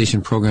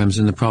immunization programs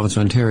in the province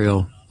of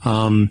Ontario,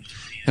 and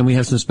we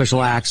have some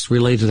special acts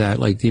related to that,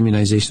 like the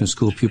Immunization of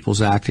School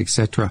Pupils Act,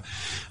 etc.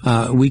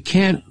 We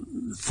can't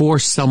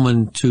force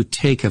someone to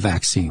take a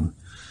vaccine.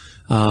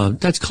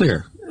 That's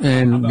clear.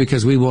 And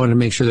because we want to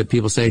make sure that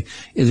people say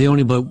they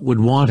only would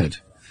want it.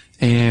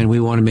 And we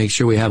want to make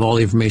sure we have all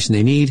the information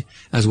they need,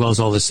 as well as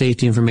all the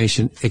safety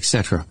information,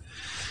 etc.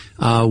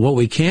 What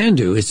we can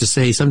do is to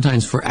say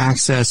sometimes for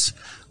access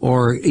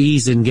or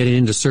ease in getting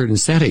into certain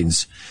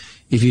settings,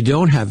 if you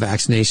don't have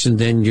vaccination,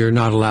 then you're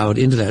not allowed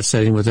into that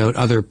setting without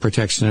other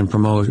protection and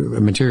promote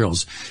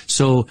materials.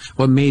 So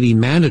what may be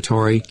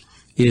mandatory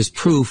is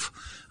proof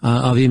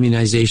of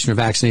immunization or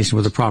vaccination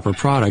with a proper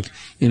product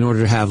in order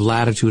to have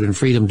latitude and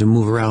freedom to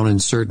move around in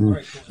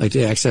certain, like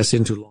to access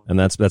into. And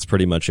that's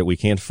pretty much it. We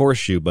can't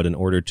force you, but in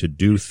order to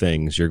do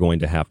things, you're going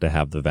to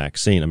have the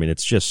vaccine. I mean,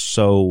 it's just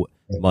so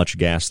much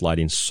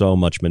gaslighting, so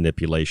much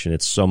manipulation.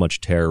 It's so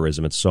much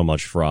terrorism. It's so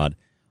much fraud.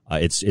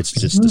 It's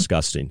just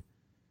disgusting.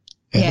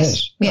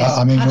 Yes,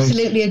 I mean,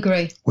 absolutely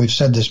agree. We've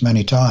said this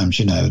many times,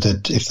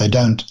 that if they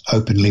don't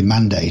openly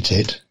mandate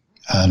it,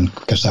 and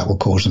because that will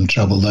cause them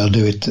trouble, they'll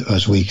do it,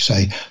 as we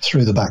say,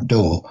 through the back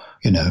door.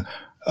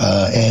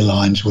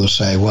 Airlines will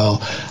say, well,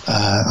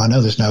 I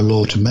know there's no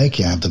law to make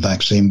you have the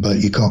vaccine,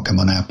 but you can't come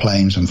on our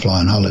planes and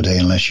fly on holiday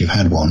unless you've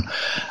had one.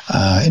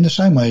 In the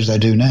same way as they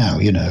do now,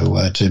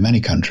 to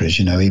many countries,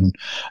 even,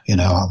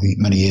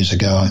 many years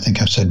ago, I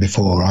think I've said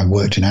before, I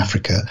worked in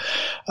Africa,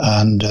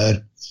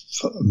 and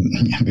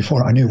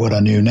before I knew what I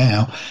knew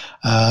now,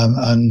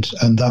 and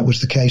that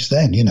was the case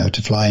then.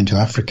 To fly into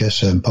Africa,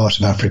 certain parts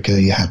of Africa,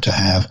 you had to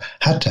have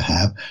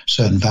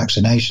certain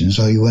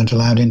vaccinations, or you weren't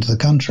allowed into the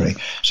country.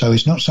 So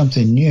it's not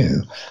something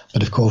new,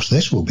 but of course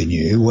this will be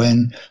new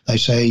when they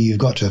say you've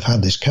got to have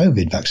had this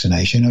COVID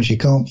vaccination, or you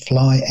can't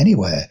fly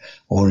anywhere.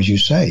 Or as you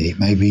say,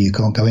 maybe you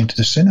can't go into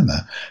the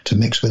cinema to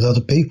mix with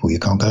other people. You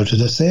can't go to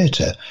the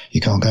theatre.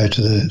 You can't go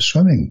to the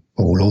swimming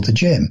pool or the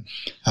gym.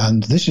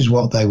 And this is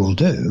what they will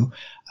do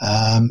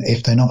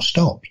if they're not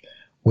stopped,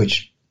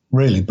 which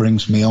really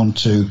brings me on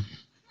to,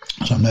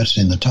 as I'm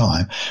noticing the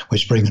time,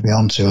 which brings me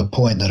on to a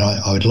point that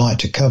I would like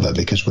to cover,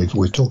 because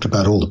we've talked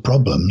about all the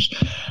problems,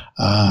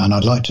 and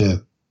I'd like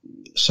to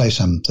say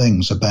some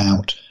things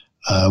about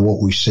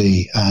what we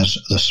see as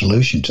the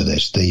solution to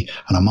this, and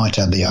I might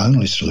add the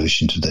only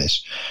solution to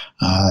this,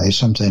 is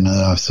something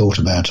that I've thought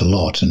about a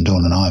lot, and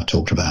Dawn and I have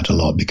talked about a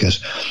lot,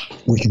 because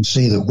we can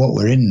see that what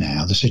we're in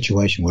now, the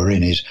situation we're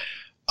in, is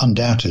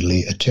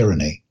undoubtedly a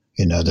tyranny.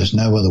 There's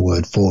no other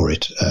word for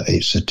it.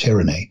 It's a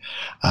tyranny.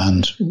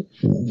 And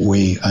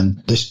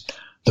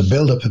the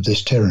build-up of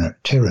this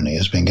tyranny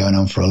has been going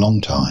on for a long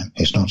time.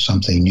 It's not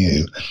something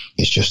new.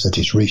 It's just that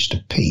it's reached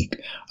a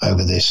peak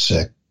over this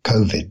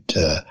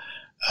COVID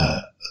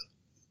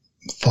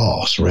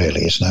farce,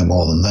 really. It's no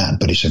more than that,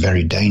 but it's a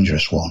very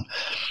dangerous one.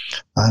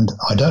 And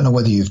I don't know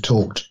whether you've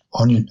talked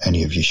on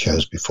any of your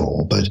shows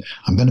before, but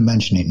I'm going to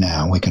mention it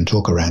now. We can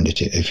talk around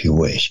it if you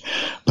wish.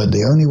 But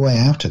the only way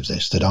out of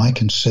this that I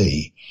can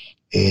see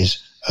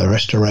is a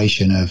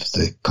restoration of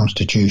the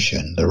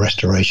Constitution, the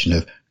restoration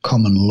of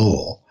common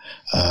law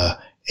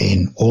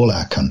in all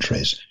our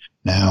countries.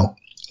 Now,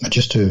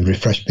 just to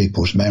refresh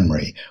people's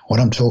memory, what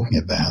I'm talking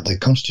about, the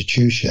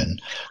Constitution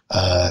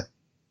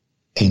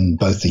in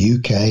both the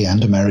UK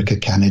and America,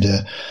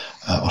 Canada,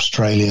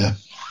 Australia,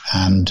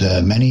 and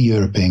many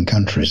European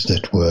countries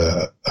that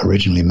were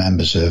originally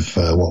members of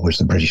what was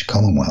the British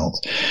Commonwealth,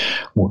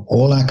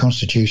 all our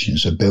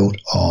constitutions are built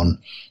on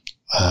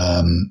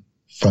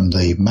from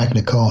the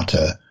Magna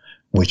Carta,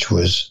 which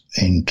was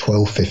in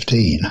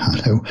 1215.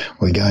 I know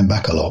we're going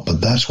back a lot, but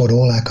that's what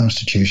all our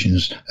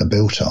constitutions are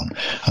built on.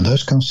 And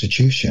those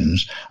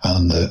constitutions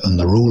and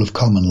the rule of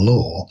common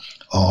law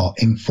are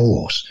in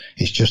force.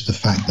 It's just the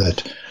fact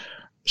that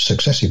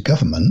successive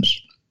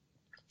governments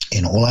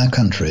in all our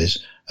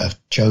countries have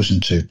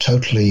chosen to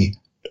totally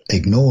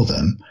ignore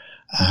them,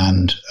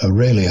 and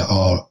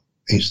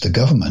it's the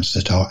governments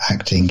that are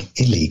acting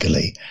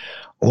illegally.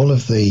 All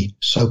of the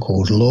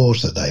so-called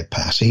laws that they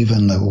pass,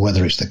 even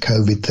whether it's the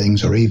COVID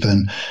things or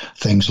even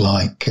things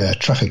like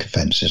traffic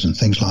offences and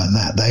things like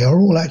that, they are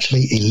all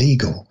actually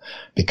illegal,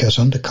 because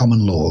under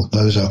common law,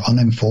 those are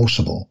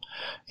unenforceable,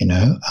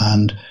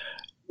 and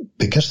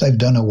because they've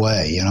done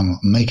away, and I'm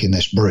making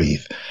this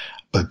brief,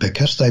 but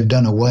because they've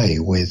done away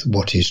with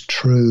what is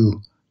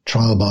true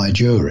trial by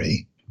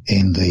jury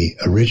in the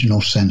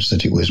original sense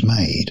that it was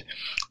made,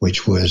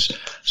 which was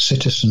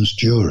citizens'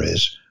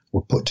 juries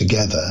were put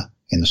together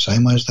in the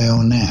same way as they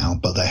are now,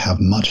 but they have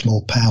much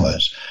more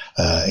powers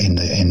as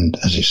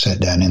it's set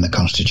down in the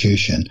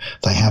Constitution.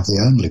 They have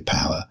the only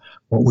power.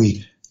 What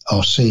we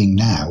are seeing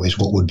now is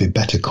what would be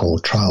better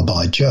called trial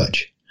by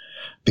judge,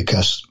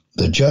 because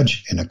the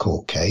judge in a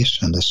court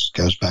case, and this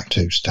goes back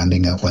to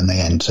standing up when they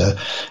enter,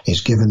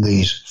 is given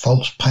these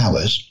false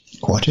powers,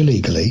 quite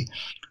illegally,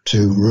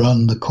 to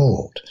run the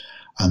court.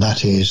 And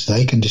that is,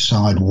 they can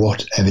decide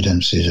what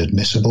evidence is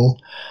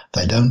admissible.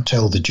 They don't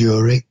tell the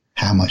jury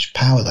how much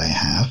power they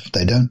have.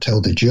 They don't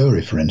tell the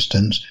jury, for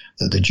instance,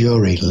 that the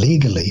jury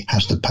legally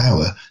has the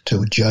power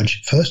to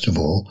judge, first of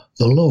all,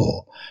 the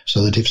law.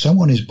 So that if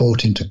someone is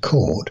brought into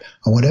court,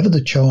 and whatever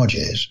the charge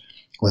is,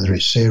 whether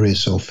it's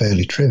serious or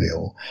fairly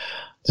trivial,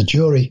 the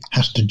jury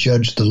has to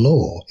judge the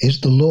law.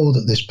 Is the law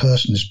that this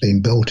person is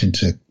being brought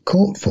into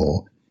court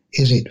for,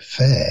 is it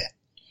fair?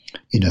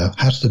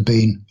 has there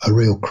been a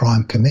real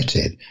crime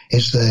committed?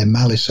 Is there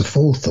malice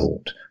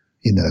aforethought?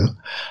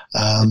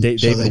 So they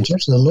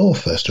judge the law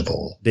first of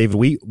all.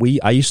 David,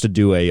 I used to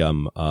do a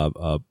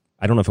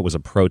I don't know if it was a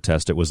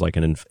protest. It was like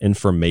an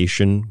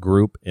information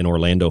group in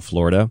Orlando,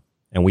 Florida,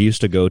 and we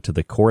used to go to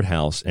the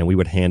courthouse and we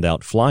would hand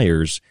out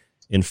flyers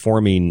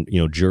informing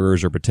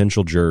jurors or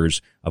potential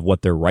jurors of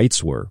what their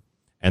rights were.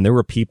 And there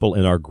were people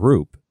in our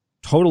group,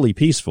 totally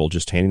peaceful,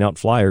 just handing out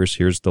flyers.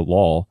 Here's the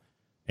law.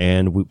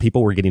 And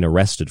people were getting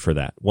arrested for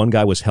that. One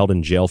guy was held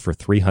in jail for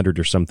 300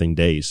 or something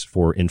days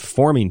for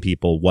informing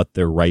people what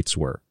their rights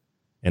were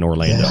in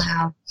Orlando.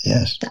 Wow.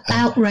 Yes.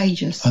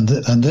 Outrageous. And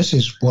this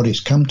is what it's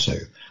come to.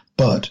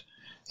 But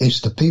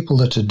it's the people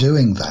that are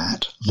doing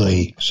that,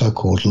 the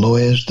so-called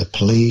lawyers, the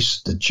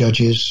police, the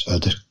judges,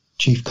 the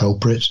chief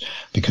culprits,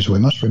 because we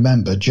must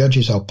remember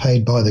judges are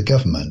paid by the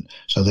government.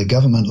 So the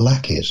government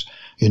lackeys,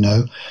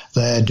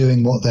 they're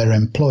doing what their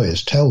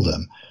employers tell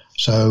them.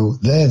 So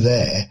they're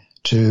there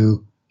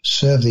to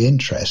serve the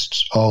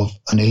interests of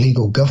an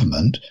illegal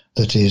government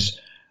that is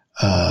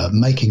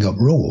making up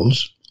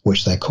rules,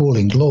 which they're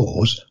calling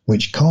laws,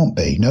 which can't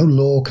be.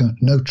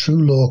 No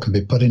true law can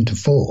be put into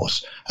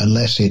force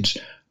unless it's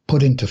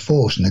put into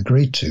force and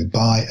agreed to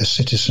by a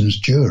citizen's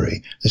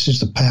jury. This is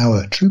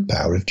the true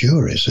power of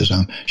juries, as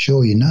I'm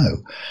sure you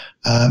know.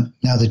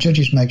 Now, the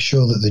judges make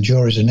sure that the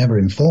juries are never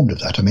informed of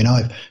that. I mean,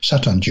 I've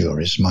sat on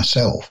juries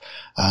myself,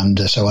 and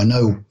so I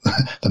know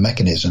the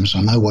mechanisms.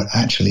 I know what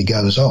actually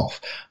goes off,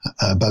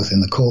 both in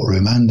the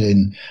courtroom and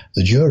in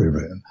the jury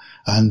room,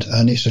 and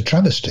it's a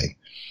travesty.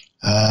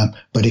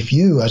 But if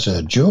you, as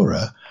a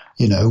juror,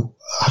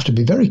 have to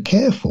be very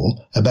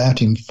careful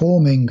about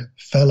informing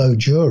fellow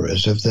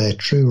jurors of their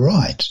true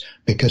rights,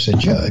 because a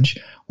judge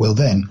will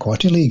then,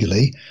 quite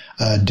illegally,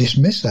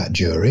 dismiss that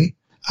jury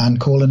and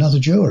call another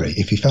jury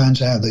if he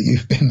finds out that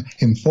you've been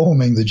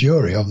informing the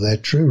jury of their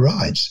true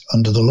rights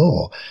under the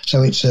law.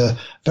 So it's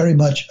very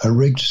much a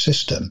rigged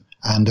system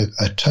and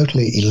a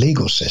totally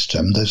illegal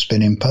system that's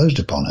been imposed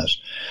upon us.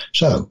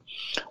 So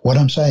what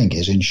I'm saying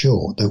is, in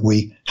short, that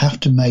we have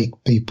to make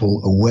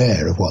people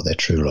aware of what their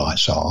true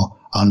rights are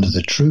under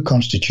the true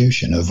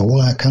constitution of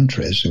all our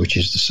countries, which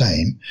is the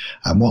same,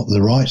 and what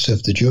the rights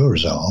of the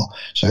jurors are.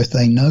 So if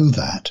they know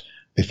that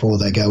before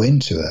they go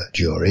into a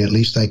jury, at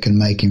least they can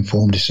make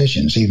informed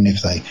decisions, even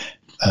if they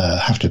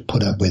have to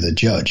put up with a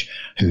judge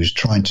who's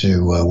trying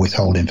to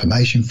withhold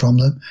information from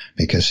them,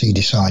 because he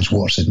decides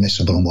what's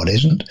admissible and what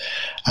isn't,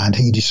 and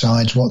he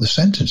decides what the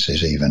sentence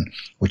is even,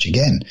 which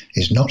again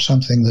is not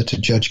something that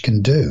a judge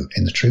can do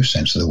in the true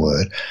sense of the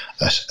word.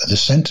 The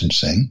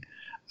sentencing,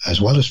 as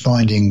well as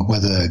finding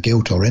whether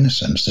guilt or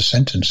innocence, the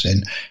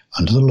sentencing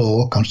under the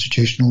law,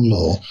 constitutional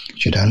law,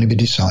 should only be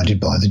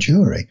decided by the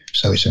jury.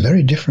 So it's a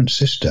very different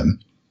system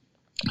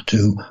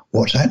to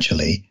what's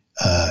actually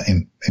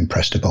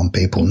impressed upon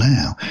people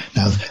now.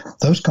 Now,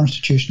 those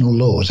constitutional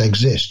laws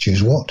exist.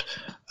 Choose what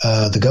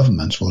the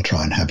governments will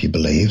try and have you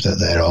believe, that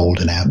they're old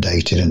and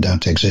outdated and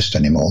don't exist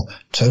anymore.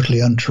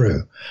 Totally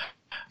untrue.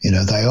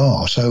 They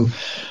are. So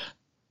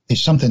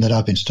it's something that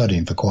I've been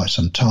studying for quite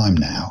some time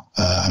now,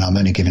 and I'm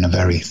only giving a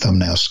very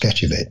thumbnail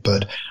sketch of it.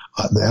 But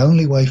the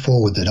only way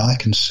forward that I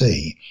can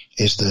see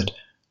is that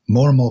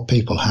more and more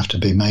people have to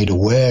be made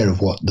aware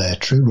of what their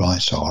true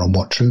rights are and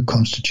what true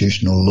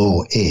constitutional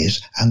law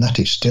is, and that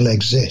it still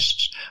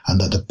exists,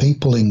 and that the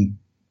people in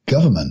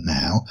government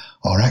now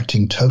are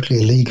acting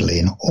totally illegally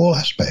in all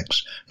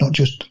aspects, not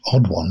just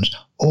odd ones,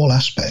 all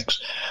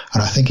aspects.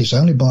 And I think it's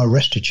only by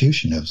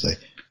restoration of the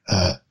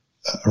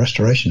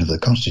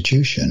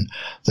Constitution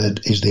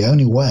that is the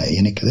only way,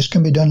 and this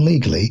can be done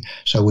legally.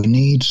 So we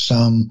need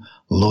some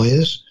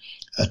lawyers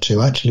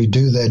to actually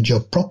do their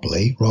job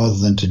properly, rather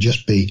than to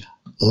just be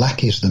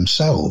lackeys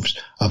themselves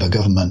of a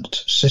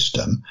government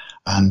system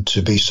and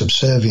to be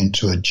subservient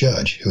to a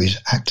judge who is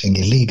acting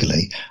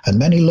illegally. And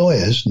many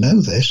lawyers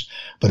know this,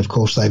 but of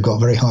course they've got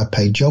very high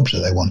paid jobs that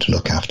they want to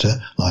look after,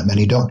 like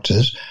many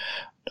doctors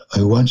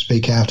who won't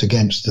speak out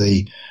against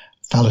the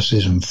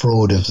fallacies and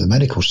fraud of the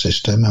medical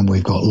system. And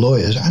we've got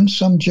lawyers and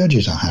some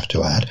judges, I have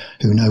to add,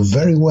 who know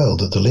very well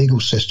that the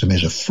legal system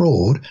is a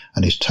fraud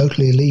and is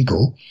totally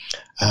illegal,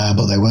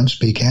 but they won't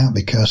speak out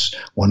because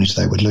one is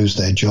they would lose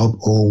their job,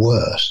 or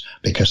worse,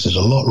 because there's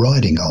a lot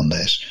riding on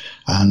this.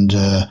 And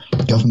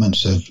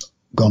governments have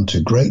gone to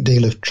a great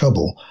deal of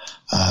trouble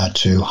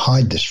to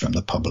hide this from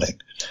the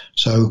public.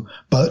 So,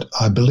 but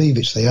I believe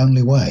it's the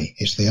only way.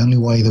 It's the only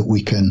way that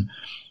we can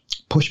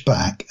push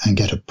back and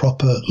get a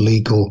proper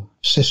legal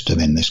system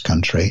in this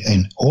country,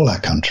 in all our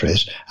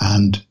countries,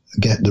 and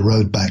get the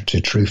road back to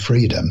true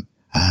freedom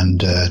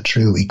and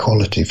true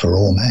equality for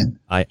all men.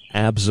 I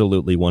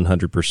absolutely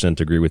 100%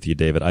 agree with you,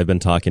 David. I've been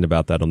talking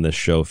about that on this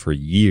show for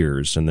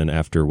years, and then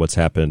after what's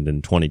happened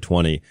in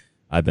 2020,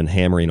 I've been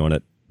hammering on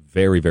it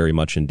very, very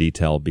much in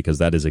detail, because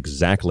that is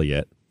exactly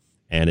it.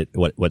 And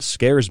what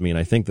scares me, and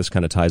I think this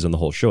kind of ties on the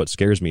whole show, it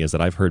scares me, is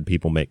that I've heard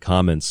people make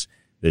comments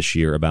this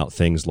year about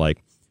things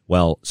like,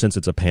 well, since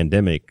it's a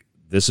pandemic,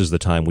 this is the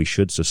time we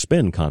should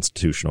suspend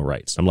constitutional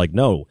rights. I'm like,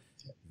 no,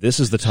 this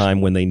is the time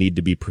when they need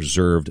to be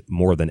preserved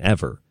more than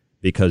ever,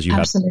 because you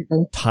Absolutely.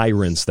 have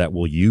tyrants that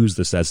will use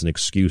this as an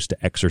excuse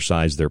to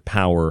exercise their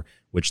power,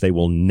 which they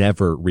will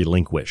never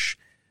relinquish.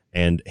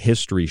 And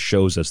history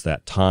shows us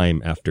that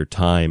time after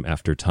time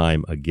after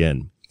time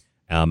again.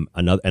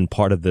 And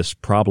part of this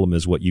problem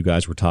is what you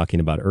guys were talking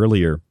about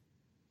earlier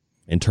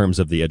in terms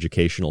of the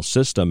educational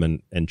system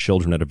and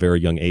children at a very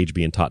young age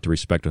being taught to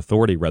respect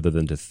authority rather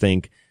than to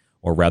think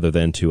or rather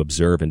than to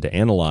observe and to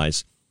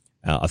analyze.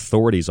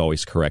 Authority is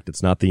always correct.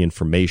 It's not the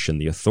information.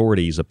 The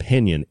authority's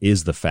opinion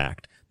is the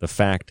fact. The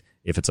fact,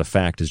 if it's a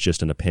fact, is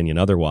just an opinion.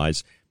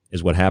 Otherwise,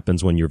 is what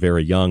happens when you're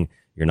very young.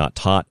 You're not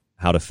taught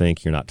how to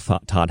think. You're not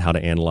taught how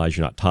to analyze.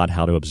 You're not taught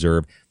how to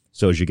observe.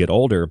 So as you get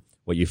older,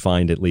 what you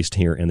find, at least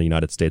here in the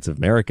United States of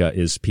America,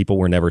 is people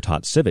were never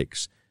taught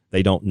civics.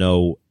 They don't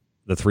know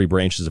the three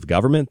branches of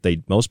government.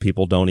 Most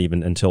people don't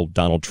even, until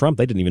Donald Trump,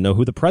 they didn't even know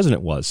who the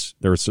president was.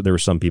 There were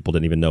some people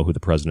didn't even know who the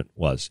president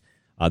was.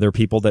 There are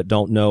people that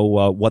don't know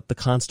what the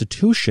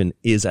Constitution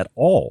is at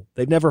all.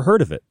 They've never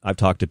heard of it. I've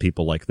talked to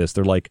people like this.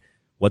 They're like,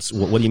 what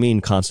do you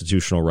mean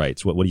constitutional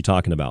rights? What are you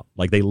talking about?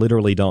 Like, they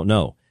literally don't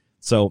know.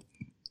 So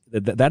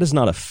that is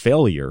not a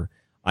failure.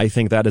 I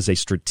think that is a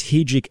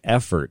strategic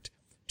effort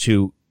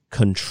to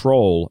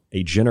control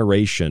a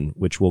generation,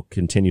 which will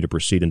continue to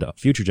proceed into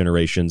future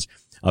generations,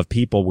 of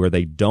people where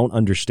they don't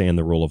understand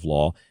the rule of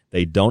law.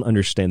 They don't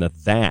understand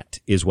that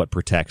is what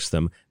protects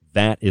them.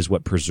 That is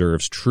what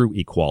preserves true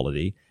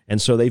equality.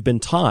 And so they've been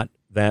taught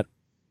that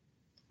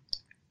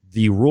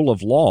the rule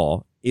of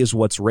law is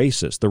what's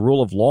racist. The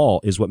rule of law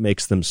is what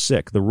makes them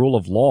sick. The rule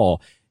of law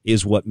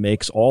is what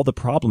makes all the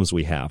problems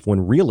we have,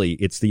 when really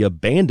it's the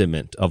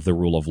abandonment of the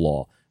rule of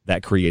law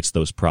that creates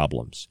those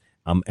problems.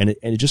 And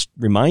it just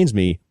reminds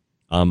me,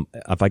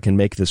 if I can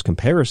make this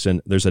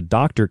comparison, there's a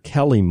Dr.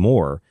 Kelly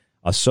Moore,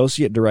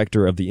 Associate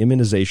Director of the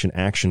Immunization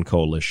Action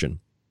Coalition.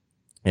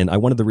 And I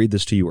wanted to read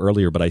this to you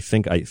earlier, but I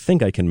think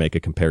I can make a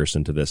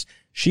comparison to this.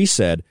 She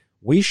said,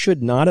 "We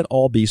should not at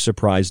all be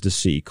surprised to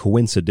see,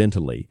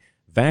 coincidentally,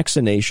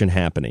 vaccination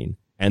happening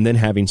and then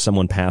having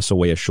someone pass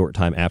away a short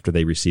time after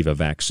they receive a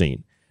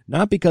vaccine.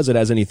 Not because it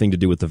has anything to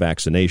do with the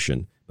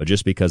vaccination, but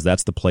just because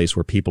that's the place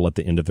where people at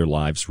the end of their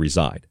lives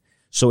reside."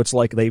 So it's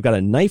like they've got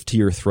a knife to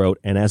your throat,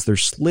 and as they're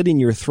slitting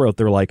your throat,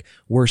 they're like,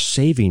 "We're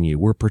saving you.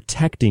 We're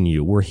protecting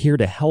you. We're here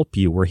to help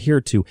you. We're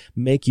here to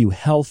make you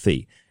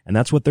healthy." And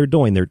that's what they're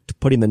doing. They're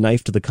putting the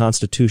knife to the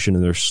Constitution,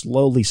 and they're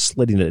slowly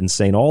slitting it and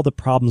saying, all the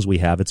problems we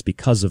have, it's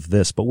because of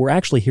this. But we're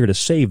actually here to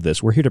save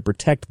this. We're here to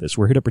protect this.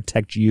 We're here to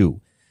protect you.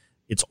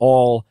 It's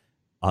all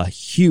a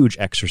huge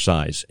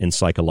exercise in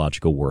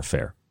psychological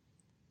warfare.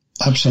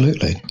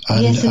 Absolutely.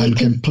 And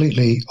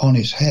completely on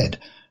its head.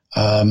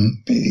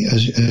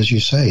 As you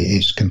say,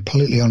 it's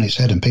completely on its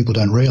head, and people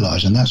don't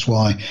realize. And that's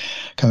why,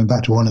 coming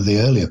back to one of the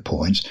earlier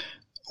points,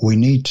 we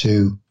need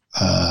to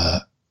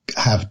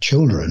have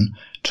children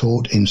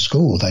taught in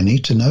school. They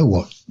need to know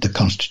what the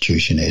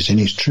Constitution is in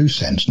its true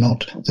sense,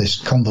 not this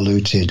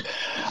convoluted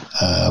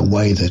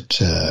way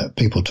that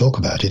people talk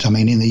about it. I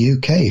mean, in the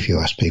UK, if you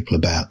ask people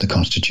about the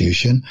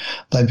Constitution,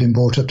 they've been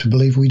brought up to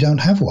believe we don't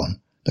have one,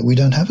 that we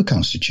don't have a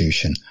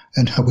Constitution,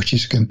 and which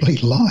is a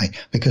complete lie,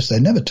 because they're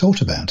never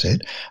taught about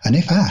it. And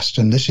if asked,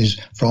 and this is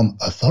from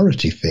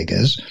authority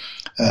figures,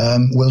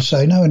 will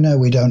say, no,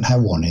 we don't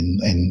have one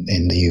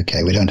in the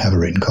UK. We don't have a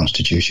written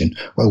constitution.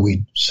 Well,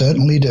 we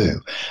certainly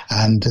do.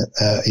 And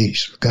it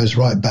goes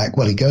right back.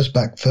 Well, it goes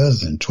back further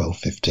than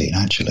 1215,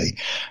 actually.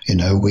 You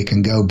know, we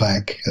can go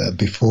back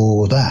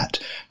before that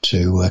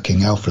to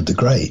King Alfred the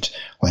Great,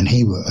 when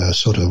he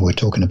we're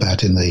talking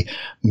about in the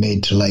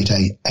mid to late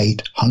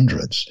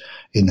 800s,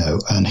 you know,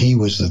 and he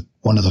was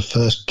one of the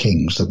first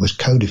kings that was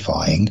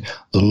codifying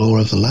the law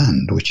of the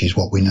land, which is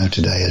what we know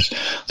today as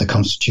the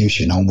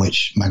Constitution on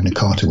which Magna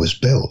Carta was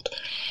built.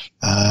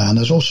 And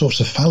there's all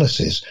sorts of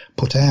fallacies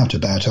put out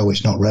about,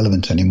 it's not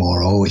relevant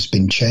anymore, it's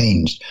been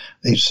changed.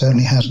 It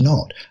certainly has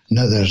not.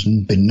 No, there's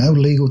been no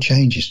legal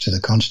changes to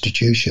the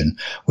Constitution,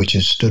 which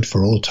has stood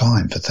for all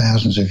time, for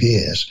thousands of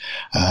years,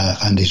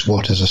 and is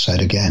what, as I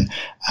said again,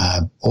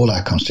 all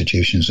our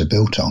constitutions are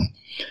built on.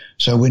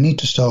 So we need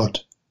to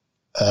start,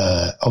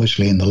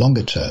 obviously in the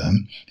longer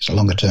term. It's a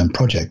longer term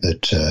project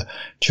that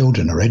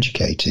children are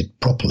educated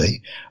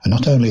properly, and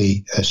not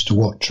only as to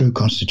what true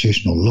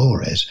constitutional law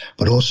is,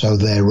 but also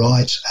their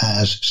rights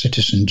as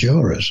citizen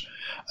jurors,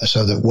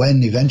 so that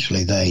when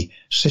eventually they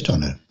sit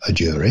on a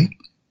jury,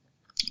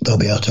 they'll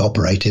be able to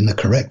operate in the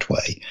correct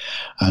way.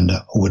 And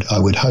I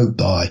would hope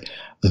by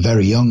the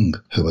very young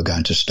who are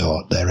going to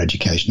start their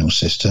educational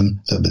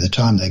system, that by the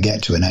time they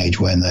get to an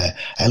age when they're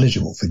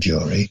eligible for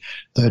jury,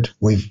 that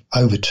we've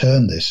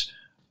overturned this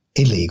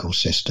illegal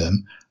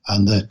system,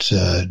 and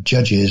that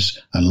judges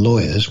and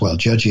lawyers,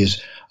 judges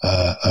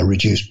are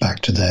reduced back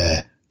to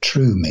their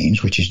true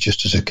means, which is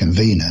just as a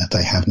convener.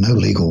 They have no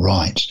legal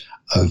rights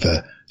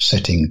over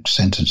setting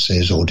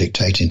sentences or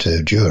dictating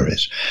to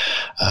juries.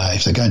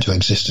 If they're going to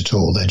exist at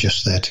all, they're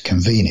just there to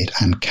convene it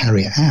and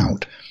carry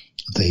out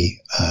the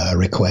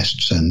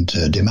requests and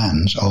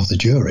demands of the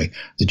jury.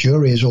 The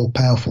jury is all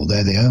powerful.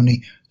 They're the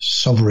only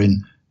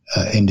sovereign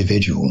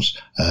individuals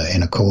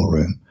in a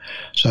courtroom.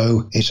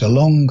 So it's a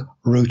long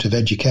route of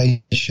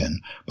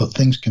education, but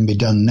things can be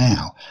done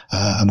now.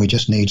 And we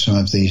just need some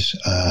of these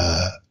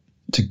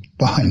to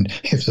find,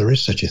 if there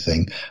is such a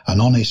thing,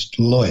 an honest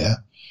lawyer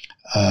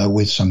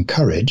with some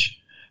courage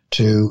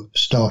to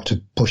start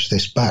to push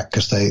this back,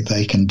 because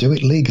they can do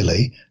it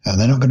legally, and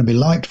they're not going to be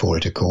liked for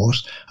it, of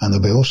course, and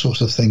there'll be all sorts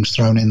of things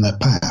thrown in their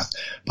path,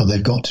 but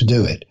they've got to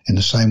do it in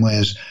the same way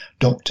as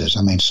doctors.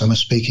 I mean, some are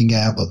speaking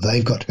out, but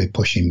they've got to be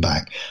pushing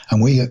back,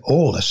 and we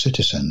all as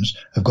citizens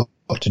have got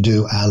to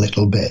do our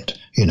little bit,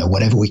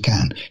 whatever we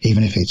can,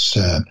 even if it's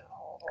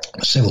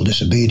civil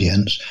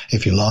disobedience,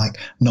 if you like,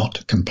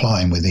 not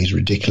complying with these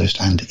ridiculous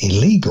and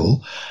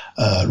illegal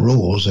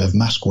rules of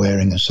mask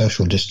wearing and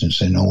social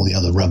distancing and all the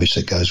other rubbish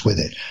that goes with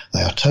it.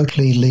 They are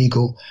totally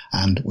illegal,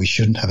 and we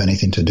shouldn't have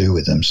anything to do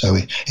with them. So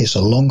it's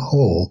a long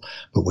haul,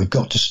 but we've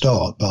got to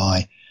start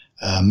by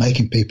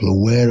making people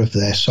aware of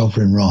their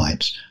sovereign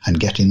rights and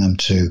getting them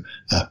to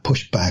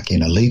push back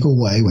in a legal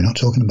way. We're not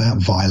talking about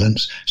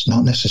violence. It's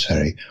not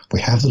necessary. We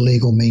have the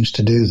legal means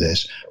to do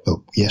this, but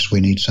yes, we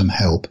need some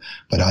help.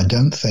 But I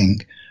don't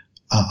think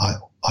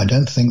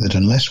that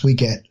unless we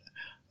get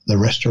the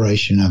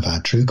restoration of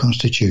our true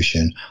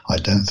constitution, I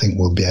don't think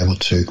we'll be able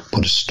to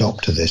put a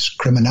stop to this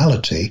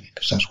criminality,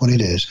 because that's what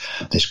it is,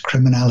 this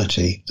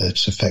criminality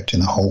that's affecting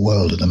the whole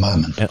world at the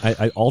moment. And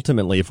I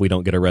ultimately, if we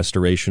don't get a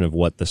restoration of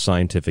what the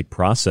scientific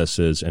process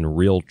is and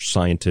real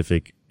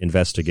scientific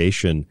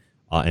investigation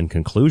and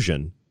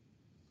conclusion,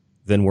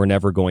 then we're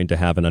never going to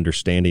have an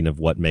understanding of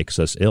what makes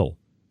us ill,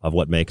 of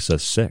what makes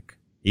us sick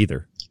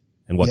either,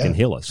 and what can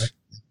heal us.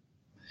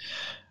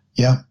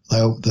 Yeah,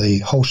 though the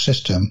whole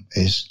system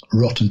is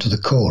rotten to the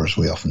core, as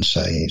we often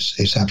say.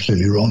 It's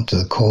absolutely rotten to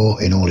the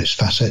core in all its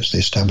facets, the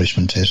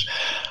establishment is.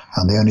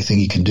 And the only thing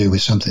you can do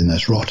with something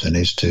that's rotten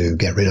is to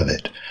get rid of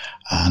it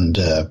and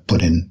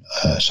put in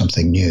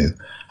something new.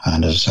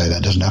 And as I say,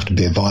 that doesn't have to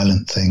be a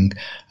violent thing.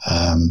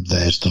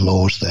 There's the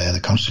laws there,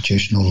 the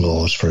constitutional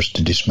laws for us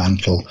to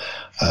dismantle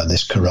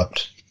this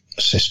corrupt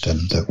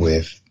system that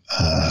we've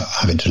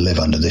having to live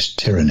under, this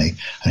tyranny,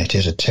 and it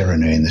is a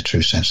tyranny in the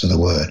true sense of the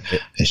word.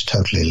 It's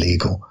totally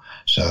illegal.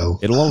 So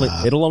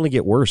it'll only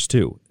get worse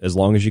too. As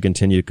long as you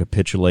continue to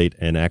capitulate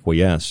and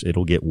acquiesce,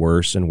 it'll get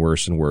worse and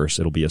worse and worse.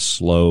 It'll be a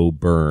slow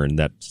burn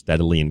that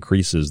steadily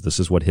increases. This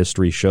is what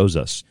history shows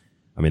us.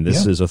 I mean,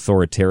 this is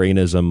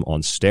authoritarianism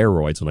on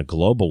steroids on a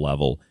global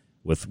level,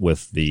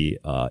 with the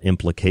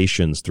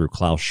implications through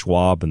Klaus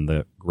Schwab and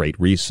the Great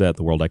Reset,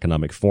 the World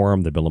Economic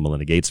Forum, the Bill and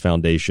Melinda Gates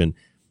Foundation.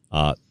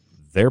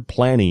 They're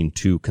planning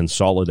to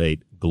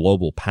consolidate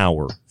global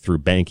power through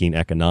banking,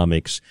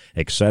 economics,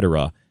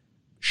 etc.,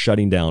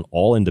 shutting down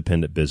all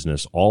independent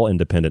business, all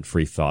independent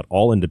free thought,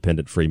 all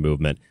independent free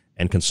movement,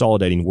 and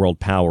consolidating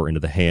world power into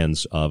the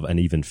hands of an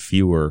even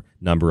fewer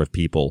number of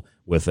people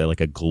with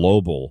a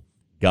global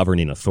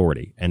governing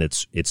authority. And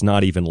it's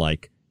not even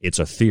like it's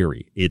a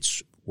theory.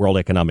 It's World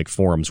Economic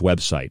Forum's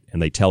website,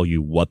 and they tell you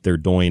what they're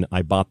doing.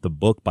 I bought the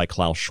book by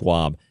Klaus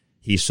Schwab.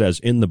 He says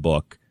in the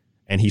book,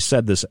 and he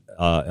said this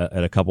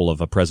at a couple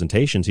of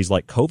presentations, he's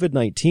like,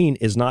 COVID-19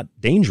 is not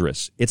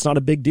dangerous. It's not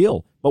a big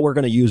deal, but we're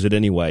going to use it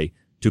anyway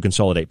to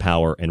consolidate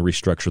power and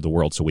restructure the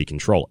world so we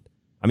control it.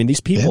 I mean, these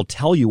people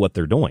tell you what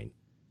they're doing.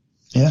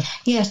 Yeah.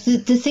 Yes. The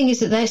thing is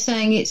that they're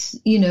saying it's,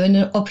 an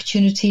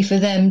opportunity for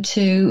them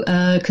to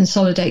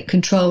consolidate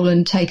control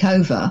and take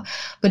over.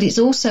 But it's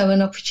also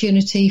an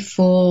opportunity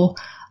for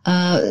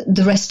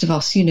the rest of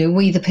us,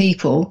 we the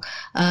people,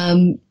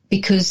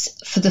 because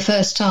for the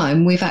first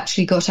time, we've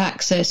actually got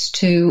access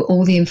to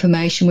all the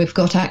information. We've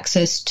got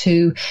access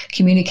to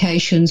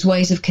communications,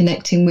 ways of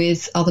connecting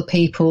with other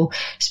people,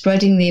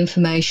 spreading the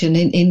information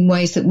in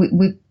ways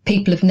that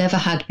people have never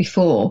had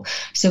before.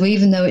 So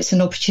even though it's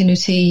an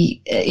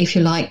opportunity, if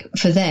you like,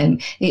 for them,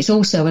 it's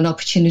also an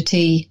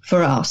opportunity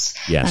for us.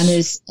 Yes. And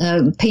as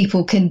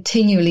people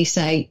continually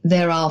say,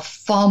 there are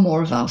far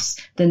more of us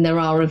than there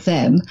are of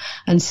them.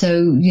 And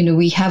so,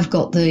 we have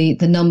got the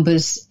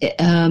numbers,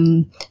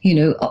 if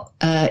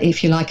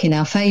you like, in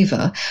our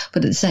favour.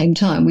 But at the same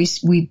time,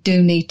 we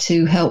do need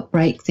to help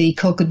break the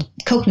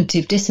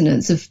cognitive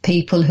dissonance of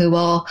people who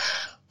are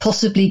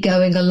possibly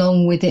going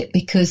along with it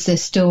because they're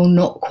still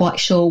not quite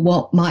sure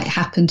what might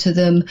happen to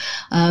them.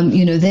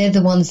 They're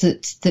the ones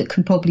that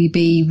can probably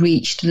be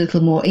reached a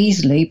little more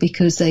easily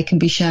because they can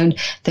be shown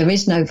there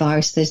is no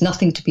virus, there's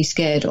nothing to be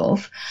scared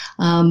of.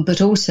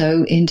 But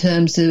also in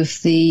terms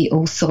of the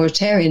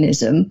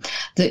authoritarianism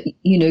that,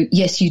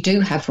 yes, you do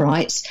have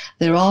rights.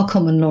 There are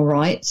common law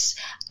rights.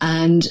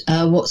 And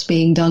what's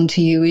being done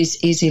to you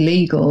is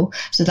illegal.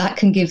 So that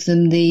can give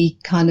them the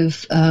kind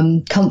of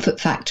comfort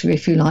factor,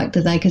 if you like,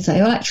 that they can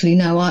say, well, actually,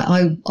 no,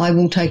 I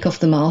will take off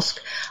the mask.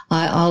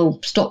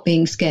 I'll stop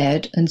being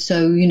scared. And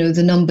so,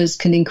 the numbers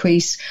can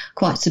increase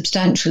quite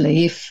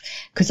substantially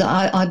because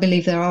I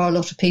believe there are a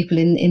lot of people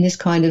in this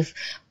kind of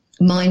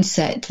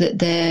mindset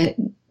that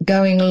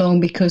going along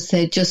because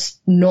they're just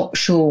not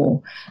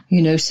sure,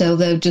 so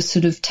they'll just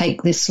sort of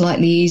take this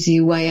slightly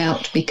easier way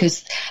out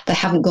because they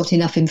haven't got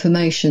enough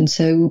information.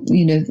 So,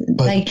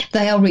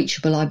 they are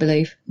reachable, I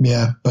believe.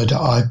 Yeah, but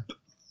I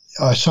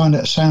sound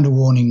a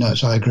warning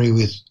notes. I agree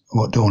with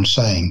what Dawn's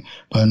saying,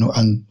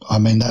 and I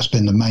mean, that's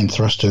been the main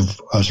thrust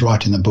of us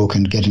writing the book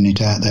and getting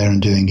it out there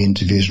and doing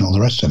interviews and all the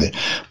rest of it.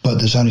 But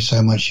there's only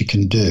so much you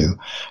can do.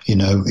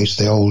 It's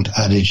the old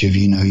adage of,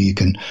 you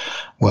can,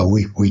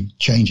 we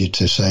change it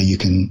to say you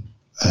can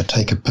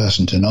take a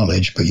person to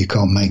knowledge, but you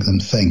can't make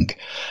them think.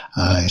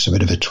 It's a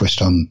bit of a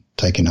twist on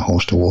taking a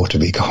horse to water,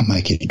 but you can't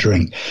make it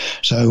drink.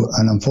 So,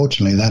 and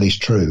unfortunately that is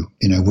true.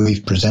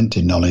 We've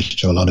presented knowledge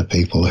to a lot of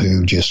people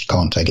who just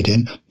can't take it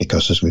in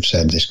because, as we've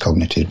said, this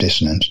cognitive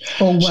dissonance.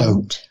 Or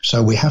won't.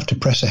 So we have to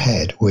press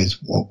ahead with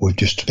what we've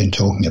just been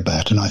talking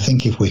about. And I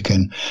think if we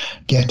can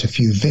get a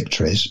few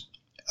victories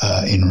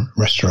in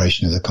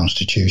restoration of the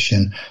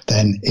Constitution,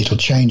 then it'll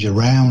change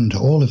around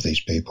all of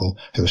these people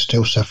who are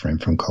still suffering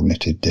from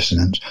cognitive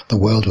dissonance. The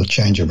world will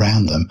change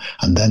around them,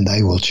 and then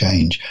they will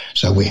change.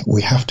 So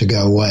we have to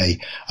go away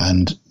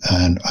and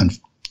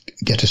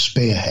get a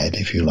spearhead,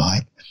 if you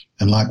like.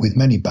 And like with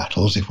many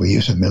battles, if we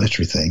use a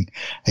military thing,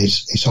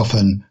 it's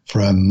often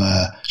from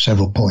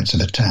several points of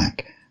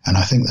attack. And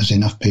I think there's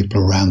enough people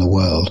around the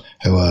world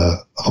who are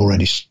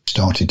already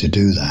started to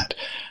do that.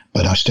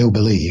 But I still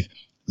believe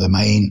the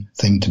main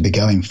thing to be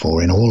going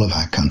for in all of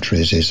our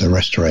countries is the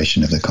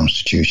restoration of the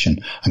Constitution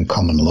and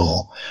common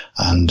law.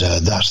 And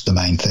that's the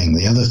main thing.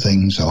 The other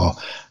things are,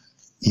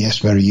 yes,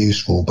 very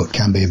useful, but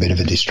can be a bit of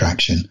a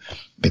distraction,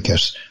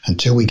 because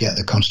until we get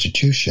the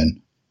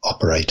Constitution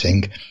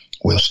operating,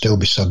 we'll still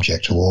be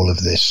subject to all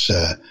of this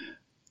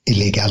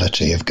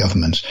illegality of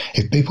governments.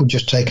 If people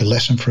just take a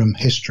lesson from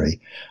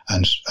history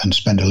and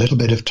spend a little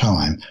bit of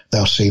time,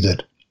 they'll see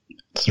that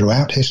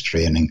throughout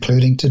history, and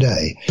including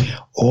today,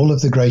 all of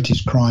the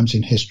greatest crimes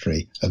in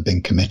history have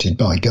been committed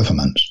by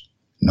governments,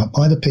 not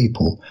by the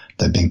people.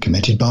 They've been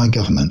committed by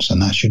governments, and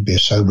that should be a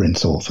sobering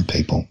thought for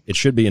people. It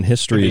should be in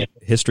history.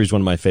 History is one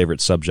of my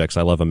favorite subjects.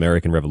 I love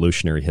American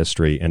Revolutionary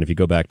history, and if you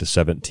go back to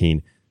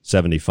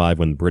 1775,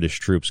 when the British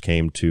troops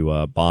came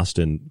to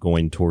Boston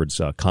going towards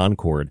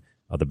Concord,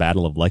 the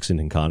Battle of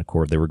Lexington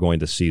Concord, they were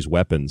going to seize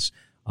weapons,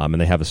 and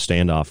they have a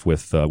standoff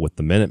with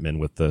the Minutemen,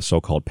 with the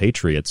so-called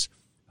Patriots.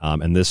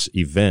 And this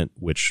event,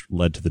 which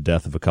led to the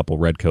death of a couple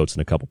redcoats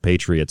and a couple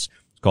patriots,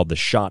 is called the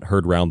Shot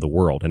Heard Round the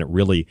World. And it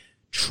really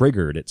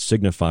it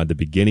signified the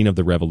beginning of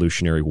the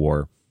Revolutionary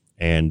War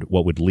and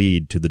what would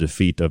lead to the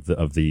defeat of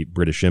the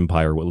British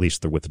Empire, or at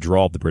least the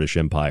withdrawal of the British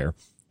Empire,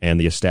 and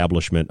the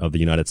establishment of the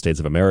United States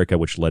of America,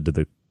 which led to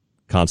the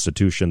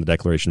Constitution, the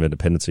Declaration of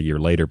Independence a year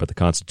later, but the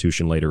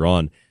Constitution later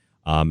on,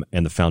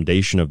 and the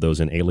foundation of those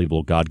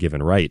inalienable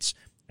God-given rights.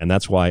 And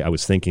that's why I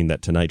was thinking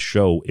that tonight's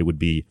show, it would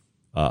be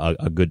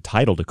a good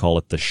title to call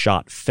it The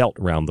Shot Felt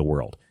Round the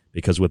World,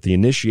 because with the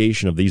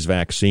initiation of these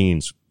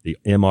vaccines, the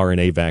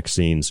mRNA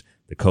vaccines,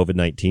 the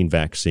COVID-19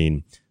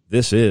 vaccine,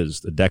 this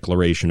is the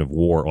declaration of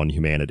war on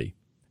humanity.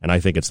 And I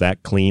think it's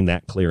that clean,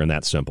 that clear, and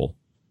that simple.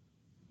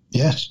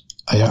 Yes,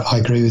 I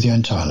agree with you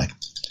entirely.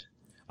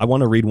 I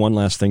want to read one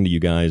last thing to you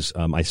guys.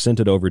 I sent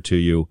it over to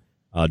you.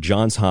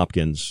 Johns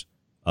Hopkins,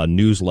 a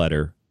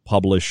newsletter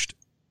published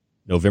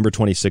November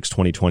 26,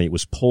 2020. It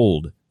was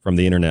pulled from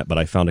the internet, but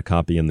I found a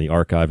copy in the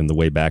archive in the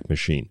Wayback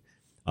Machine.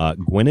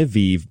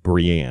 Guinevere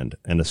Briand,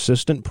 an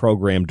assistant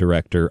program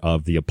director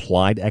of the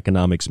Applied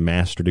Economics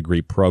Master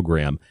Degree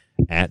Program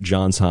at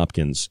Johns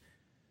Hopkins,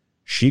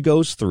 she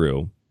goes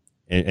through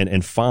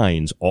and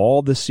finds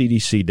all the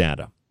CDC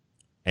data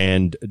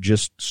and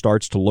just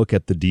starts to look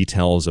at the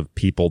details of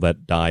people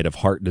that died of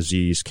heart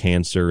disease,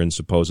 cancer, and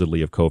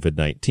supposedly of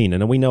COVID-19.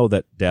 And we know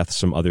that deaths,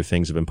 some other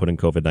things have been put in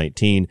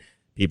COVID-19.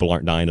 People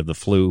aren't dying of the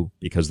flu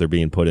because they're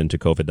being put into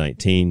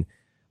COVID-19.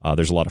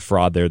 There's a lot of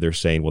fraud there. They're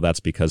saying, well, that's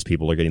because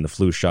people are getting the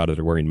flu shot or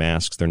they're wearing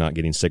masks. They're not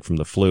getting sick from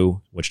the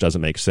flu, which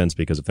doesn't make sense,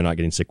 because if they're not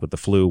getting sick with the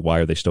flu, why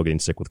are they still getting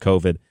sick with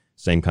COVID?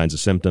 Same kinds of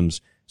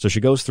symptoms. So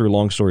she goes through,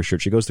 long story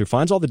short,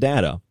 finds all the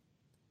data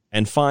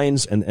and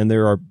finds, and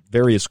there are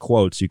various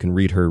quotes. You can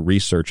read her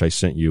research. I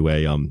sent you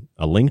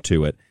a link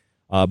to it.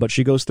 But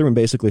she goes through and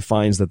basically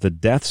finds that the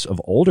deaths of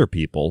older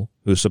people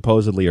who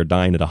supposedly are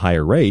dying at a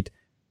higher rate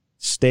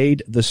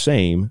stayed the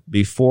same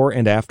before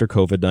and after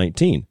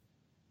COVID-19.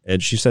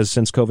 And she says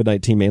since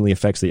COVID-19 mainly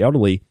affects the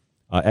elderly,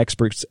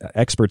 experts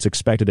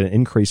expected an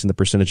increase in the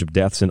percentage of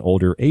deaths in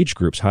older age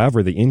groups.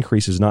 However, the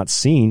increase is not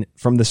seen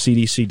from the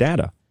CDC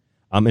data.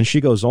 And she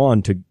goes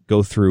on to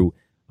go through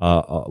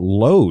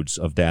loads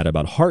of data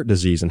about heart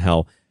disease, and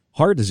how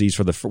heart disease,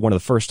 for one of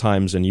the first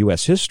times in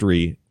U.S.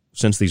 history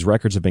since these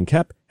records have been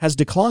kept, has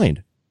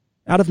declined.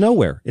 Out of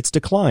nowhere, it's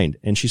declined.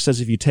 And she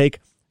says if you take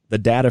the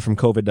data from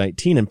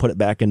COVID-19 and put it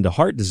back into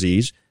heart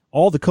disease,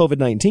 all the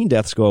COVID-19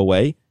 deaths go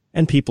away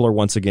and people are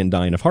once again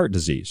dying of heart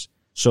disease.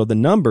 So the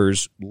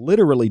numbers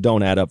literally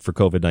don't add up for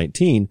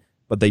COVID-19,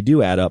 but they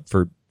do add up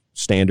for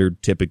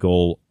standard,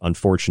 typical,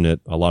 unfortunate,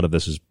 a lot of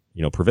this is,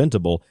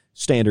 preventable,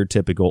 standard,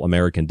 typical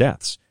American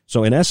deaths.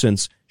 So in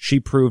essence, she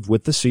proved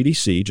with the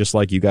CDC, just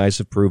like you guys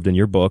have proved in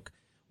your book,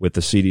 with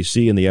the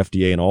CDC and the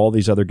FDA and all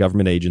these other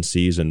government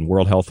agencies and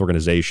World Health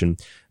Organization.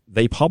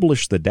 They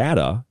publish the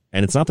data,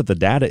 and it's not that the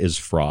data is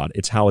fraud.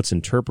 It's how it's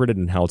interpreted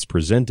and how it's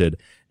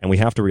presented. And we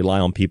have to rely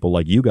on people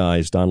like you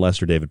guys, Don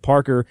Lester, David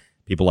Parker,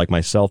 people like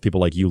myself, people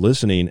like you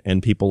listening,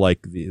 and people like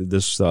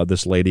this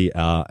lady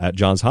at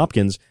Johns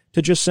Hopkins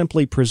to just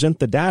simply present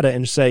the data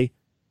and say,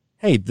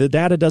 hey, the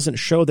data doesn't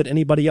show that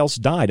anybody else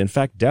died. In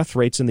fact, death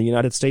rates in the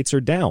United States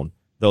are down,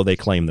 though they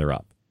claim they're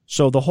up.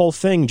 So the whole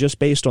thing, just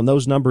based on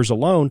those numbers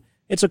alone,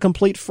 it's a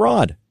complete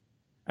fraud.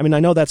 I mean, I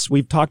know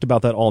we've talked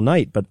about that all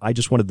night, but I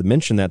just wanted to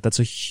mention that. That's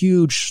a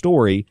huge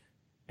story.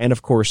 And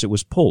of course, it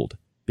was pulled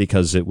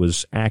because it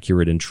was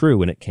accurate and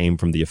true, and it came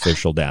from the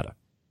official data.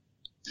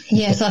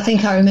 Yes, I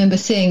think I remember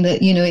seeing that,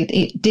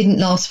 it didn't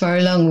last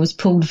very long. It was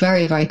pulled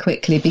very, very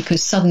quickly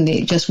because suddenly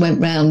it just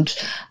went round,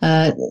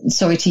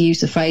 sorry to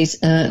use the phrase,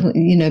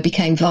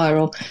 became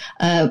viral.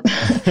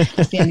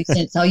 That's the only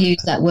sense I'll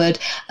use that word.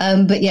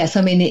 But yes,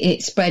 I mean,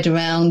 it spread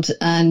around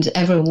and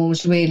everyone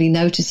was really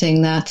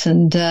noticing that.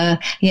 And,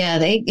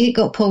 it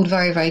got pulled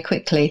very, very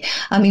quickly.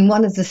 I mean,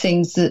 one of the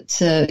things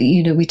that,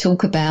 we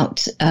talk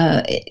about,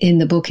 in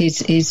the book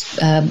is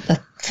a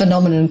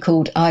phenomenon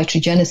called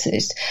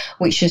iatrogenesis,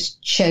 which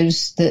just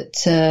shows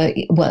that,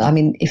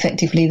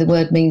 effectively the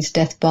word means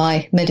death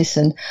by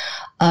medicine,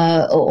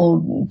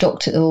 or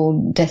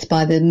death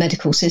by the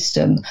medical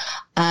system.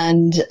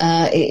 And,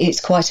 it's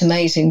quite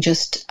amazing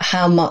just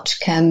how much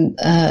death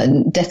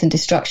and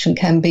destruction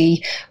can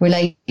be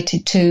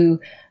related to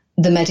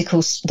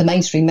the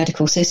mainstream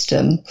medical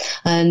system.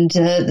 And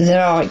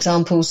there are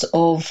examples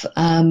of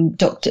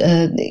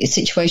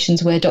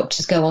situations where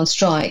doctors go on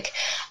strike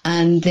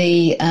and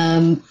the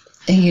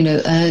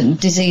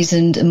disease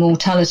and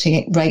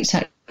mortality rates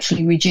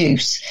actually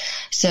reduce.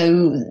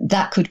 So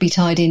that could be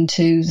tied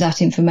into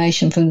that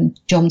information from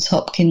Johns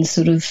Hopkins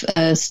sort of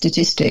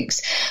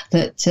statistics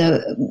that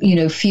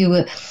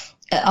fewer.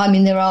 I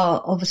mean, there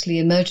are obviously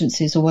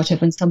emergencies or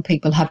whatever, and some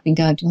people have been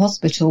going to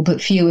hospital,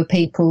 but fewer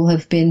people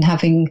have been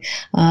having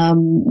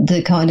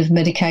the kind of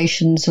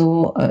medications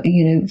or,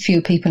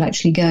 fewer people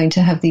actually going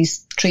to have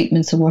these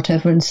treatments or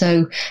whatever. And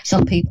so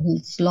some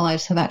people's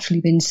lives have actually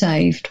been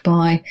saved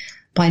by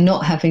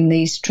not having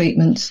these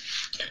treatments.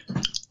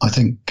 I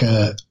think,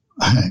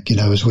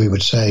 as we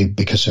would say,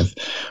 because of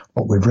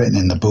what we've written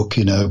in the book,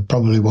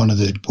 probably one of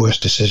the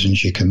worst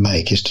decisions you can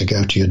make is to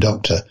go to your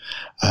doctor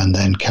and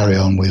then carry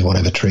on with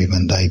whatever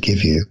treatment they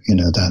give you.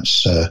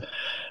 That's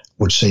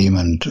would seem,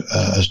 and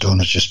as Dawn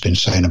has just been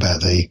saying about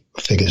the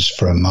figures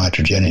from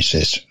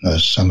iatrogenesis,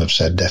 as some have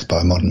said, death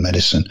by modern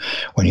medicine,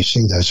 when you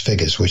see those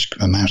figures, which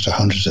amounts to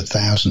hundreds of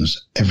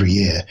thousands every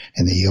year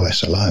in the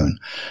US alone,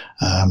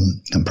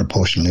 and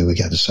proportionally we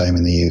get the same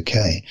in the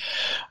UK.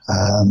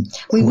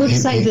 We would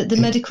say that the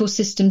medical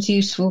system's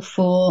useful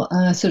for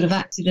sort of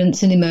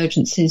accidents and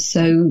emergencies.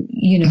 So,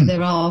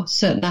 there are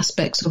certain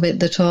aspects of it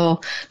that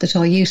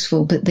are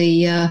useful, but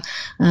the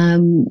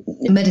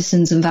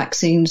medicines and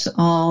vaccines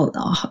are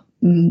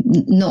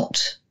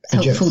not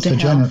helpful to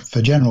health.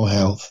 For general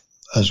health,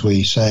 as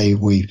we say,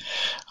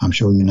 I'm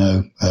sure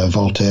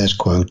Voltaire's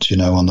quote,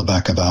 on the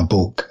back of our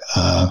book,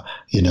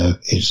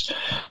 is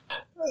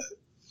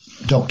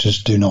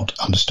doctors do not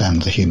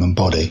understand the human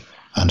body.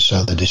 And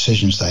so the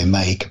decisions they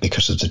make,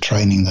 because of the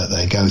training that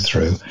they go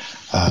through,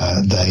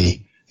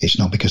 it's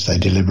not because they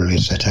deliberately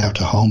set out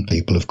to harm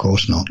people, of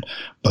course not,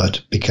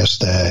 but because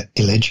they're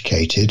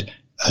ill-educated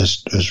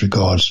as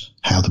regards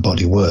how the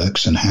body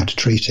works and how to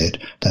treat it,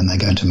 then they're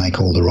going to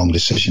make all the wrong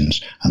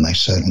decisions. And they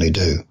certainly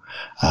do,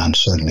 and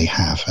certainly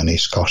have. And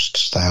it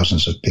costs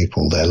thousands of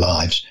people their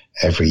lives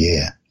every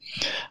year.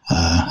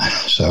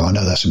 So I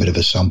know that's a bit of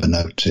a somber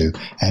note to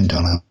end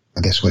on.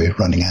 I guess we're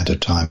running out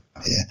of time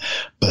here,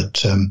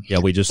 but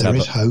we just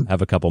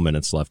have a couple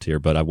minutes left here.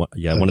 But I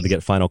wanted to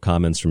get final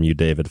comments from you,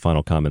 David.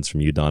 Final comments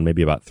from you, Don.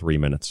 Maybe about 3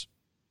 minutes.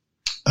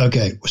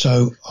 Okay,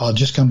 so I'll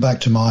just come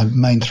back to my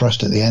main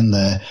thrust at the end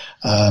there.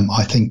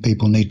 I think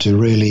people need to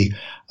really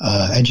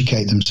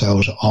educate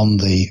themselves on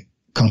the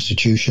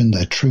Constitution,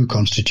 their true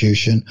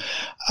Constitution,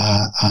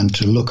 and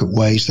to look at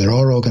ways. There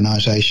are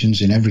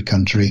organizations in every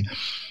country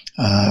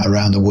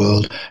around the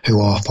world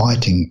who are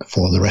fighting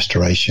for the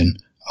restoration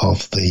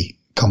of the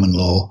common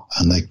law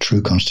and the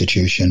true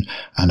Constitution,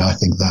 and I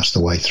think that's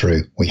the way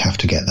through. We have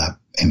to get that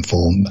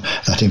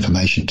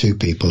information to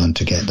people and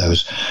to get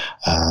those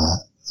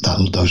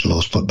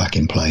laws put back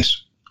in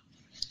place.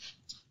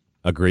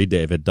 Agreed,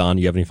 David. Don,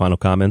 do you have any final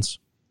comments?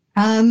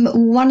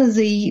 One of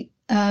the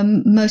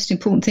most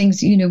important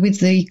things, with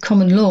the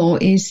common law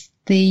is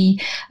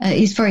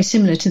is very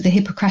similar to the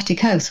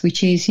Hippocratic Oath,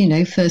 which is,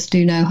 first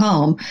do no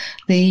harm.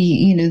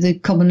 The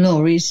common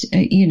law is,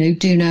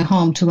 do no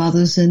harm to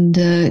others, and,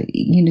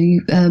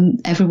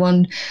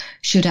 everyone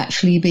should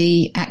actually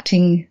be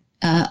acting.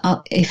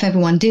 If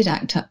everyone did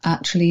act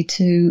actually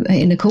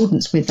in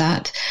accordance with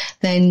that,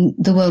 then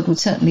the world would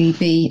certainly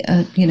be,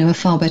 a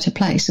far better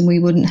place, and we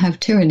wouldn't have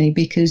tyranny,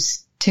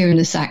 because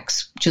tyrannous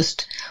acts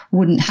just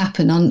wouldn't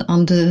happen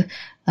under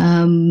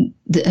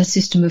a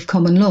system of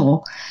common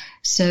law.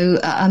 So,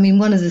 I mean,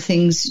 one of the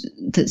things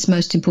that's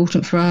most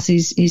important for us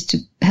is to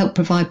help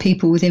provide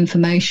people with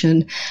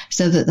information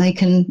so that they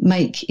can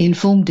make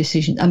informed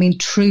decisions. I mean,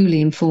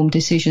 truly informed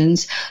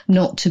decisions,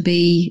 not to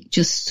be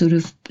just sort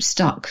of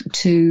stuck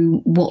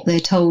to what they're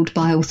told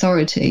by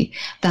authority.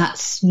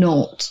 That's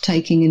not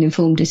taking an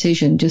informed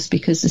decision just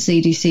because the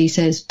CDC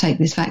says take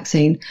this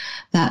vaccine.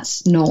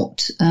 That's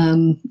not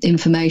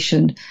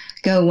information.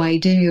 Go away,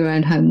 do your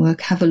own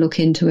homework, have a look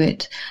into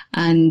it,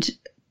 and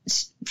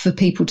for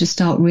people to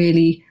start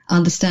really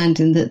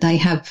understanding that they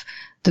have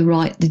the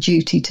right, the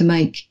duty to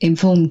make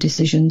informed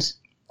decisions.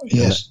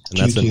 Yes, and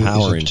that's duty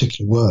empowering. is a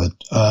particular word.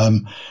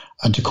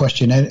 And to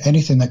question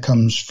anything that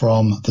comes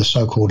from the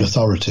so-called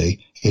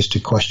authority is to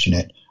question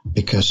it,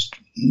 because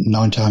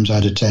 9 times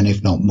out of 10,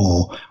 if not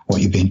more,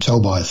 what you've been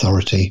told by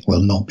authority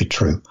will not be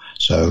true.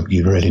 So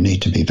you really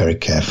need to be very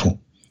careful.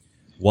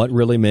 What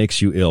really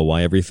makes you ill?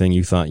 Why everything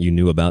you thought you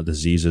knew about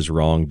disease is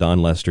wrong.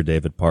 Don Lester,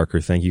 David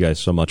Parker, thank you guys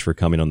so much for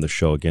coming on the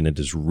show again. It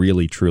is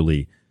really,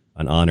 truly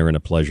an honor and a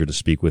pleasure to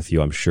speak with you.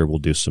 I'm sure we'll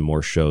do some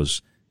more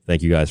shows.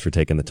 Thank you guys for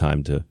taking the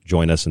time to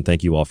join us, and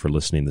thank you all for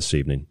listening this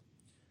evening.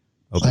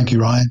 Thank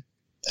you, Ryan.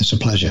 It's a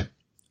pleasure.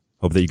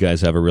 Hope that you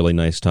guys have a really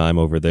nice time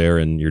over there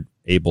and you're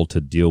able to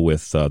deal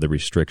with the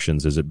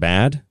restrictions. Is it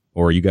bad,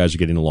 or are you guys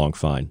getting along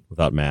fine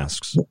without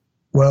masks?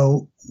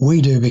 Well, we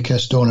do,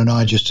 because Dawn and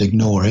I just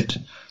ignore it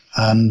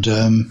and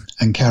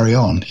carry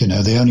on. You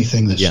know, the only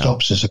thing that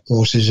stops us, of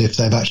course, is if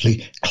they've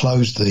actually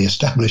closed the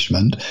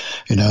establishment,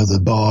 you know,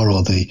 the bar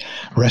or the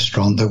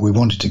restaurant that we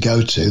wanted to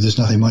go to. There's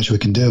nothing much we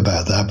can do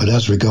about that. But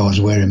as regards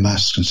wearing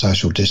masks and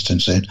social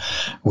distancing,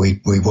 we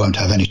won't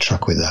have any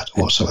truck with that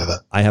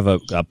whatsoever. I have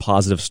a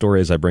positive story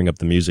as I bring up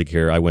the music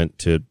here. I went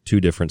to 2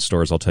 different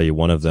stores. I'll tell you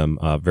one of them,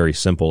 very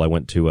simple. I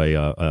went to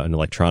an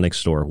electronics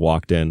store,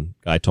 walked in,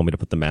 guy told me to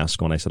put the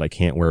mask on. I said, I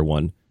can't wear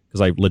one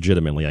because I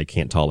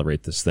can't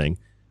tolerate this thing.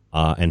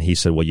 And he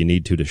said, well, you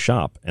need to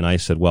shop. And I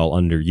said, well,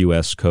 under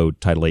U.S.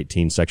 Code Title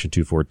 18, Section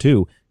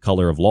 242,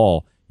 color of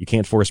law, you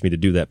can't force me to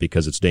do that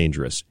because it's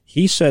dangerous.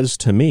 He says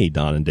to me,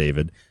 Don and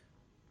David,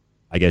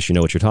 I guess you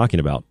know what you're talking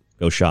about.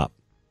 Go shop.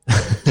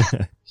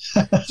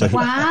 So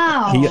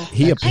wow.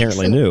 He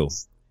apparently knew.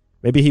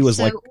 Maybe he was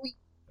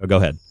go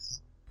ahead.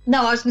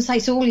 No, I was going to say,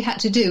 so all you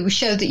had to do was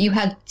show that you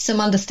had some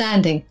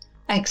understanding.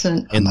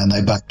 Excellent. And then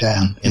they backed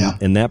down.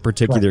 In that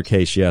particular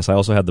case, yes. I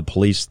also had the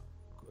police.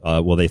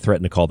 They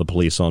threatened to call the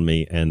police on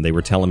me, and they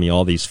were telling me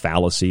all these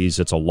fallacies.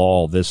 It's a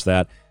law, this,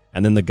 that.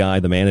 And then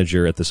the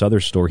manager at this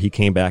other store, he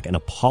came back and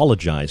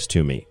apologized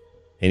to me.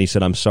 And he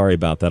said, I'm sorry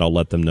about that. I'll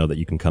let them know that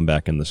you can come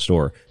back in the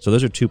store. So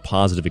those are 2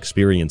 positive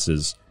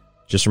experiences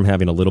just from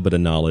having a little bit of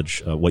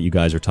knowledge, what you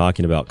guys are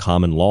talking about,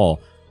 common law.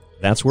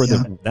 That's where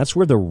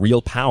the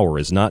real power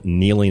is, not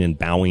kneeling and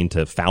bowing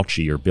to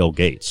Fauci or Bill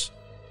Gates.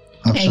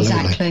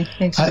 Absolutely.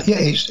 Exactly.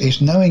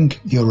 It's knowing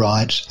your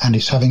rights, and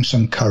it's having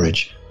some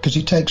courage. Because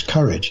it takes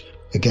courage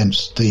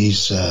against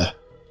these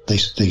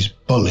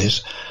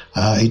bullies.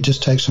 It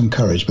just takes some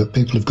courage, but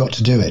people have got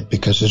to do it,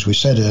 because, as we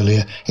said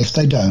earlier, if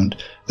they don't,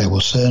 they will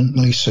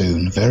certainly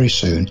very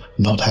soon,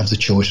 not have the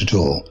choice at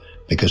all,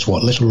 because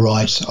what little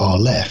rights are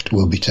left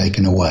will be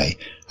taken away,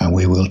 and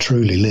we will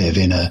truly live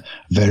in a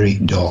very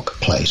dark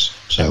place.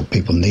 So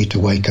people need to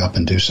wake up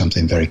and do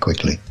something very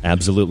quickly.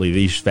 Absolutely.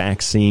 These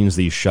vaccines,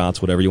 these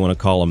shots, whatever you want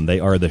to call them, they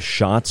are the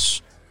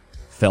shots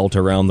felt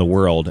around the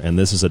world, and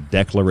this is a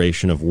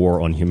declaration of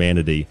war on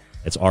humanity.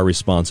 It's our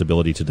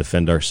responsibility to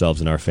defend ourselves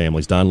and our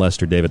families. Don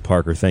Lester, David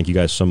Parker, thank you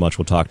guys so much.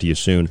 We'll talk to you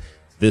soon.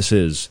 This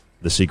is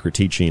The Secret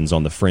Teachings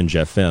on the Fringe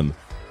FM.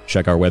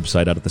 Check our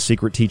website out at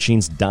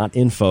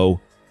thesecretteachings.info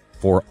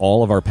for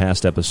all of our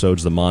past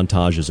episodes, the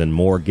montages, and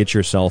more. Get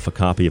yourself a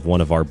copy of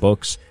one of our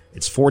books.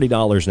 It's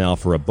 $40 now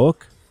for a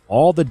book.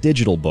 All the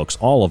digital books,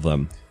 all of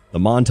them. The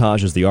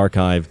montages, the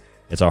archive.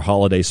 It's our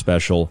holiday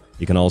special.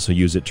 You can also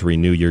use it to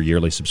renew your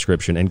yearly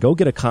subscription. And go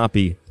get a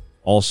copy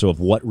also of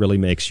What Really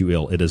Makes You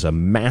Ill. It is a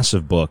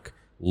massive book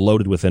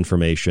loaded with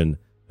information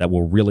that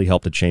will really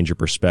help to change your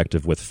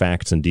perspective with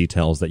facts and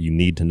details that you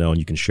need to know, and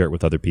you can share it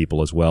with other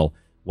people as well.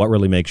 What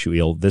Really Makes You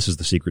Ill. This is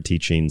The Secret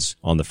Teachings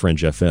on the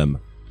Fringe FM.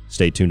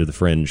 Stay tuned to The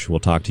Fringe.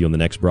 We'll talk to you on the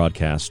next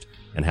broadcast,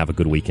 and have a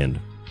good weekend.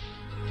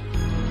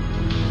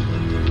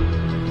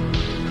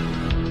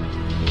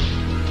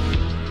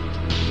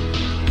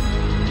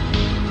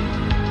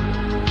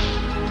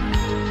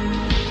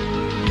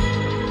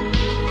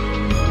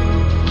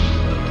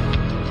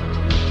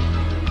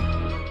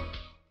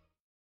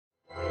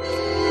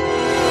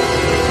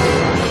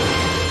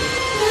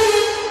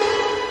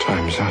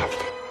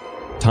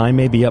 Time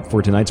may be up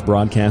for tonight's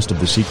broadcast of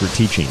The Secret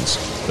Teachings,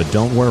 but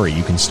don't worry,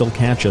 you can still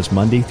catch us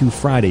Monday through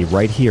Friday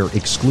right here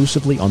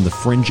exclusively on the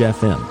Fringe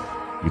FM.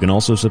 You can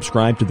also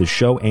subscribe to the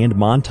show and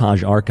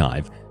montage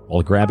archive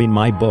while grabbing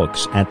my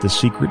books at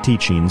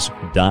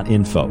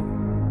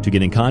thesecretteachings.info. To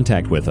get in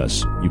contact with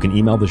us, you can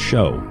email the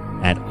show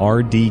at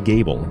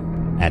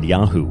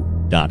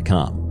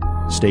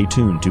rdgable@yahoo.com. Stay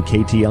tuned to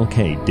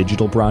KTLK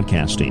Digital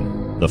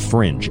Broadcasting, The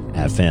Fringe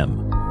FM.